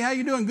 hey, buddy, how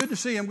you doing? Good to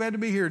see you. I'm glad to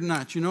be here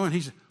tonight, you know. And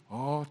he said,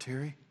 oh,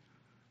 Terry,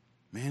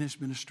 man, it's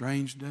been a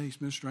strange day. It's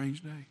been a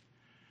strange day.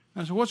 And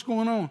I said, what's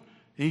going on?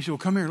 And he said, well,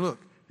 come here, look.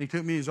 And he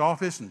took me to his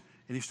office, and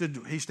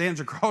he stands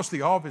across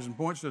the office and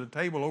points to the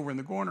table over in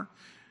the corner.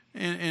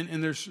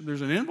 And there's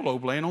an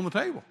envelope laying on the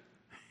table.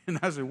 And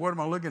I said, what am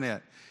I looking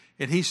at?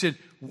 And he said,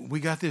 we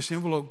got this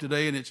envelope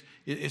today, and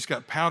it's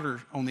got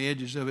powder on the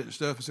edges of it and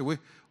stuff. I said,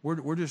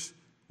 we're just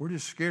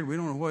scared. We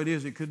don't know what it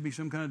is. It could be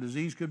some kind of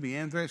disease, could be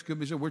anthrax, could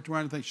be something. We're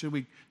trying to think,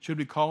 should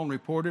we call and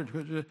report it?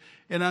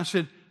 And I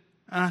said,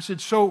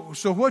 so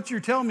what you're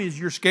telling me is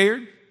you're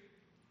scared?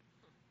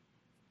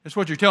 That's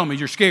what you're telling me.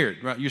 You're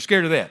scared, right? You're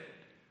scared of that.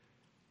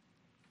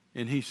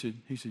 And he said,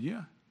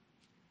 yeah.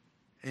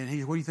 And he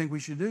said, what do you think we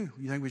should do?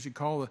 You think we should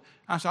call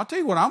I said, I'll tell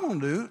you what I'm going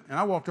to do. And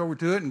I walked over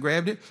to it and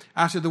grabbed it.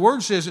 I said, the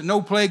word says that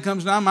no plague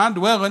comes nigh my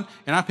dwelling.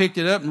 And I picked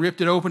it up and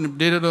ripped it open and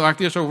did it like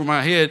this over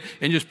my head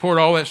and just poured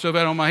all that stuff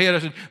out on my head. I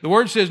said, the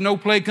word says no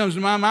plague comes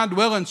nigh my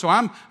dwelling, so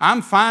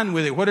I'm fine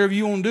with it. Whatever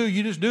you want to do,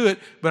 you just do it.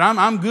 But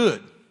I'm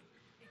good.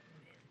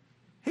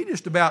 He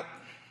just about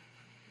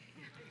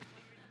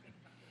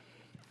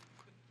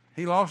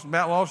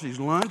lost his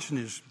lunch and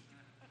his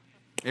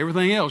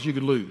everything else you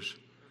could lose,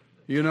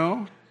 you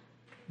know.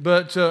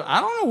 But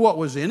I don't know what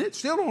was in it.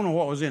 Still don't know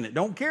what was in it.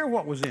 Don't care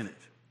what was in it.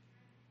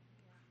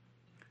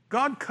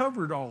 God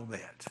covered all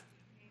that.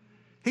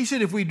 He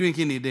said if we drink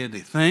any deadly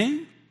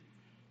thing,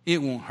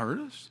 it won't hurt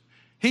us.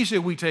 He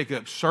said we take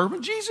up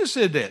serpents. Jesus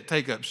said that.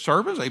 Take up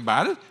serpents, they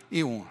bite us,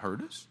 it won't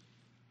hurt us.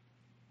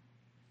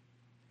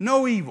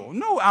 No evil.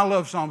 No, I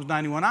love Psalms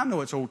 91. I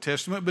know it's Old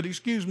Testament, but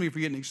excuse me for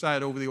getting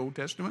excited over the Old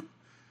Testament.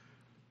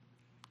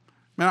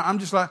 Man, I'm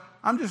just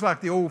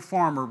like the old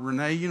farmer,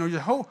 Renee. You know,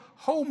 just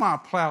hold my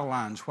plow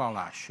lines while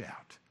I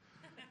shout.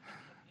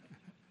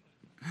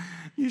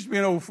 Used to be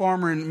an old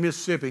farmer in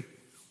Mississippi,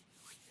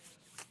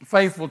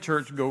 faithful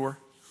churchgoer.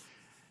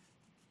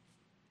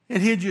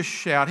 And he'd just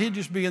shout. He'd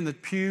just be in the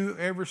pew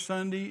every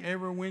Sunday,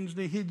 every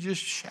Wednesday. He'd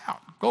just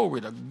shout,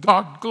 glory to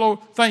God, glory.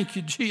 Thank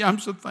you, gee, I'm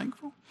so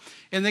thankful.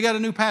 And they got a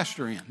new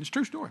pastor in. It's a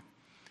true story.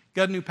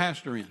 Got a new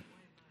pastor in.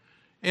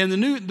 And the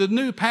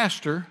new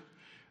pastor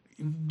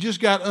just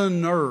got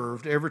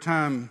unnerved every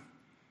time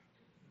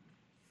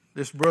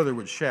this brother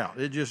would shout.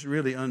 It just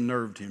really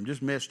unnerved him,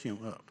 just messed him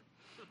up.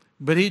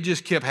 But it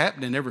just kept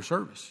happening every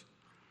service.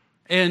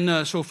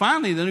 And so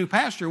finally the new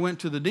pastor went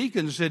to the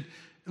deacon and said,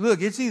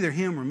 look, it's either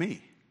him or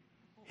me.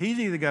 He's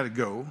either got to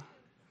go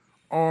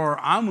or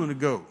I'm going to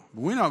go.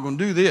 But we're not going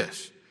to do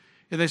this.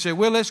 And they said,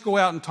 well, let's go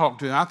out and talk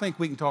to him. I think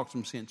we can talk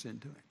some sense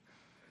into him.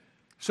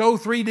 So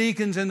 3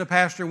 deacons and the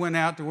pastor went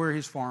out to where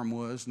his farm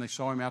was, and they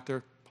saw him out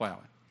there plowing.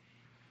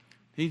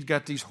 He's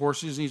got these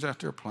horses, and he's out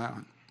there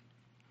plowing.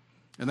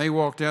 And they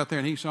walked out there,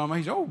 and he saw him.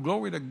 He said, oh,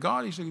 glory to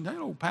God. He said,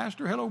 hello,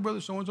 pastor. Hello,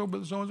 brother so-and-so,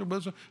 brother so-and-so,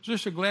 brother so-and-so.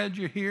 Just so glad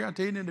you're here. I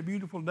tell you, it's a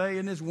beautiful day,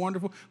 and it's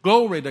wonderful.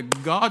 Glory to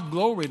God,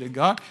 glory to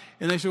God.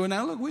 And they said, well,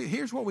 now, look,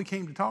 here's what we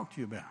came to talk to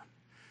you about.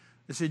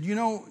 They said, you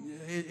know,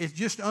 it's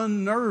just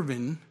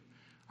unnerving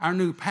our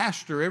new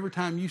pastor. Every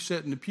time you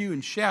sit in the pew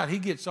and shout, he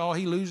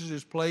loses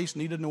his place,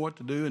 and he doesn't know what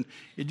to do, and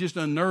it just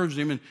unnerves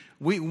him. And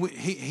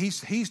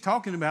he's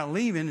talking about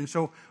leaving, and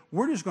so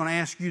we're just going to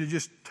ask you to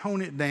just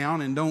tone it down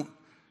and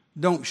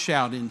don't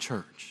shout in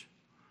church.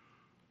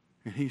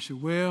 And he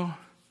said, well,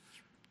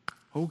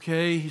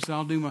 okay. He said,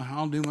 I'll do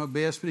my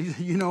best. But he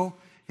said,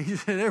 he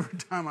said, every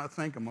time I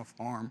think of my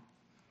farm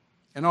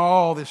and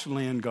all this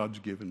land God's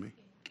given me,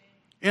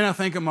 and I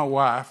think of my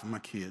wife and my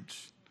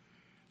kids,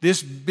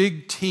 this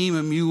big team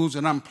of mules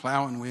that I'm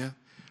plowing with.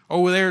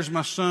 Oh, there's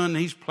my son.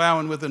 He's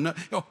plowing with another.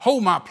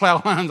 Hold my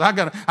plow lines. I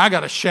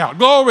gotta shout.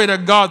 Glory to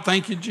God.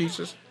 Thank you,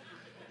 Jesus.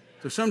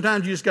 So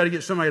sometimes you just got to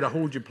get somebody to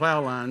hold your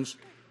plow lines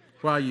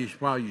while you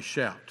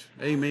shout.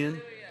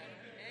 Amen.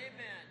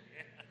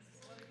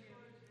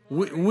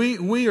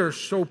 We are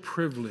so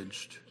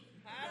privileged.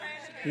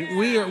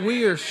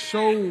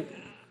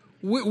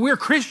 We're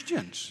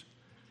Christians.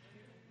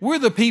 We're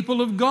the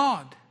people of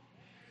God.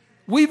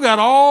 We've got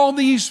all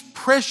these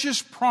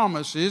precious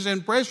promises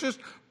and precious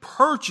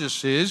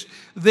purchases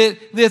that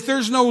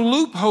there's no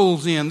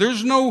loopholes in.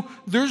 There's no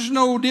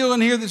deal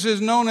in here that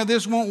says, no, now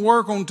this won't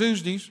work on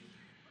Tuesdays.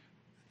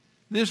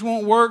 This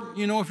won't work,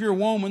 if you're a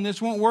woman.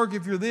 This won't work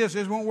if you're this.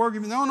 This won't work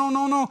if you're...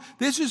 No.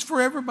 This is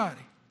for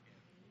everybody.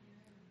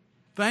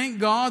 Thank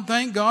God,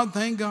 thank God,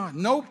 thank God.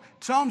 No,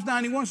 Psalms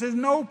 91 says,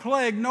 no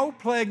plague, no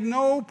plague,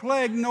 no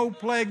plague, no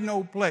plague,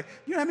 no plague.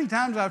 You know how many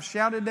times I've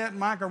shouted that,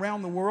 Mike,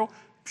 around the world?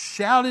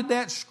 Shouted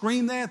that,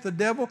 screamed that at the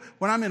devil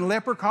when I'm in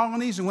leper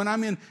colonies and when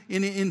I'm in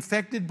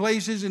infected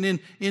places and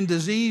in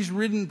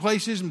disease-ridden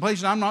places and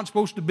places I'm not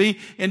supposed to be,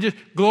 and just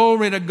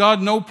glory to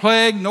God, no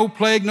plague, no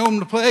plague,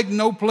 no plague,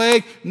 no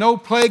plague, no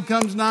plague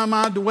comes nigh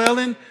my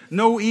dwelling,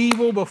 no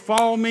evil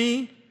befall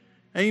me.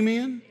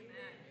 Amen.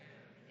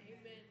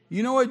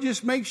 It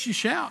just makes you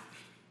shout,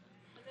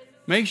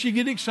 makes you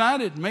get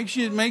excited, makes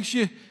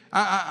you.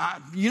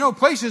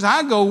 Places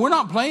I go, we're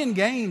not playing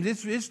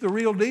games. It's the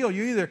real deal.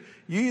 You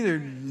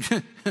either,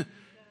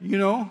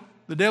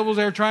 the devil's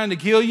there trying to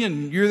kill you,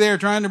 and you're there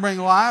trying to bring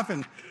life,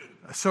 and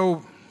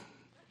so,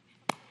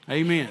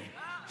 amen.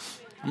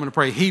 I'm going to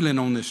pray healing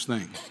on this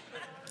thing.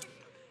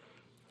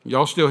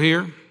 Y'all still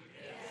here?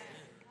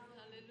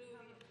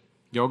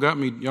 Y'all got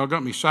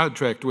me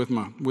sidetracked with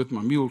my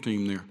mule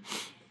team there.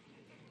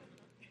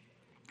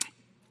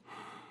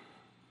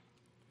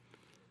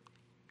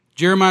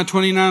 Jeremiah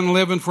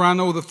 29:11, for I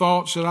know the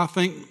thoughts that I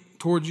think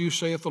towards you,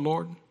 saith the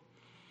Lord.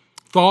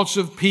 Thoughts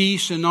of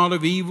peace and not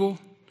of evil,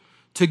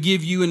 to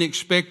give you an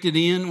expected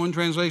end. One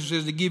translation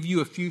says to give you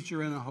a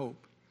future and a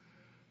hope.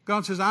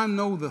 God says, I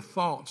know the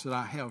thoughts that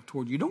I have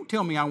toward you. Don't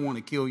tell me I want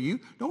to kill you.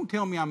 Don't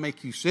tell me I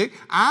make you sick.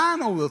 I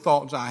know the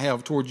thoughts I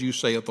have towards you,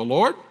 saith the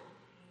Lord.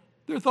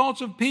 They're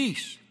thoughts of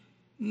peace.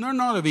 They're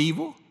not of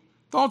evil.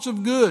 Thoughts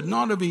of good,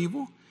 not of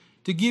evil.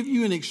 To give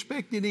you an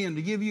expected end,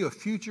 to give you a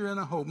future and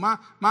a hope. My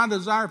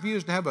desire for you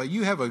is to have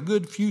a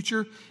good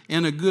future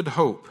and a good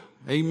hope.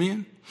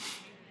 Amen.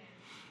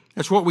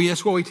 That's what we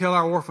tell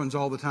our orphans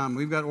all the time.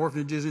 We've got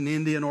orphanages in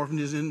India and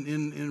orphanages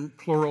in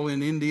plural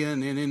in India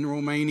and in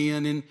Romania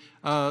and in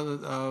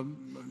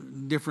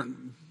different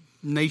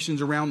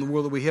nations around the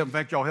world that we help. In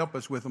fact, y'all help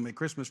us with them at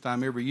Christmas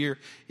time every year.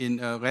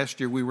 Last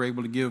year we were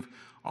able to give.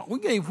 We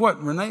gave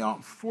Renee,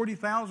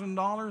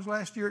 $40,000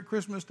 last year at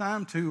Christmas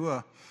time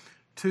to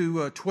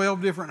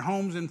 12 different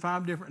homes in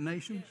 5 different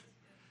nations.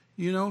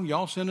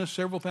 Y'all sent us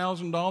several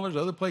 $1,000s.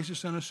 Other places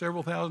sent us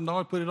several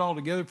 $1,000s. Put it all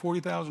together,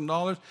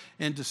 $40,000,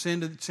 and to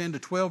send to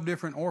 12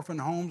 different orphan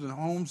homes and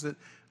homes that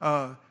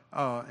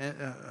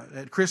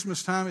at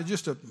Christmas time. It's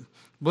just a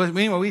blessing.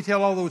 Anyway, we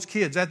tell all those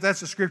kids that's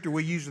the scripture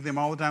we use with them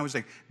all the time. We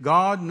say,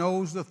 God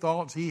knows the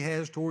thoughts He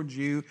has towards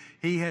you.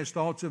 He has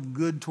thoughts of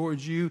good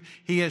towards you.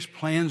 He has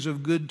plans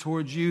of good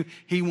towards you.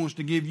 He wants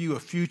to give you a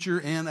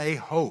future and a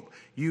hope.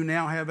 You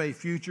now have a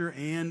future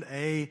and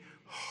a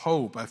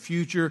hope. A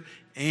future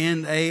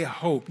and a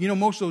hope.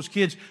 Most of those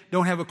kids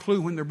don't have a clue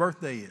when their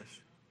birthday is.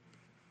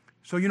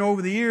 So,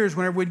 over the years,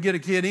 whenever we'd get a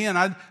kid in,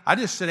 I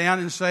just sit down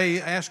and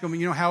ask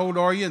them, how old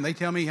are you? And they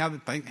tell me how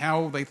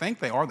old they think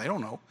they are. They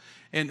don't know.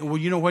 And,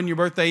 well, when your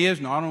birthday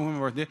is? No, I don't know when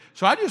my birthday is.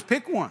 So I just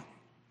pick one.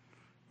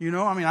 We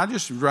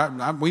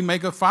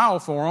make a file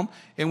for them,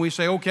 and we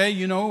say, okay,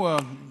 your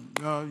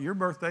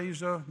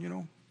birthday's,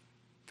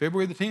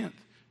 February the 10th.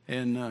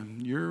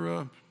 And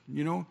you're,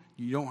 you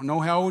don't know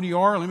how old you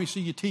are. Let me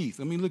see your teeth.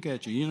 Let me look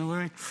at you. You know what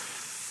I mean?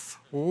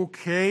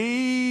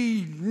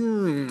 Okay,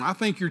 I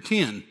think you're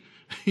 10.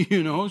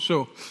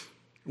 So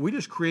we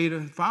just create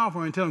a file for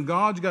them and tell them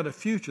God's got a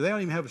future.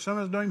 Some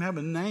of us don't even have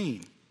a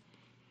name.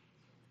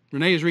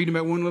 Renee is reading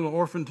about one little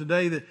orphan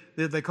today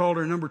that they called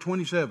her number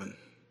 27.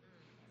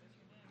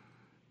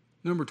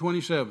 Number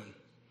 27.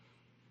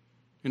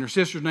 And her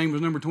sister's name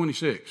was number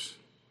 26.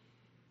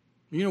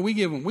 We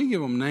give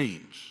them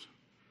names.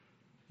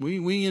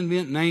 We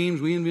invent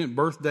names. We invent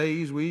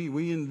birthdays.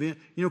 We invent,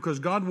 because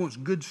God wants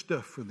good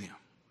stuff for them.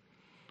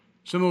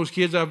 Some of those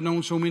kids I've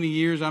known so many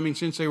years,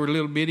 since they were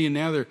little bitty, and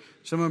now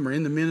some of them are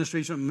in the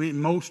ministry.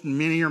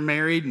 Many are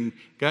married and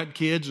got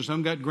kids, and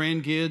some got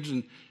grandkids,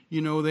 and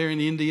they're in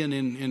India and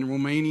in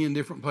Romania and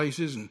different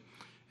places.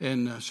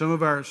 And some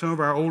of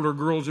our older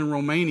girls in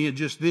Romania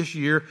just this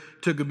year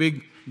took a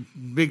big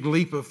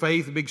leap of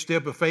faith, a big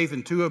step of faith,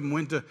 and two of them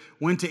went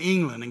to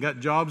England and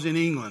got jobs in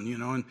England,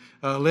 and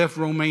left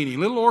Romania.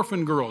 Little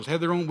orphan girls had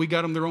their own. We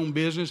got them their own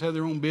business,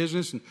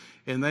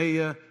 and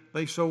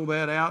they sold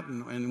that out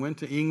and went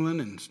to England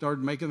and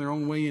started making their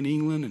own way in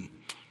England, and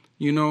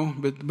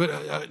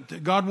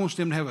but God wants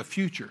them to have a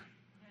future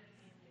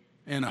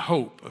and a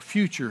hope, a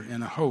future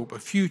and a hope, a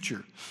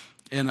future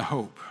and a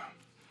hope.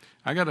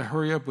 I got to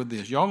hurry up with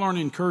this. Y'all aren't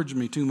encouraging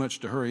me too much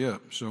to hurry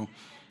up. So,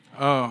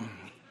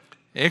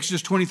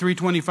 Exodus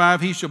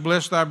 23:25, he shall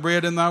bless thy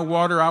bread and thy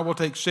water. I will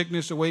take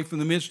sickness away from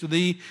the midst of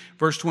thee.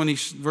 Verse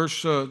 26,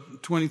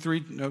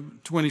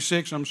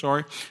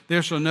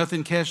 there shall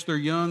nothing cast their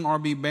young or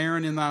be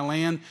barren in thy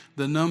land.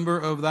 The number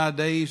of thy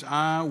days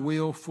I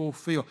will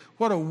fulfill.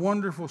 What a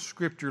wonderful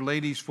scripture,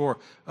 ladies, for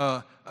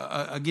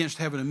against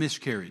having a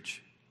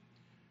miscarriage.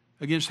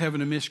 Against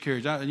having a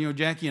miscarriage.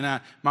 Jackie and I,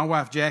 my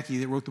wife Jackie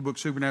that wrote the book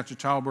Supernatural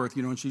Childbirth,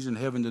 and she's in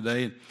heaven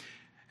today. And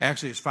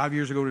actually, it's 5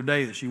 years ago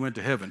today that she went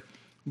to heaven.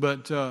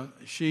 But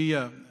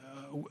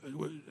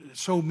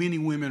so many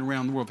women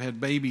around the world have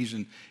had babies,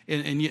 and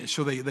yet,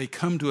 so they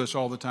come to us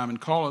all the time and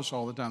call us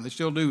all the time. They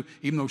still do,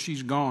 even though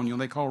she's gone.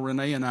 They call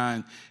Renee and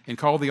I and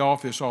call the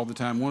office all the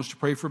time, want us to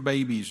pray for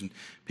babies. And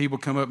people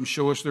come up and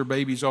show us their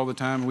babies all the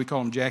time, and we call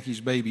them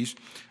Jackie's babies,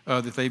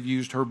 that they've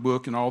used her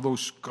book and all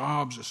those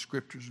gobs of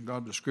scriptures.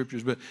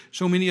 But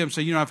so many of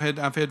them say,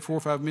 I've had 4 or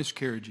 5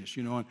 miscarriages,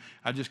 and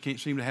I just can't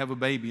seem to have a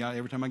baby.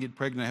 Every time I get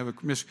pregnant, I have a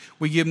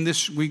we give them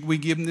this. We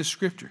give them this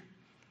scripture.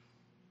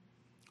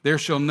 There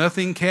shall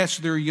nothing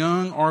cast their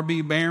young or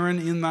be barren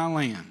in thy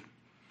land.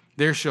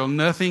 There shall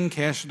nothing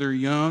cast their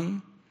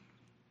young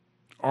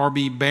or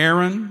be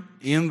barren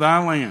in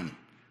thy land.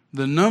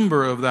 The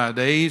number of thy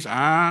days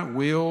I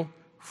will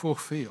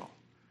fulfill.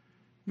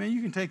 Man,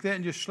 you can take that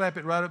and just slap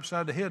it right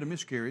upside the head of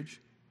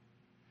miscarriage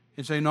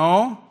and say,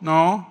 no.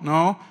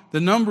 The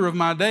number of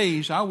my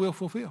days I will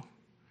fulfill.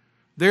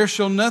 There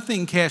shall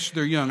nothing cast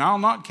their young. I'll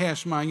not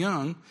cast my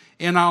young,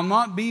 and I'll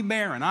not be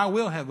barren. I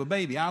will have a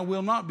baby. I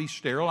will not be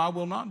sterile. I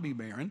will not be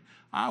barren.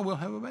 I will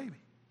have a baby.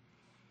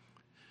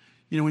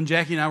 When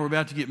Jackie and I were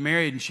about to get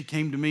married, and she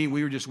came to me,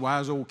 we were just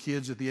wise old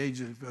kids at the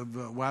age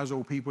of wise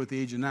old people at the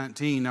age of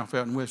 19, out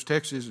in West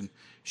Texas, and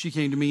she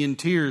came to me in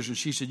tears, and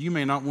she said, you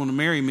may not want to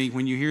marry me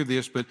when you hear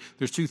this, but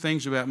there's 2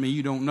 things about me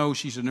you don't know.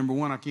 She said, number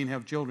 1, I can't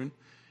have children.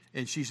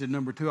 And she said,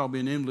 number 2, I'll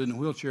be an invalid in a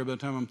wheelchair by the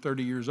time I'm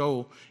 30 years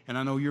old. And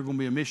I know you're going to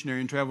be a missionary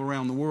and travel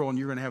around the world, and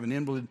you're going to have an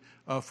invalid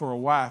for a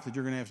wife that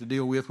you're going to have to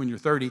deal with when you're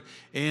 30.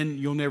 And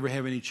you'll never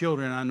have any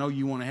children. And I know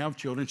you want to have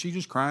children. She's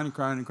just crying and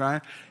crying and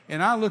crying.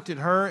 And I looked at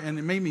her, and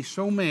it made me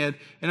so mad.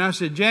 And I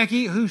said,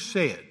 Jackie, who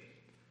said?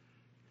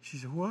 She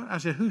said, what? I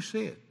said, who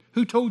said?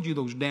 Who told you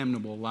those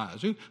damnable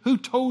lies? Who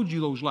told you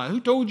those lies?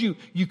 Who told you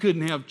you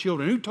couldn't have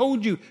children? Who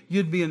told you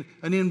you'd be an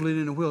invalid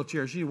in a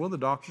wheelchair? She said, well, the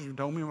doctors have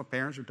told me, my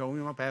parents have told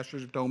me, my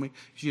pastors have told me.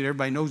 She said,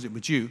 everybody knows it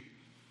but you.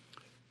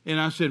 And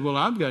I said, well,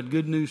 I've got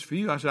good news for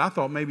you. I said, I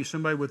thought maybe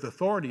somebody with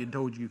authority had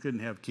told you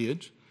couldn't have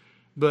kids.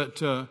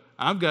 But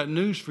I've got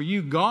news for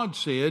you. God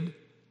said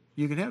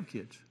you can have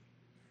kids.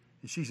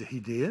 And she said,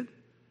 he did?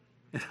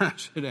 And I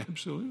said,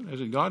 absolutely. I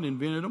said, God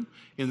invented them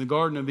in the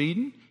Garden of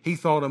Eden. He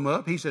thought them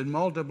up. He said,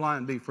 multiply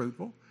and be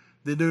fruitful.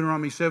 The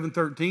Deuteronomy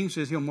 7:13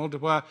 says he'll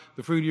multiply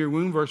the fruit of your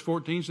womb. Verse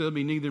 14 says there'll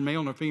be neither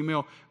male nor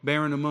female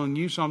barren among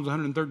you. Psalms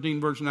 113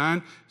 verse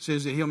 9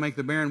 says that he'll make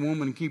the barren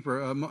woman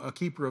a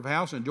keeper of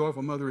house and a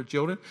joyful mother of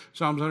children.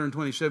 Psalms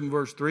 127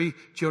 verse 3,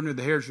 children of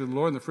the heritage of the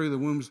Lord, and the fruit of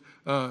the womb's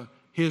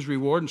his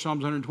reward. In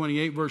Psalms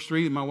 128 verse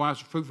 3, my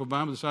wife's a fruitful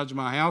vine by the sides of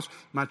my house.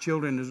 My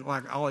children is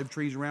like olive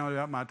trees around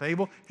about my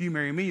table. If you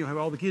marry me, you'll have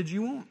all the kids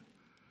you want.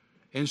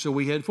 And so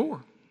we had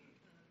 4.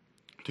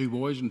 2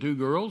 boys and 2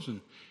 girls,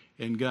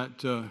 and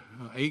got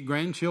 8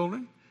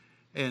 grandchildren.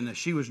 And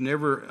she was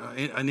never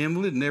an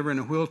invalid, never in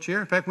a wheelchair.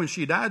 In fact, when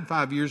she died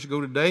 5 years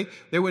ago today,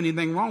 there wasn't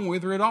anything wrong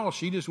with her at all.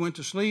 She just went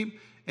to sleep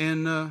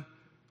and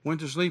went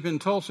to sleep in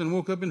Tulsa and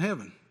woke up in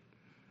heaven.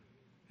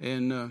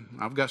 And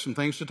I've got some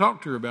things to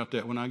talk to her about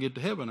that when I get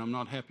to heaven. I'm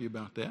not happy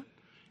about that.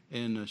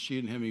 And she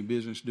didn't have any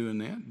business doing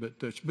that.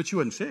 But she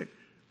wasn't sick.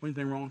 Wasn't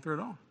anything wrong with her at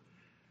all.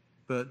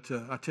 But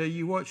I tell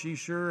you what, she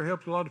sure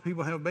helped a lot of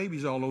people have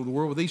babies all over the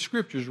world with these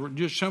scriptures.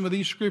 Just some of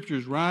these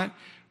scriptures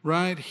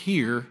right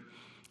here,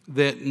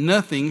 that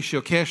nothing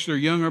shall cast their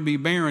young or be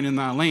barren in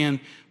thy land.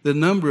 The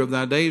number of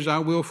thy days I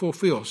will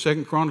fulfill.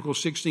 2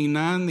 Chronicles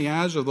 16:9, the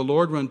eyes of the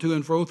Lord run to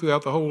and fro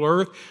throughout the whole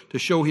earth to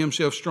show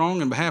himself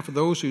strong in behalf of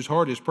those whose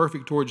heart is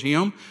perfect towards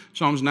him.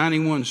 Psalms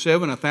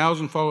 91:7,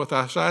 1,000 fall at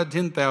thy side,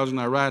 10,000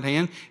 thy right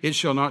hand, it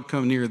shall not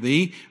come near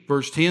thee.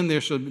 Verse 10, there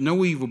shall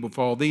no evil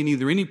befall thee,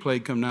 neither any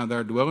plague come nigh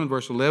thy dwelling.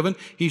 Verse 11,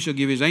 he shall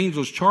give his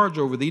angels charge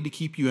over thee to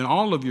keep you in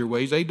all of your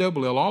ways,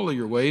 A-double-L, all of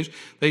your ways.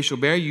 They shall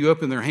bear you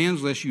up in their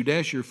hands, lest you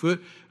dash your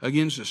foot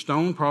against a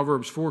stone.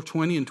 Proverbs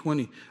 4:20 and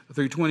 20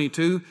 through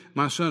 22.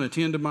 My son,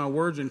 attend to my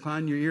words,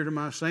 incline your ear to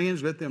my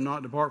sayings. Let them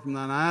not depart from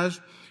thine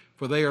eyes,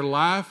 for they are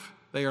life.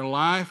 They are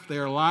life. They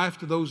are life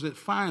to those that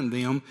find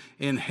them,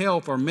 and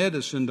health or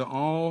medicine to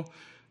all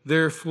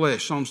their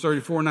flesh. Psalms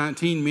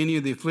 34:19, many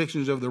of the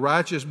afflictions of the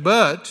righteous,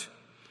 but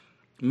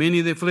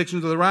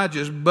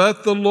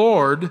the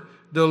Lord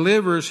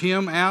delivers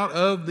him out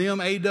of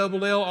them,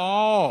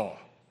 all.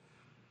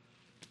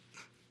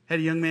 Had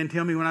a young man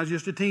tell me when I was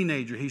just a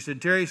teenager. He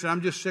said, Terry, he said,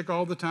 I'm just sick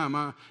all the time.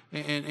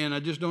 And I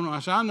just don't know.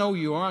 I said, I know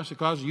you are. I said,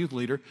 because I was a youth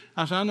leader.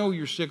 I said, I know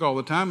you're sick all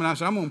the time. And I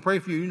said, I'm going to pray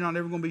for you. You're not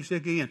ever going to be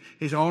sick again.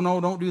 He said, oh,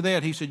 no, don't do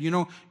that. He said, you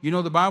know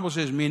the Bible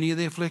says many of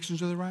the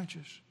afflictions of the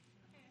righteous.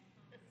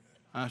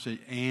 I said,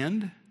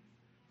 and?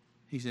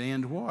 He said,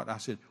 and what? I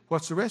said,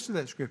 what's the rest of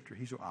that scripture?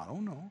 He said, I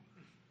don't know.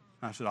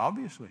 I said,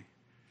 obviously.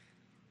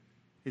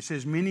 It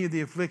says, many of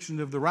the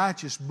afflictions of the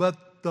righteous,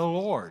 but the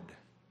Lord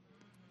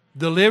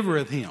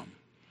delivereth him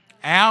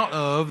out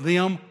of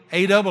them,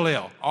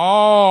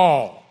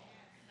 all.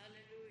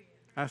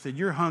 I said,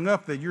 you're hung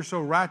up that you're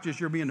so righteous,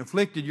 you're being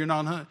afflicted, you're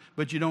not hung,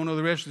 but you don't know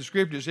the rest of the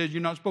scripture. It says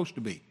you're not supposed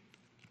to be.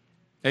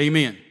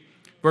 Amen.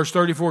 Verse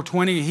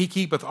 34:20, he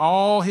keepeth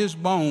all his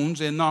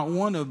bones, and not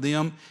one of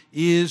them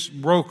is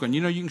broken.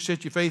 You know, you can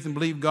set your faith and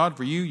believe God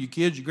for you, your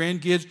kids, your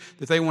grandkids,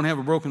 that they won't have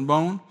a broken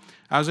bone.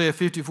 Isaiah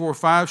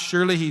 54:5,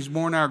 surely he's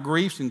borne our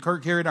griefs and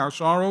carried our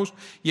sorrows,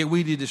 yet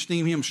we did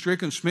esteem him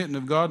stricken, smitten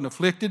of God, and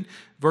afflicted.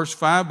 Verse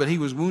 5, but he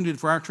was wounded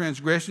for our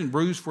transgression,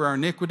 bruised for our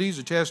iniquities.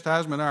 The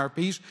chastisement of our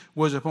peace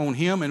was upon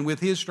him, and with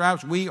his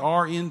stripes we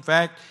are in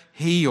fact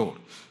healed.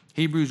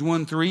 Hebrews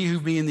 1:3, who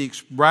being the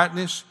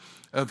brightness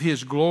of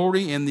his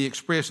glory and the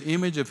express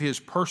image of his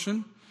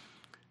person,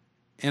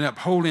 and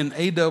upholding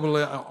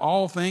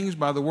all things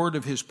by the word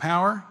of his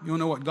power. You want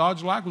to know what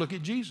God's like? Look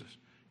at Jesus.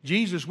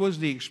 Jesus was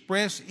the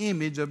express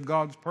image of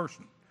God's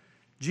person.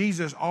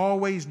 Jesus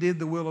always did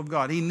the will of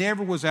God. He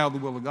never was out of the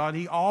will of God.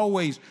 He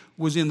always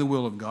was in the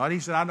will of God.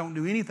 He said, I don't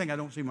do anything I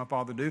don't see my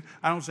Father do.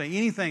 I don't say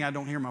anything I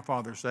don't hear my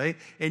Father say.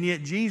 And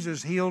yet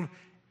Jesus healed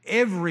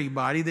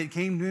everybody that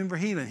came to him for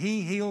healing.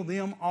 He healed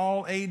them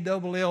all,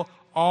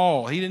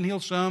 all. He didn't heal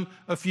some,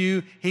 a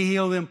few. He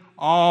healed them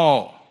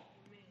all.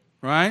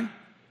 Right?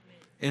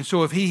 And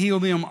so if he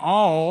healed them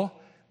all,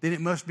 then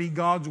it must be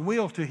God's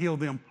will to heal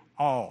them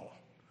all.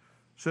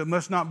 So it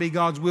must not be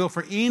God's will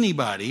for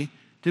anybody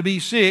to be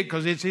sick,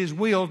 because it's his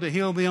will to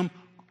heal them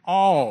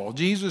all.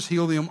 Jesus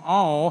healed them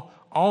all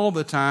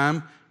the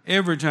time,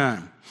 every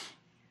time.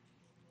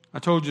 I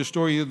told you a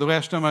story the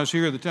last time I was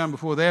here, the time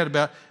before that,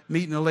 about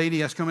meeting a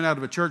lady. I was coming out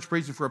of a church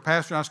preaching for a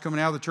pastor. I was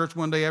coming out of the church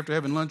one day after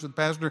having lunch with the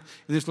pastor,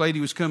 and this lady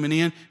was coming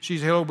in. She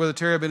said, hello, Brother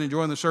Terry, I've been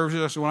enjoying the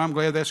services. I said, well, I'm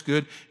glad, that's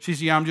good. She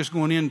said, yeah, I'm just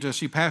going in to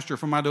see pastor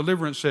for my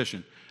deliverance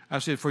session. I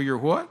said, for your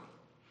what?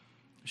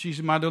 She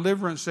said, my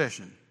deliverance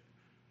session.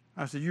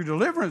 I said, your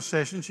deliverance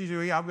session? She said,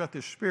 well, yeah, I've got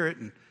this spirit,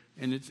 and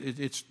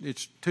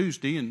it's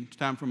Tuesday, and it's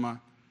time for my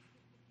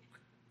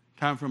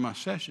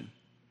session.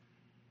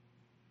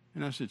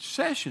 And I said,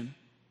 session?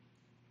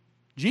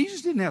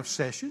 Jesus didn't have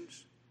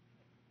sessions.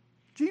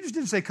 Jesus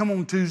didn't say, come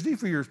on Tuesday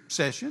for your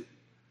session.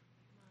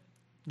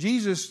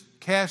 Jesus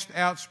cast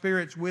out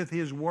spirits with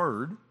his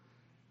word.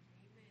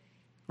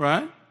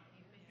 Right?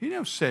 He didn't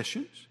have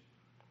sessions.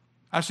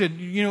 I said,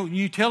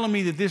 you telling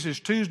me that this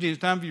is Tuesday,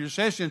 it's time for your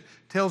session,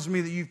 tells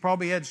me that you've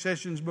probably had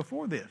sessions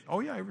before this.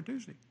 Oh, yeah, every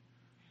Tuesday.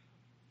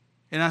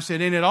 And I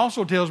said, and it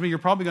also tells me you're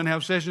probably going to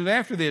have sessions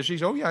after this. She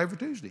said, oh, yeah, every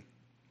Tuesday.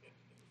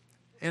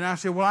 And I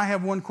said, well, I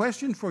have one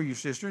question for you,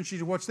 sister. And she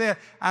said, what's that?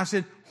 I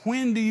said,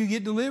 when do you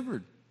get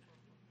delivered?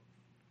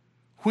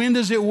 When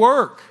does it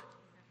work?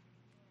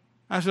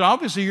 I said,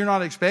 obviously you're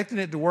not expecting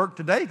it to work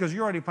today, because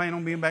you're already planning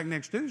on being back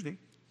next Tuesday.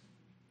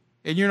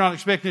 And you're not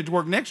expecting it to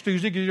work next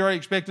Tuesday, because you're already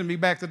expecting to be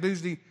back the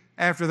Tuesday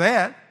after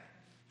that.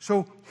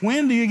 So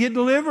when do you get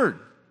delivered?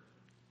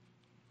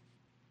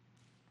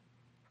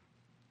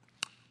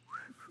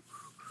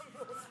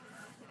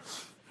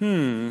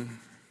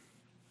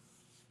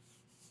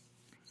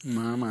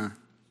 My.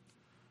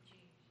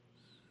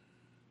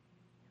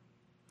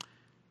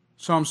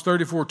 Psalms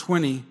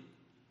 34:20.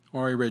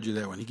 Already read you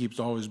that one. He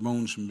keeps all his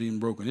bones from being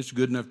broken. It's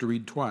good enough to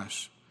read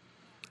twice.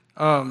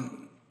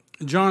 John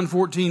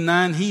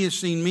 14:9, he has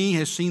seen me,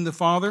 has seen the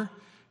Father.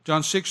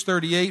 John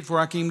 6:38, for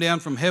I came down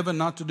from heaven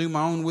not to do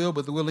my own will,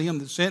 but the will of him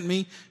that sent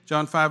me.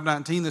 John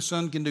 5:19, the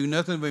Son can do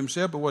nothing of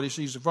himself but what he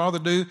sees the Father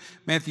do.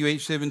 Matthew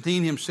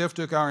 8:17, himself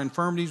took our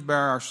infirmities,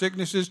 bare our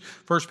sicknesses.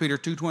 1 Peter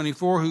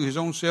 2:24, who his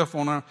own self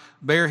who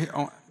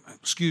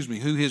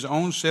his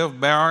own self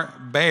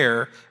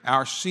bare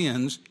our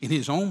sins in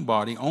his own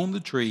body on the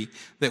tree,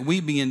 that we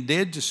being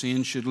dead to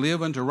sin should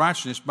live unto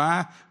righteousness,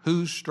 by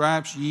whose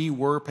stripes ye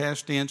were,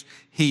 past tense,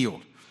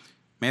 healed.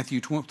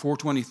 Matthew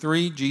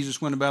 4:23, Jesus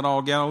went about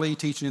all Galilee,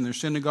 teaching in their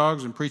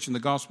synagogues and preaching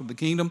the gospel of the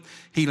kingdom,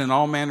 healing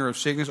all manner of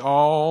sickness,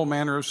 all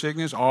manner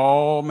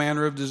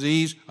of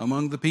disease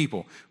among the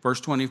people.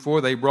 Verse 24,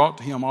 they brought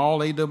to him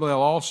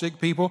all sick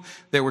people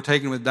that were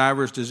taken with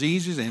divers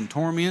diseases and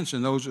torments,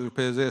 and those that were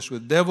possessed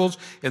with devils,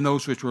 and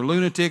those which were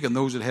lunatic, and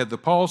those that had the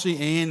palsy,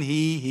 and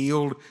he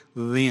healed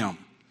them.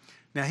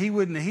 Now, he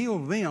wouldn't have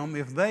healed them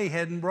if they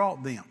hadn't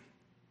brought them.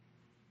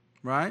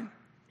 Right?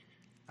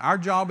 Our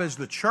job as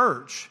the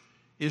church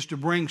is to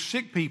bring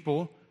sick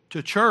people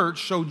to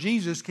church so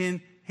Jesus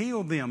can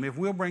heal them. If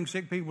we'll bring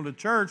sick people to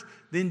church,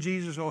 then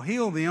Jesus will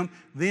heal them.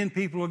 Then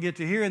people will get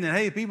to hear, and then,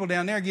 hey, people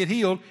down there get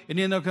healed, and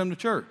then they'll come to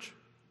church.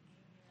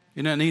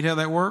 Isn't that neat how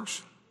that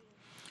works?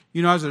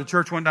 You know, I was at a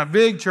church one time, a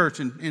big church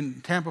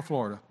in Tampa,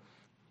 Florida,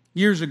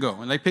 years ago.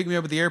 And they picked me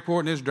up at the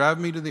airport and they was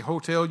driving me to the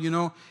hotel, you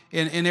know.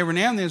 And every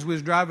now and then as we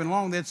was driving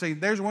along, they'd say,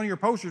 there's one of your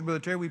posters, Brother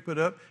Terry, we put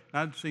up.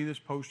 And I'd see this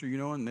poster, you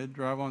know, and they'd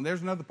drive on.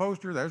 There's another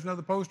poster. There's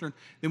another poster. And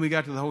then we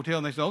got to the hotel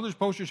and they said, oh, there's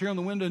posters here on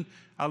the window. And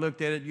I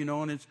looked at it, you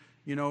know, and it's,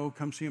 you know,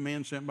 come see a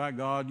man sent by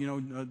God, you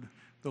know,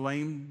 the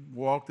lame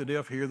walk, the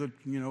deaf hear, the,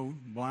 you know,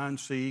 blind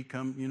see,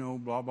 come, you know,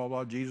 blah, blah,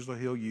 blah, Jesus will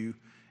heal you.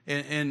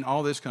 And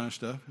all this kind of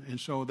stuff. And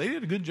so they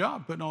did a good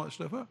job putting all that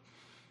stuff up.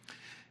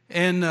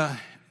 And I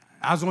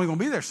was only going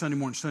to be there Sunday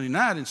morning, Sunday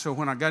night. And so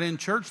when I got in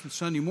church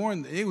Sunday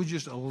morning, it was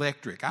just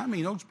electric. I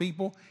mean, those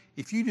people,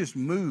 if you just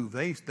move,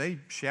 they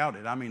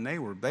shouted. I mean, they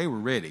were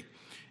ready.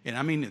 And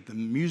I mean, if the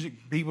music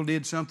people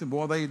did something,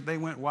 boy, they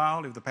went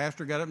wild. If the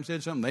pastor got up and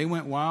said something, they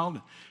went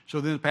wild. So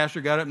then the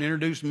pastor got up and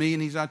introduced me,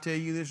 and I tell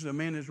you, this is a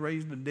man that's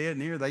raised the dead.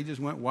 And here they just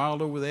went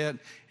wild over that.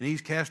 And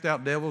he's cast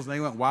out devils, and they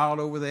went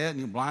wild over that. And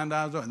your blind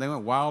eyes, they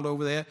went wild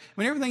over that.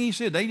 I mean, everything he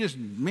said, they're just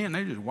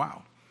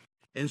wild.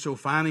 And so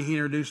finally he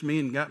introduced me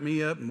and got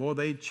me up, and boy,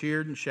 they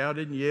cheered and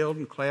shouted and yelled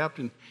and clapped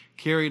and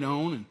carried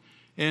on.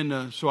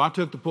 And so I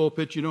took the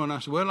pulpit, you know, and I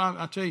said, well,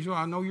 I tell you what,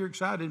 I know you're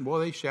excited. And boy,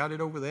 they shouted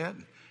over that.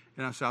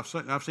 And I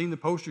said, I've seen the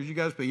posters you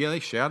guys put. Yeah, they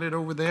shouted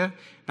over that. And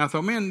I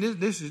thought, man,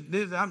 this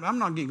I'm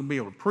not going to be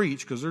able to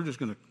preach because they're just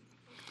going to.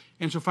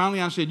 And so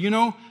finally I said, you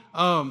know,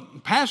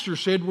 pastor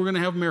said we're going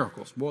to have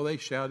miracles. Boy, they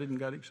shouted and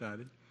got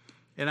excited.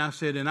 And I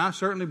said, and I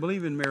certainly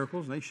believe in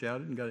miracles. And they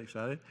shouted and got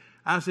excited.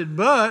 I said,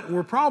 but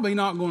we're probably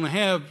not going to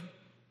have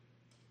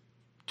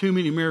too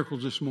many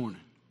miracles this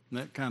morning. And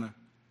that kind of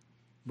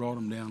brought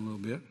them down a little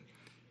bit.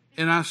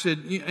 And I said,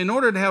 in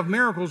order to have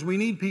miracles, we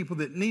need people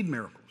that need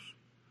miracles.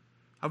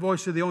 I've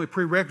always said the only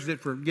prerequisite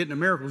for getting a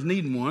miracle is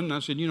needing one. And I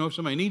said, you know, if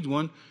somebody needs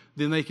one,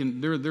 then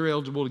they're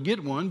eligible to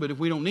get one. But if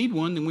we don't need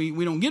one, then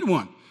we don't get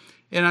one.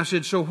 And I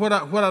said, so what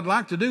I'd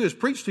like to do is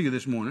preach to you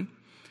this morning.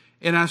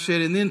 And I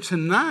said, and then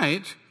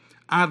tonight,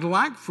 I'd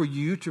like for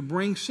you to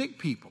bring sick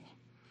people.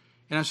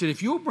 And I said,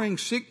 if you'll bring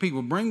sick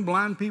people, bring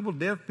blind people,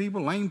 deaf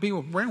people, lame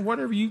people, bring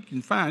whatever you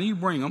can find, you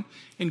bring them,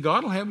 and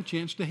God will have a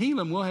chance to heal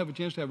them. We'll have a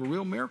chance to have a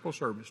real miracle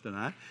service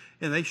tonight.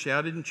 And they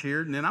shouted and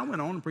cheered, and then I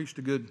went on and preached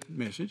a good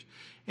message.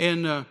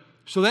 And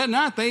so that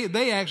night,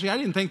 they actually, I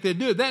didn't think they'd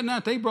do it. That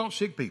night, they brought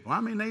sick people. I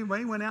mean, they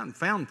went out and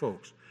found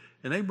folks.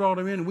 And they brought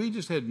them in, and we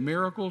just had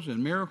miracles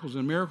and miracles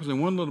and miracles.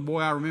 And one little boy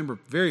I remember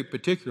very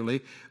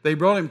particularly, they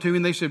brought him to me,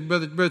 and they said,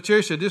 Brother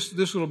Terry said, this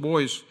little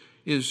boy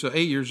is 8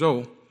 years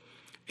old.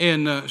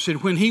 And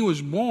said when he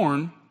was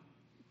born,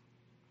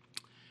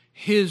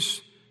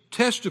 his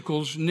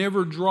testicles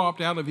never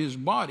dropped out of his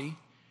body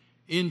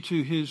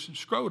into his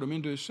scrotum,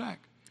 into his sac.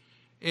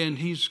 And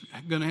he's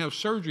going to have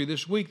surgery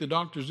this week. The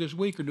doctors this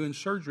week are doing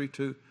surgery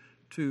to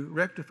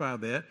rectify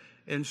that.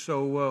 And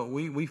so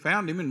we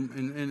found him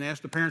and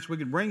asked the parents if we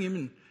could bring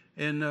him.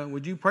 And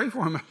would you pray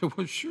for him? I said,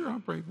 well, sure,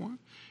 I'll pray for him.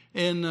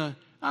 And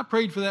I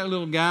prayed for that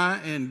little guy,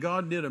 and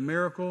God did a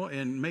miracle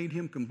and made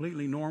him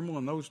completely normal,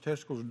 and those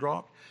testicles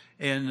dropped.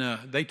 And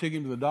they took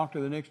him to the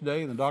doctor the next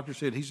day, and the doctor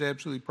said he's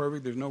absolutely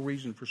perfect. There's no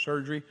reason for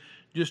surgery.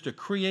 Just a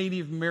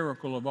creative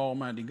miracle of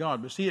Almighty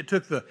God. But see, it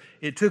took the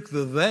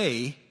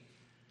they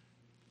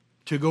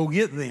to go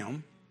get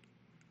them,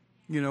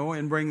 you know,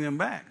 and bring them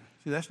back.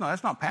 See, that's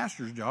not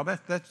pastor's job.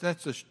 That's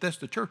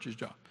the church's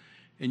job.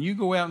 And you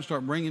go out and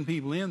start bringing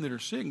people in that are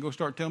sick, and go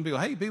start telling people,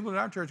 hey, people at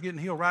our church are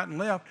getting healed right and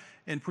left,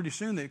 and pretty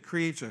soon it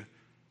creates a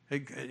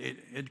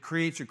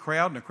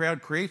crowd, and a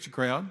crowd creates a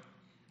crowd.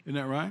 Isn't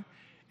that right?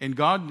 And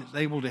God is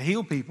able to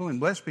heal people and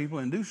bless people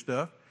and do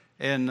stuff,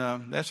 and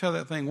that's how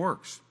that thing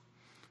works.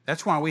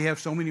 That's why we have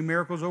so many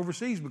miracles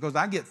overseas, because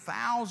I get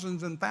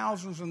thousands and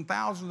thousands and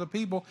thousands of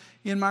people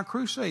in my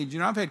crusades. You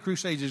know, I've had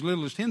crusades as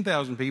little as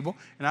 10,000 people,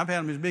 and I've had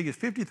them as big as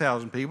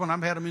 50,000 people, and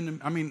I've had them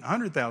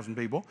 100,000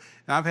 people,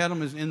 and I've had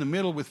them in the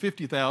middle with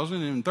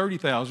 50,000 and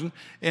 30,000.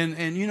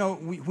 And you know,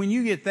 when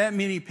you get that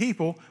many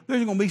people,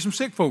 there's going to be some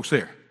sick folks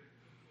there.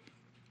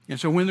 And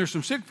so when there's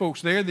some sick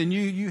folks there, then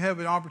you have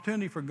an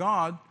opportunity for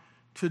God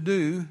to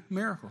do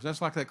miracles.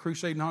 That's like that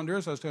crusade in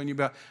Honduras I was telling you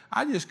about.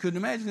 I just couldn't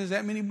imagine there's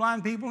that many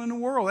blind people in the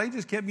world. They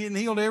just kept getting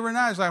healed every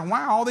night. It's like,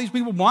 why are all these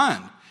people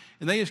blind?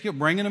 And they just kept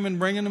bringing them and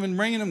bringing them and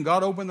bringing them.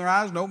 God opened their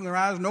eyes and opened their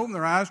eyes and opened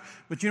their eyes.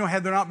 But you know,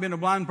 had there not been a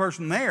blind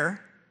person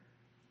there,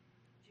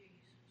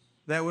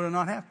 that would have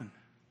not happened.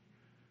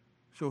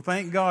 So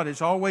thank God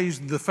it's always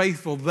the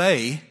faithful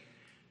they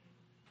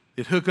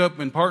that hook up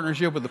in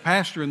partnership with the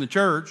pastor in the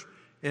church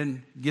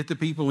and get the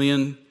people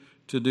in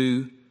to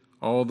do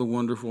all the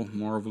wonderful,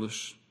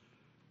 marvelous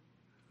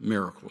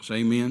miracles.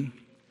 Amen.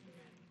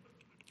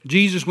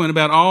 Jesus went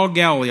about all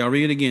Galilee, I'll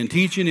read it again,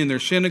 teaching in their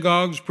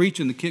synagogues,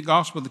 preaching the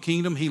gospel of the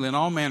kingdom, healing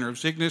all manner of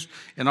sickness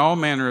and all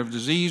manner of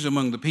disease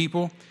among the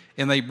people.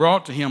 And they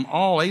brought to him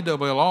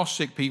all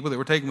sick people that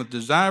were taken with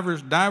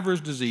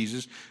divers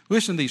diseases.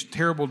 Listen to these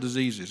terrible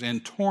diseases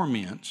and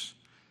torments.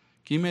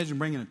 Can you imagine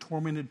bringing a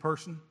tormented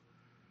person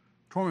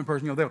torment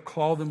person, they'll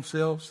claw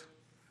themselves.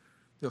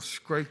 They'll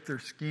scrape their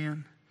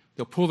skin.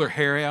 They'll pull their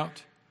hair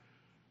out.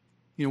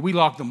 We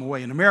lock them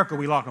away. In America,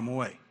 we lock them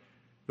away.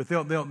 But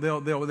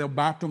they'll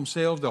bite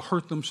themselves. They'll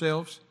hurt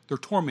themselves. They're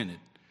tormented.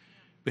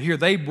 But here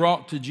they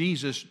brought to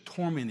Jesus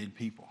tormented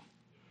people.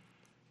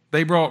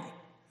 They brought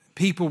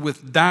people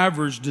with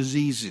divers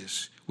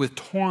diseases, with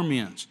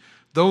torments,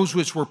 those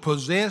which were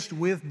possessed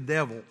with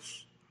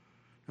devils.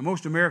 And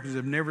most Americans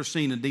have never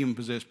seen a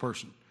demon-possessed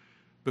person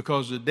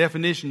because the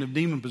definition of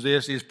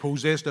demon-possessed is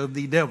possessed of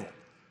the devil.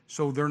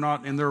 So they're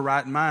not in their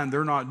right mind.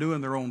 They're not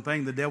doing their own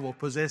thing. The devil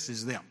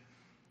possesses them,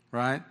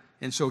 right?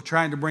 And so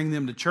trying to bring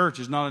them to church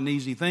is not an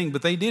easy thing,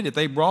 but they did it.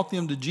 They brought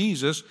them to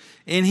Jesus,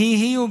 and He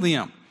healed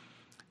them.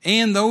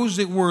 And those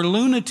that were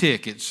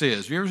lunatic, it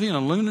says. Have you ever seen a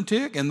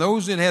lunatic? And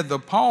those that had the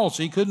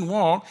palsy couldn't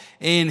walk,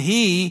 and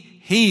He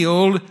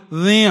healed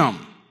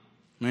them.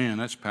 Man,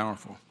 that's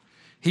powerful.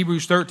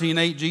 Hebrews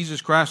 13:8,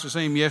 Jesus Christ the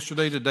same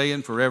yesterday, today,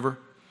 and forever.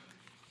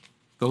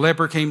 The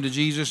leper came to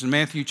Jesus in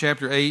Matthew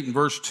chapter 8 and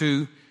verse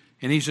 2,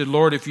 and he said,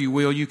 Lord, if you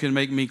will, you can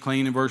make me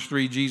clean. In verse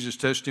 3, Jesus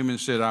touched him and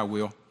said, I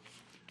will.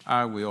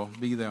 I will.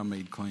 Be thou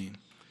made clean.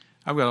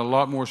 I've got a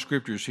lot more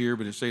scriptures here,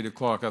 but it's 8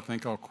 o'clock. I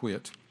think I'll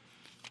quit.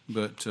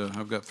 But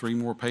I've got 3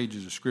 more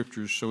pages of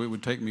scriptures, so it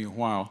would take me a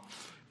while.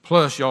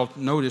 Plus, y'all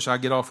notice I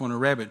get off on a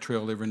rabbit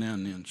trail every now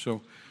and then.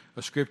 So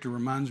a scripture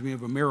reminds me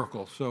of a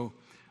miracle. So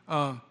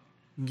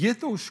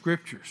get those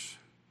scriptures.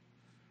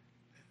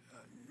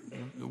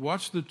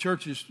 Watch the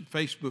church's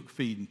Facebook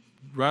feed.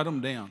 Write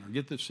them down. Or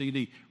get the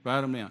CD.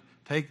 Write them down.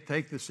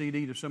 Take the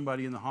CD to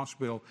somebody in the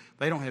hospital.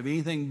 They don't have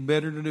anything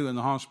better to do in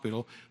the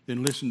hospital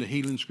than listen to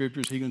healing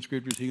scriptures, healing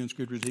scriptures, healing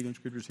scriptures, healing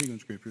scriptures, healing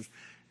scriptures,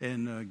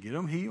 and get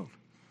them healed.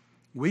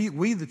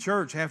 We, the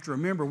church, have to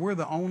remember we're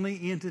the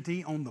only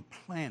entity on the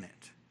planet.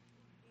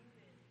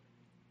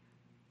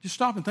 Just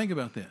stop and think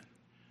about that.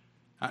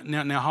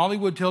 Now,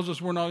 Hollywood tells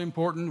us we're not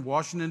important.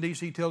 Washington,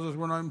 D.C. tells us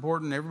we're not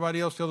important.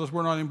 Everybody else tells us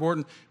we're not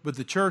important. But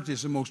the church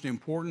is the most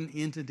important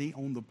entity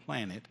on the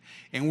planet.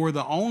 And we're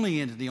the only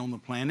entity on the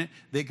planet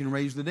that can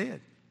raise the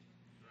dead.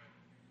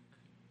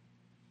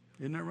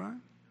 Isn't that right?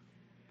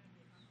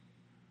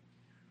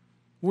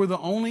 We're the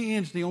only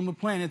entity on the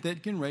planet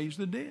that can raise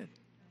the dead,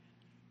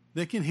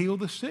 that can heal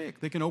the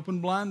sick, that can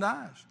open blind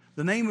eyes.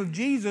 The name of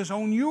Jesus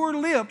on your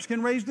lips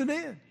can raise the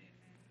dead.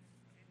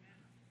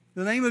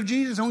 The name of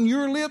Jesus on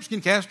your lips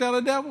can cast out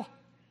a devil.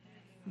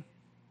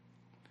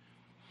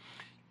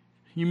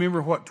 You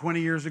remember, 20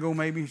 years ago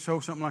maybe,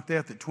 something like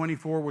that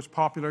 24 was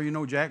popular.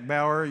 Jack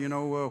Bauer,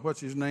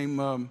 what's his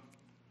name?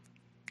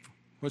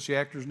 What's the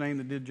actor's name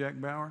that did Jack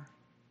Bauer?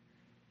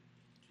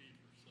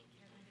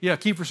 Yeah,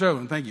 Kiefer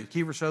Sutherland, thank you.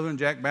 Kiefer Sutherland,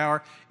 Jack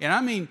Bauer. And I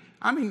mean,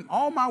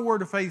 all my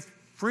Word of Faith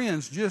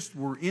friends just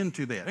were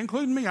into that,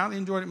 including me. I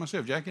enjoyed it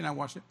myself. Jackie and I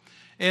watched it.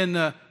 And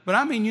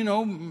but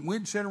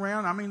we'd sit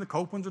around. The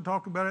Copelands would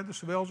talk about it, the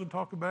Savells would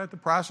talk about it, the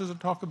Prices would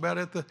talk about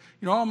it.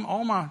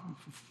 All my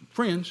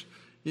friends,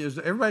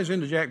 everybody's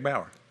into Jack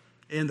Bauer.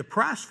 And the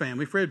Price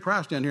family, Fred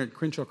Price down here at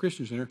Crenshaw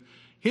Christian Center,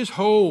 his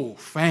whole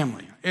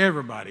family,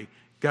 everybody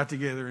got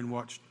together and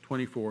watched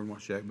 24 and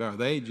watched Jack Bauer.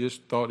 They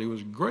just thought it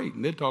was great,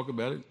 and they'd talk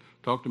about it,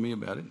 talk to me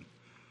about it.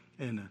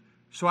 And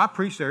so I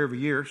preached there every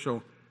year.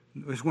 So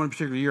this one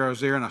particular year I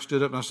was there, and I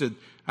stood up and I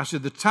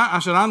said,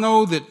 I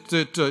know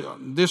that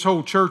this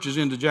whole church is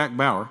into Jack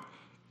Bauer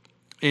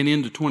and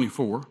into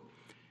 24.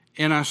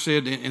 And I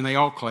said, and they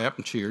all clapped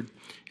and cheered.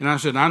 And I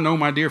said, I know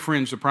my dear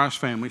friends, the Price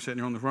family, sitting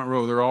here on the front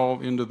row, they're all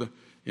into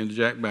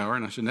Jack Bauer.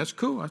 And I said, that's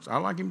cool. I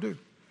like him too.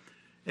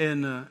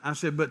 And I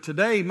said, but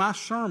today my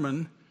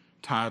sermon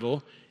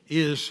title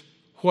is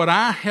What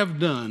I Have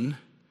Done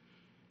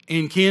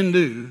and Can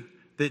Do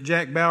That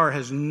Jack Bauer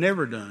Has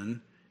Never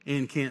Done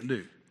and Can't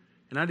Do.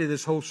 And I did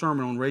this whole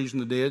sermon on raising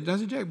the dead. I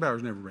said, Jack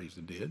Bauer's never raised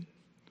the dead.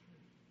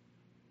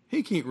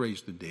 He can't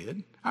raise the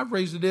dead. I've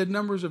raised the dead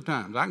numbers of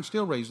times. I can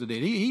still raise the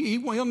dead.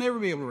 He'll never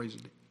be able to raise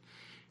the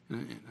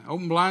dead.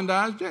 Open blind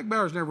eyes. Jack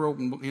Bauer's never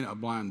opened a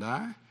blind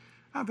eye.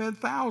 I've had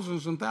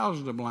thousands and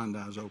thousands of blind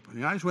eyes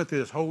open. I just went through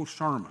this whole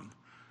sermon.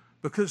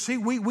 Because, see,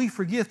 we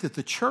forget that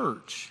the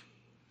church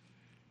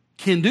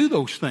can do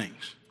those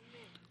things.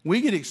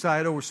 We get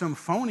excited over some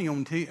phony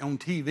on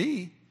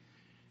TV.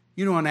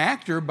 An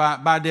actor,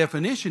 by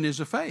definition, is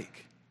a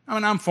fake.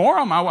 I'm for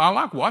them. I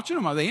like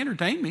watching them. They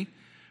entertain me.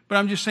 But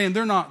I'm just saying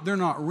they're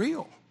not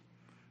real.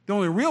 The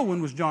only real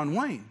one was John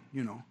Wayne,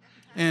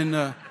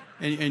 And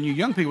you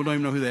young people don't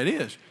even know who that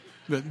is.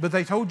 But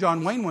they told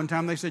John Wayne one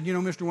time, they said,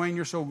 Mr. Wayne,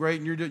 you're so great,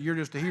 and you're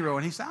just a hero.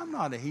 And he said, I'm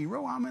not a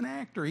hero. I'm an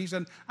actor. He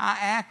said, I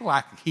act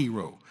like a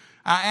hero.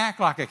 I act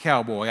like a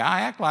cowboy.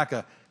 I act like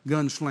a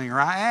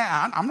gunslinger.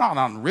 I'm not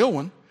on the real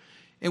one.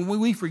 And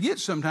we forget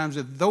sometimes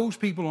that those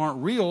people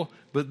aren't real,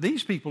 but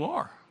these people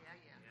are.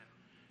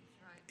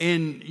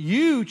 And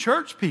you,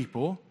 church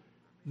people,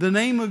 the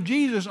name of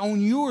Jesus on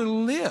your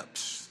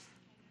lips.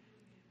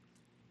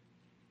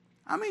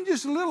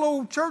 Just little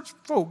old church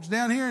folks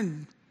down here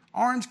in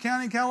Orange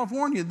County,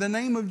 California, the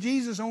name of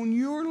Jesus on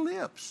your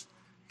lips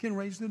can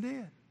raise the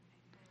dead.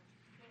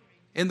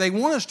 And they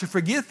want us to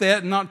forget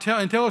that and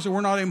tell us that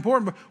we're not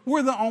important, but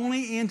we're the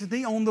only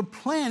entity on the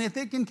planet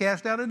that can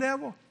cast out a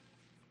devil.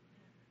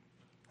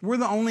 We're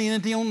the only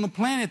entity on the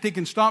planet that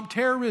can stop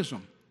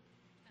terrorism.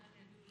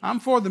 I'm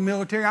for the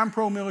military. I'm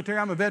pro-military.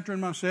 I'm a veteran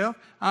myself.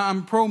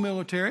 I'm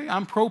pro-military.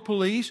 I'm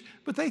pro-police.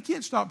 But they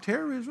can't stop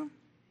terrorism.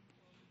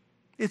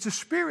 It's a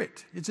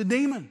spirit. It's a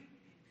demon.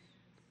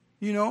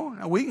 You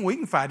know, we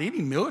can fight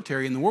any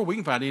military in the world. We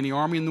can fight any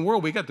army in the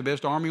world. We got the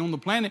best army on the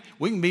planet.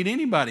 We can beat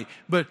anybody.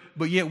 But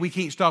yet we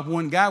can't stop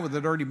one guy with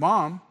a dirty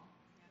bomb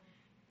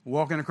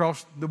walking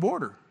across the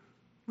border.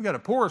 We got a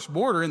porous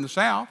border in the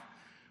south.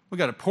 We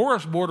got a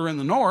porous border in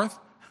the north.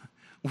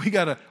 We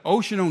got an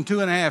ocean on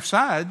 2.5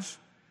 sides.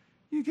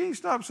 You can't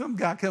stop some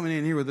guy coming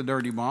in here with a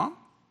dirty bomb.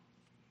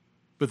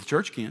 But the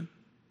church can.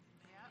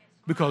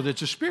 Because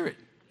it's a spirit.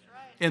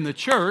 And the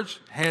church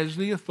has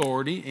the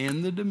authority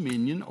and the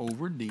dominion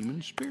over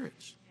demon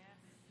spirits.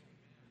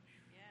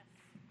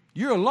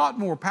 You're a lot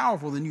more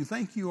powerful than you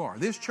think you are.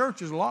 This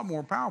church is a lot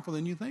more powerful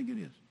than you think it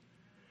is.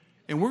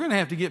 And we're going to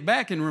have to get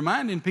back and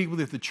reminding people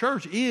that the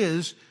church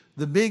is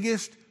the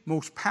biggest,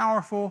 most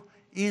powerful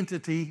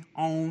entity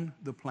on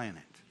the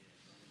planet.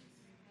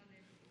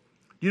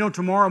 You know,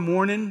 tomorrow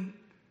morning,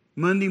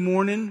 Monday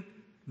morning,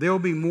 there'll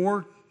be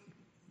more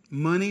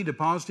money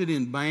deposited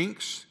in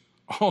banks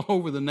all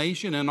over the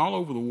nation and all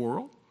over the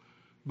world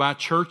by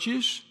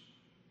churches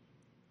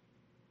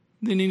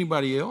than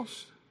anybody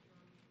else.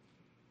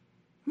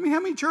 I mean, how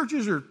many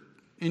churches are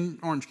in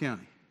Orange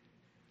County?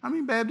 I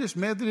mean, Baptist,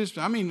 Methodist,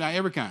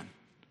 every kind.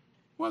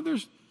 Well,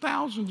 there's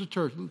thousands of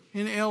churches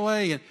in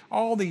L.A. and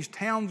all these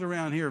towns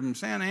around here, from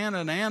Santa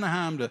Ana to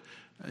Anaheim to,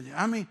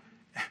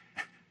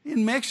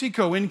 in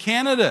Mexico, in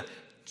Canada.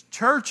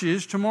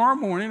 Churches tomorrow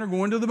morning are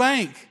going to the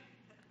bank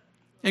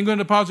and going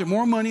to deposit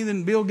more money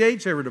than Bill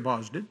Gates ever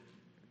deposited.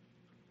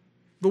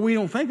 But we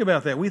don't think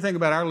about that. We think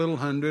about our little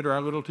 100 or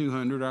our little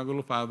 200 or our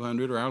little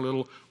 500 or our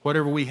little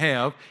whatever we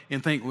have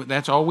and think, well,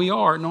 that's all we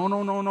are.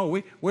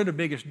 No. We're the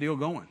biggest deal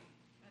going.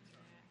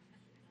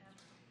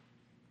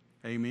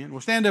 Amen.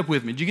 Well, stand up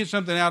with me. Did you get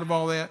something out of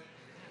all that?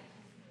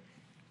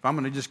 If I'm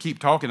going to just keep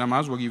talking, I might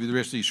as well give you the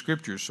rest of these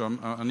scriptures, so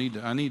I need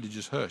to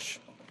just hush.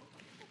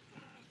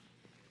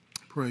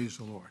 Praise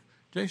the Lord.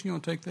 Jason, you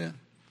want to take that?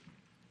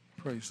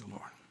 Praise the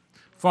Lord.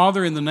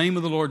 Father, in the name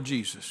of the Lord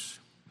Jesus,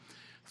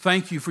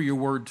 thank you for your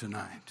word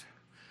tonight.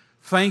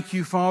 Thank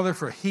you, Father,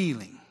 for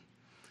healing.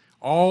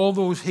 All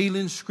those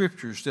healing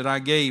scriptures that I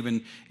gave,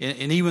 and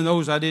even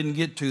those I didn't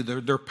get to,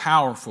 they're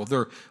powerful.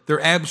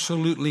 They're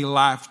absolutely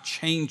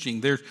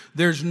life-changing.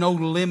 There's no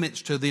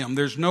limits to them.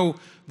 There's no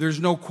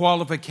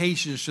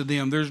qualifications to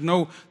them. There's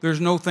no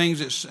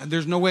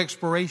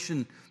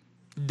expiration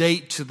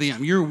date to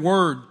them. Your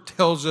word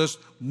tells us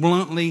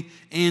bluntly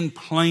and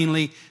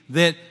plainly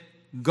that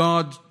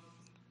God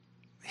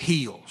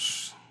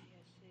heals.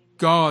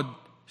 God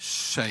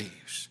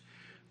saves.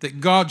 That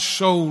God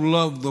so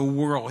loved the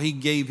world, he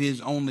gave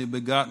his only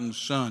begotten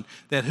Son,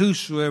 that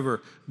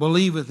whosoever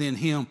believeth in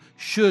him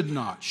should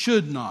not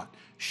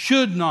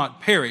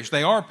perish.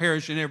 They are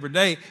perishing every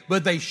day,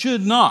 but they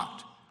should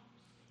not.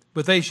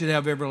 But they should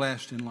have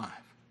everlasting life.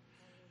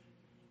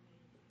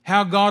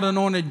 How God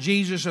anointed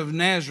Jesus of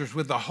Nazareth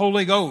with the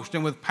Holy Ghost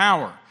and with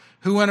power,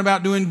 who went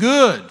about doing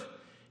good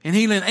and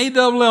healing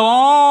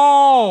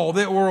all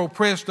that were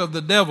oppressed of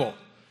the devil,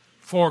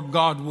 for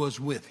God was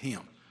with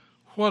him.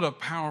 What a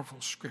powerful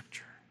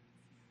scripture.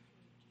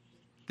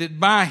 That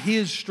by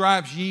his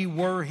stripes ye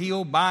were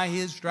healed, by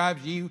his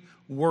stripes you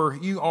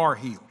are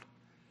healed.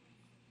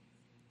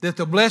 That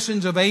the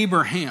blessings of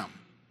Abraham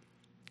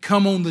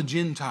come on the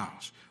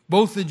Gentiles.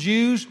 Both the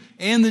Jews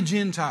and the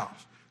Gentiles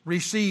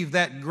receive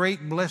that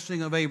great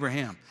blessing of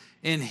Abraham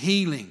in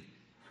healing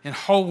and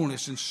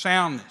wholeness and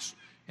soundness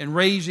and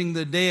raising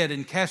the dead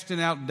and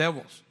casting out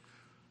devils.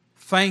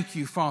 Thank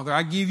you, Father.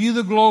 I give you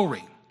the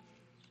glory,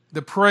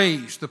 the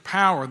praise, the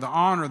power, the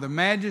honor, the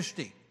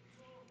majesty,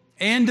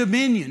 and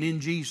dominion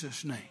in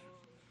Jesus' name.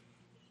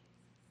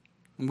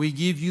 And we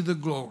give you the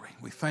glory.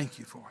 We thank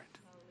you for it.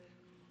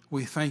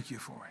 We thank you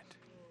for it.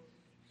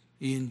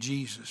 In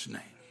Jesus'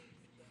 name.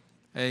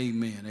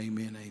 Amen,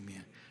 amen,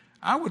 amen.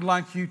 I would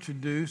like you to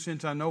do,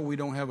 since I know we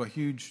don't have a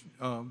huge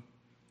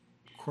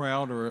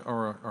crowd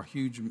or a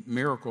huge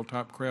miracle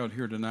type crowd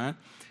here tonight,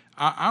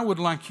 I would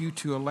like you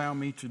to allow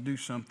me to do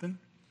something.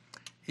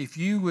 If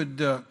you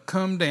would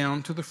come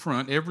down to the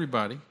front,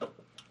 everybody,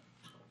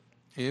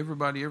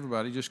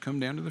 just come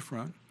down to the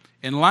front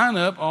and line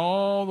up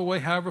all the way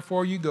however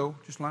far you go.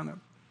 Just line up.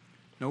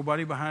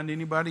 Nobody behind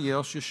anybody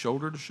else, just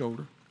shoulder to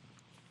shoulder.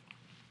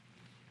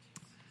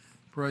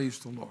 Praise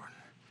the Lord.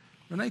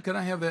 Renee, could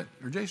I have that?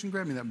 Or Jason,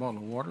 grab me that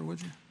bottle of water,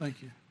 would you?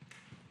 Thank you.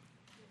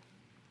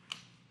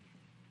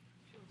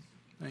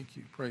 Thank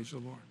you. Praise the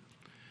Lord.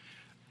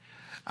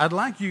 I'd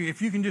like you,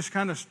 if you can just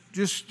kind of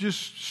just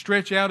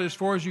stretch out as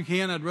far as you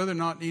can. I'd rather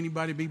not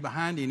anybody be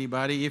behind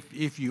anybody.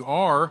 If you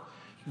are,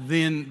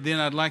 then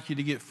I'd like you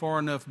to get far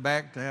enough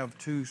back to have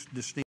two distinct